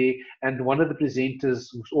contributed there, and one of the presenters,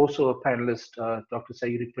 who's also a panelist, Dr.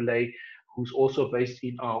 Sayuri Pillay, who's also based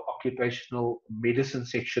in our occupational medicine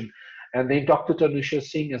section. And then Dr. Tanusha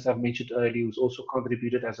Singh, as I've mentioned earlier, who's also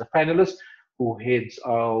contributed as a panelist, who heads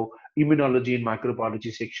our immunology and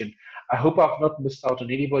microbiology section. I hope I've not missed out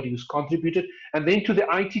on anybody who's contributed. And then to the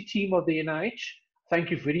IT team of the NIH,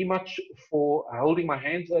 thank you very much for holding my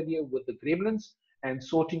hands earlier with the gremlins and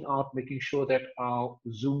sorting out, making sure that our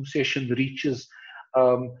Zoom session reaches.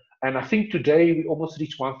 And I think today we almost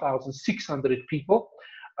reached 1,600 people.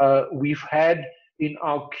 We've had in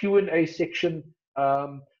our Q&A section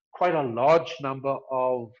quite a large number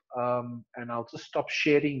of, and I'll just stop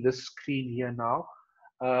sharing this screen here now.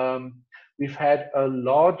 We've had a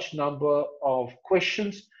large number of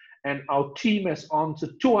questions, and our team has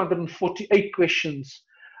answered 248 questions.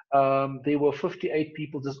 There were 58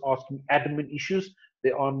 people just asking admin issues.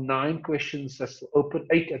 There are 9 questions that's open,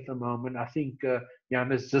 8 at the moment. I think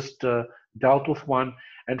Jan has just dealt with one.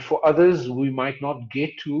 And for others we might not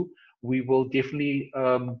get to, we will definitely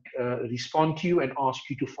respond to you and ask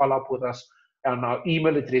you to follow up with us on our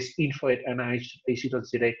email address,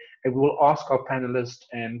 info@nih.ac.za, and we will ask our panelists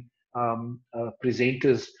and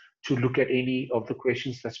presenters to look at any of the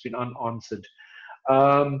questions that's been unanswered.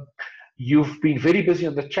 You've been very busy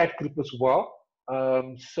on the chat group as well.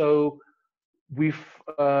 So we've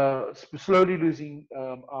slowly losing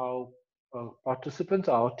our participants,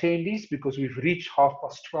 our attendees, because we've reached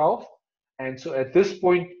 12:30. And so at this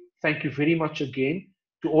point, thank you very much again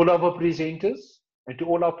to all of our presenters and to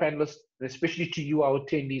all our panelists, and especially to you, our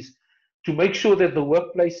attendees, to make sure that the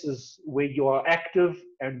workplaces where you are active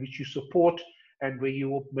and which you support and where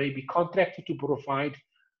you may be contracted to provide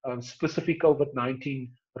specific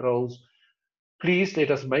COVID-19 roles, please let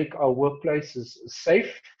us make our workplaces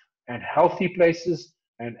safe and healthy places.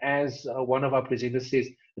 And as one of our presenters says,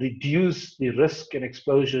 reduce the risk and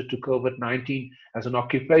exposure to COVID-19 as an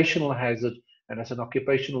occupational hazard and as an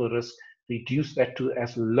occupational risk, reduce that to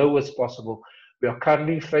as low as possible. We are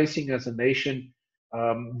currently facing as a nation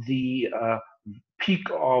the peak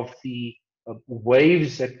of the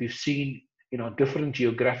waves that we've seen in our different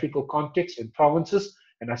geographical contexts and provinces.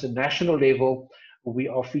 And as a national level, we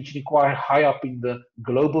are featuring quite high up in the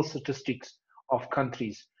global statistics of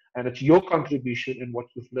countries. And it's your contribution and what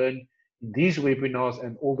you've learned in these webinars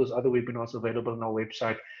and all those other webinars available on our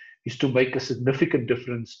website is to make a significant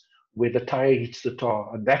difference where the tire hits the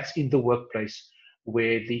tar. And that's in the workplace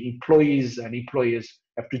where the employees and employers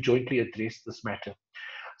have to jointly address this matter.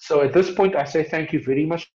 So at this point, I say thank you very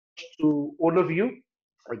much to all of you.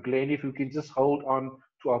 Glenn, if you can just hold on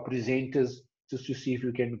to our presenters just to see if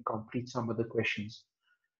you can complete some of the questions.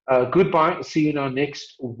 Goodbye. See you in our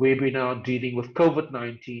next webinar dealing with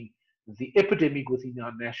COVID-19, the epidemic within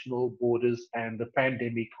our national borders and the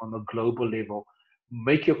pandemic on a global level.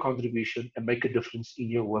 Make your contribution and make a difference in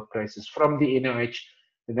your workplaces. From the NIH,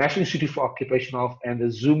 the National Institute for Occupational Health, and the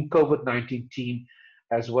Zoom COVID-19 team,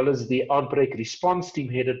 as well as the outbreak response team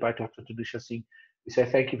headed by Dr. Tadusha Singh, we say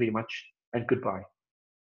thank you very much and goodbye.